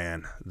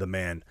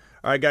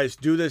 All right, guys,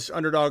 do this.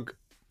 Underdog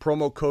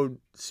promo code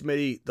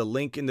Smitty. The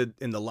link in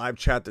the live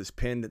chat that's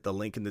pinned. The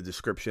link in the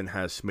description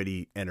has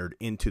Smitty entered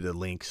into the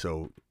link,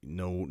 so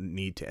no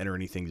need to enter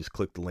anything. Just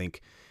click the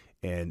link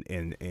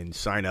and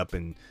sign up.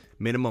 And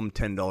minimum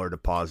 $10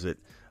 deposit.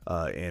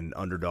 And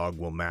Underdog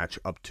will match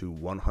up to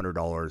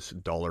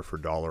 $100 dollar for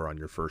dollar on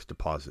your first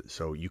deposit.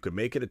 So you could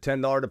make it a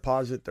 $10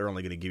 deposit, they're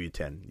only going to give you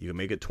 10. You can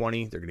make it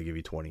 20, they're going to give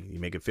you 20. You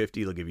make it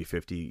 50, they'll give you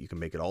 50. You can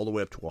make it all the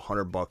way up to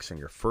 $100 on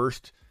your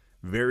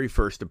very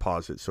first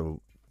deposit.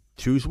 So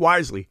choose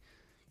wisely.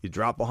 You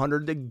drop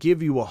 100, they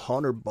give you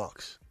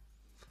 $100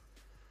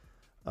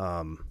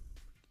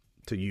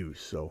 to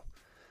use. So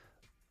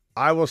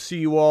I will see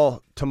you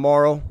all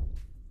tomorrow.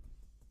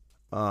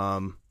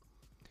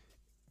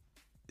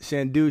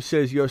 Sandu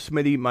says, yo,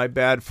 Smitty, my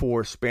bad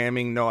for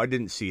spamming. No, I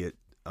didn't see it.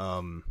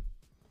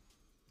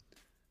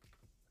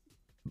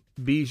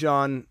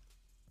 Bijan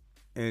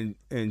and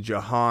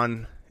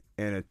Jahan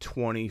and a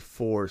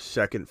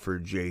 24-second for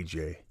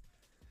JJ.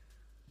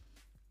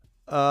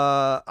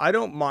 I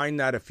don't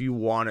mind that if you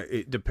want it.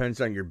 It depends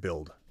on your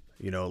build.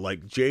 You know,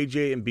 like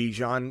JJ and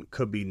Bijan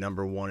could be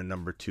number 1 and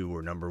number 2,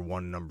 or number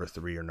 1, number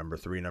 3, or number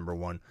 3, number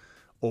 1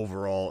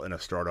 overall in a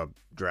startup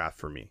draft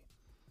for me.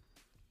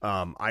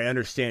 I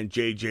understand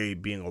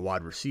JJ being a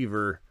wide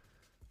receiver.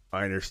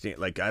 I understand,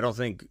 like, I don't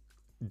think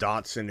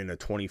Dotson in a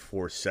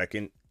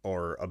 24-second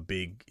or a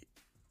big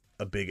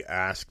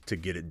ask to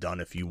get it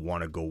done if you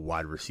want to go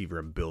wide receiver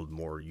and build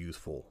more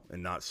youthful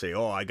and not say,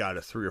 oh, I got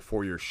a 3 or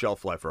 4 year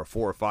shelf life or a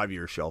 4 or 5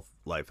 year shelf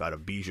life out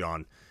of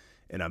Bijan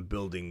and I'm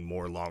building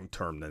more long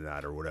term than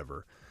that or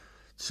whatever.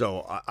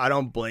 So I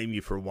don't blame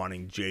you for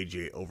wanting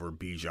JJ over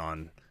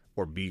Bijan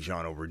or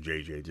Bijan over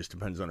JJ. It just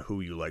depends on who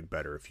you like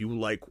better. If you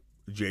like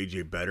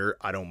JJ better,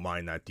 I don't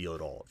mind that deal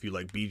at all. If you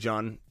like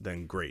Bijan,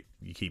 then great,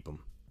 you keep him.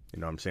 You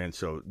know what I'm saying?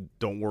 So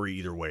don't worry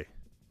either way.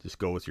 Just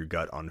go with your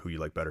gut on who you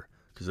like better,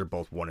 because they're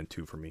both 1 and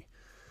 2 for me.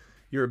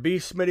 You're a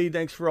beast, Smitty.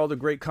 Thanks for all the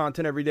great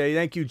content every day.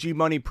 Thank you, G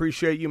Money.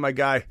 Appreciate you, my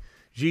guy.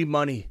 G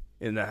Money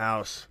in the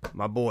house,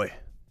 my boy.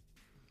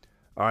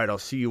 All right, I'll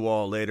see you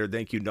all later.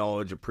 Thank you,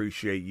 Knowledge.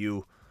 Appreciate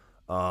you.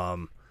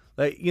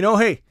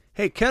 Hey,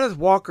 Kenneth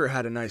Walker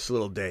had a nice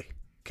little day.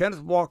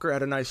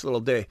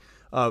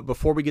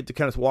 Before we get to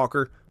Kenneth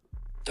Walker,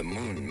 the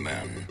Moon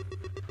Men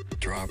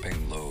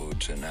dropping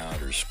loads in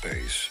outer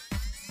space.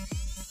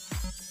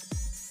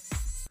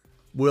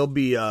 We'll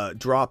be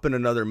dropping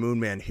another Moon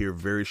Man here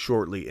very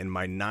shortly in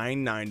my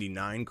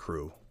 $9.99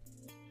 crew.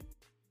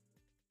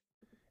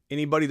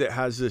 anybody that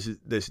has this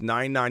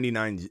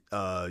 $9.99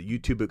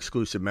 YouTube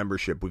exclusive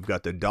membership, we've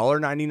got the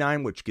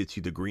 $1.99, which gets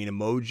you the green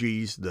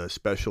emojis, the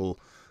special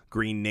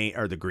green name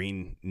or the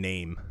green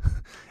name,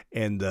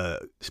 and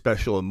the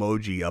special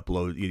emoji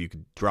upload. You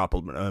could drop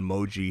an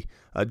emoji,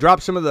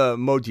 drop some of the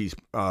emojis.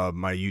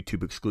 My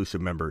YouTube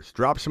exclusive members,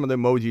 drop some of the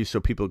emojis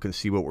so people can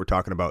see what we're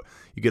talking about.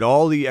 You get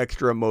all the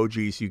extra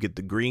emojis. You get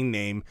the green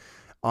name.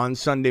 On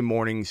Sunday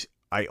mornings,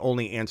 I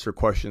only answer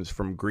questions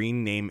from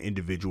green name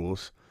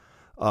individuals.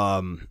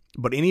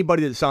 But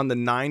anybody that's on the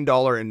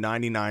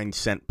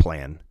 $9.99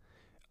 plan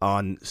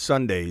on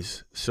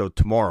Sundays, so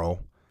tomorrow,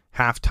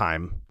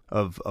 halftime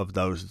of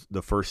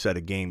the first set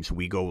of games,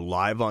 we go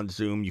live on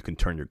Zoom. You can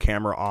turn your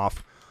camera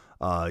off.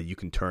 You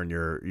can turn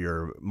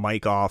your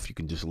mic off. You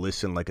can just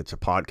listen like it's a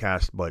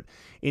podcast. But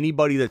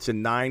anybody that's a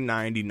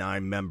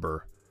 $9.99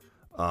 member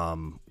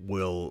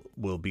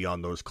will be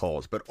on those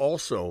calls. But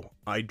also,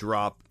 I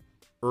drop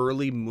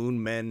early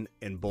Moon Men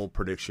and Bull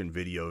prediction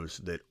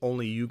videos that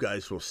only you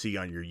guys will see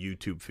on your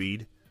YouTube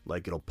feed.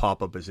 Like, it'll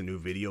pop up as a new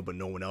video, but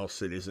no one else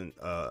that isn't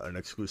an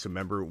exclusive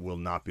member will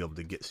not be able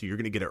to get. So you're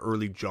going to get an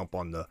early jump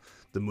on the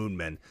Moon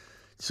Men.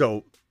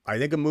 So I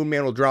think a Moon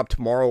Man will drop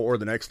tomorrow or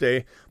the next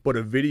day, but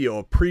a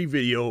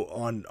pre-video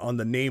on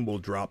the name will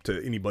drop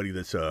to anybody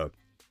that's a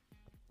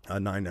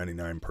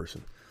 $9.99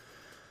 person.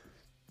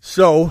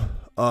 So,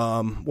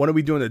 when are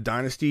we doing the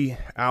Dynasty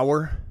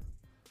Hour?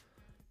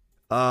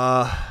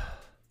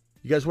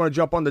 You guys want to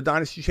jump on the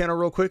Dynasty channel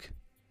real quick?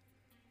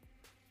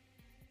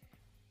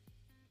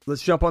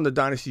 Let's jump on the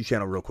Dynasty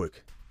channel real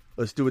quick.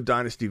 Let's do a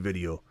Dynasty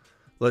video.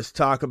 Let's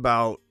talk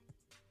about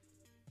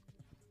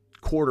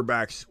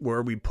quarterbacks,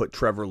 where we put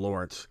Trevor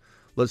Lawrence.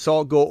 Let's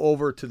all go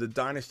over to the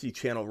Dynasty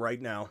channel right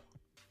now.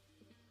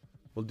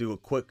 We'll do a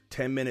quick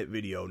 10-minute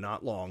video,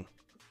 not long,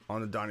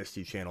 on the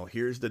Dynasty channel.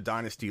 Here's the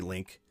Dynasty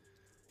link.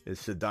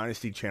 It's the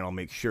Dynasty channel.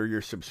 Make sure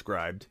you're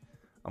subscribed.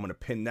 I'm going to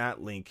pin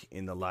that link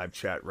in the live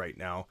chat right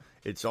now.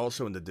 It's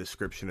also in the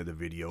description of the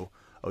video.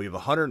 We have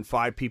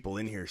 105 people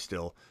in here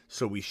still,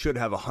 so we should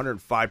have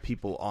 105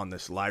 people on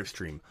this live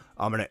stream.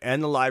 I'm going to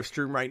end the live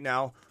stream right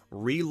now,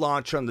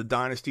 relaunch on the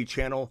Dynasty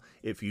channel.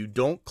 If you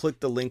don't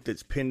click the link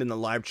that's pinned in the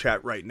live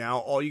chat right now,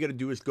 all you got to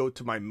do is go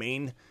to my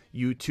main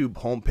YouTube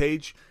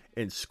homepage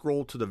and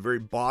scroll to the very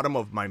bottom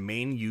of my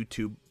main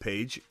YouTube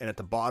page, and at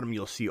the bottom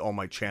you'll see all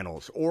my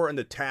channels. Or in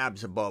the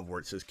tabs above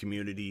where it says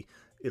Community,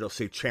 it'll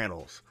say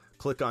Channels.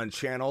 Click on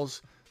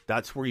Channels.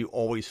 That's where you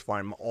always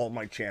find all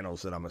my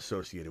channels that I'm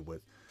associated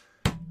with.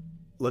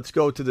 Let's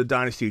go to the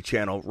Dynasty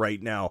channel right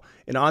now.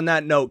 And on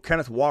that note,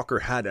 Kenneth Walker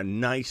had a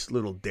nice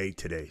little day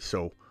today.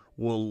 So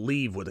we'll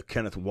leave with a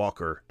Kenneth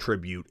Walker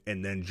tribute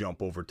and then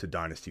jump over to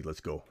Dynasty.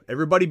 Let's go.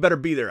 Everybody better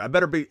be there. I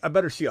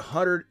better see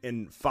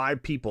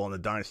 105 people on the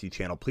Dynasty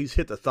channel. Please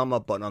hit the thumb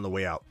up button on the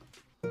way out.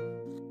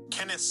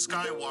 Kenneth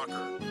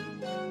Skywalker.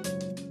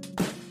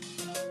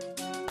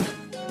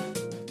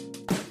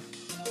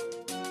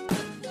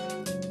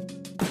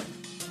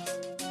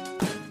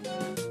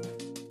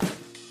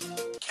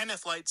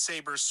 Kenneth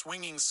Lightsaber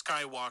Swinging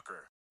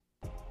Skywalker.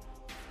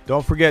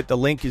 Don't forget, the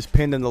link is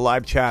pinned in the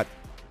live chat.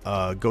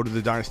 Go to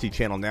the Dynasty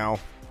channel now.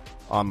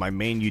 On my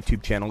main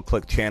YouTube channel,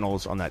 click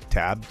Channels on that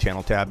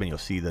channel tab, and you'll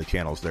see the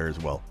channels there as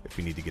well if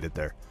you need to get it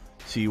there.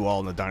 See you all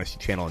in the Dynasty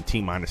channel in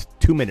T-minus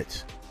 2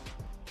 minutes.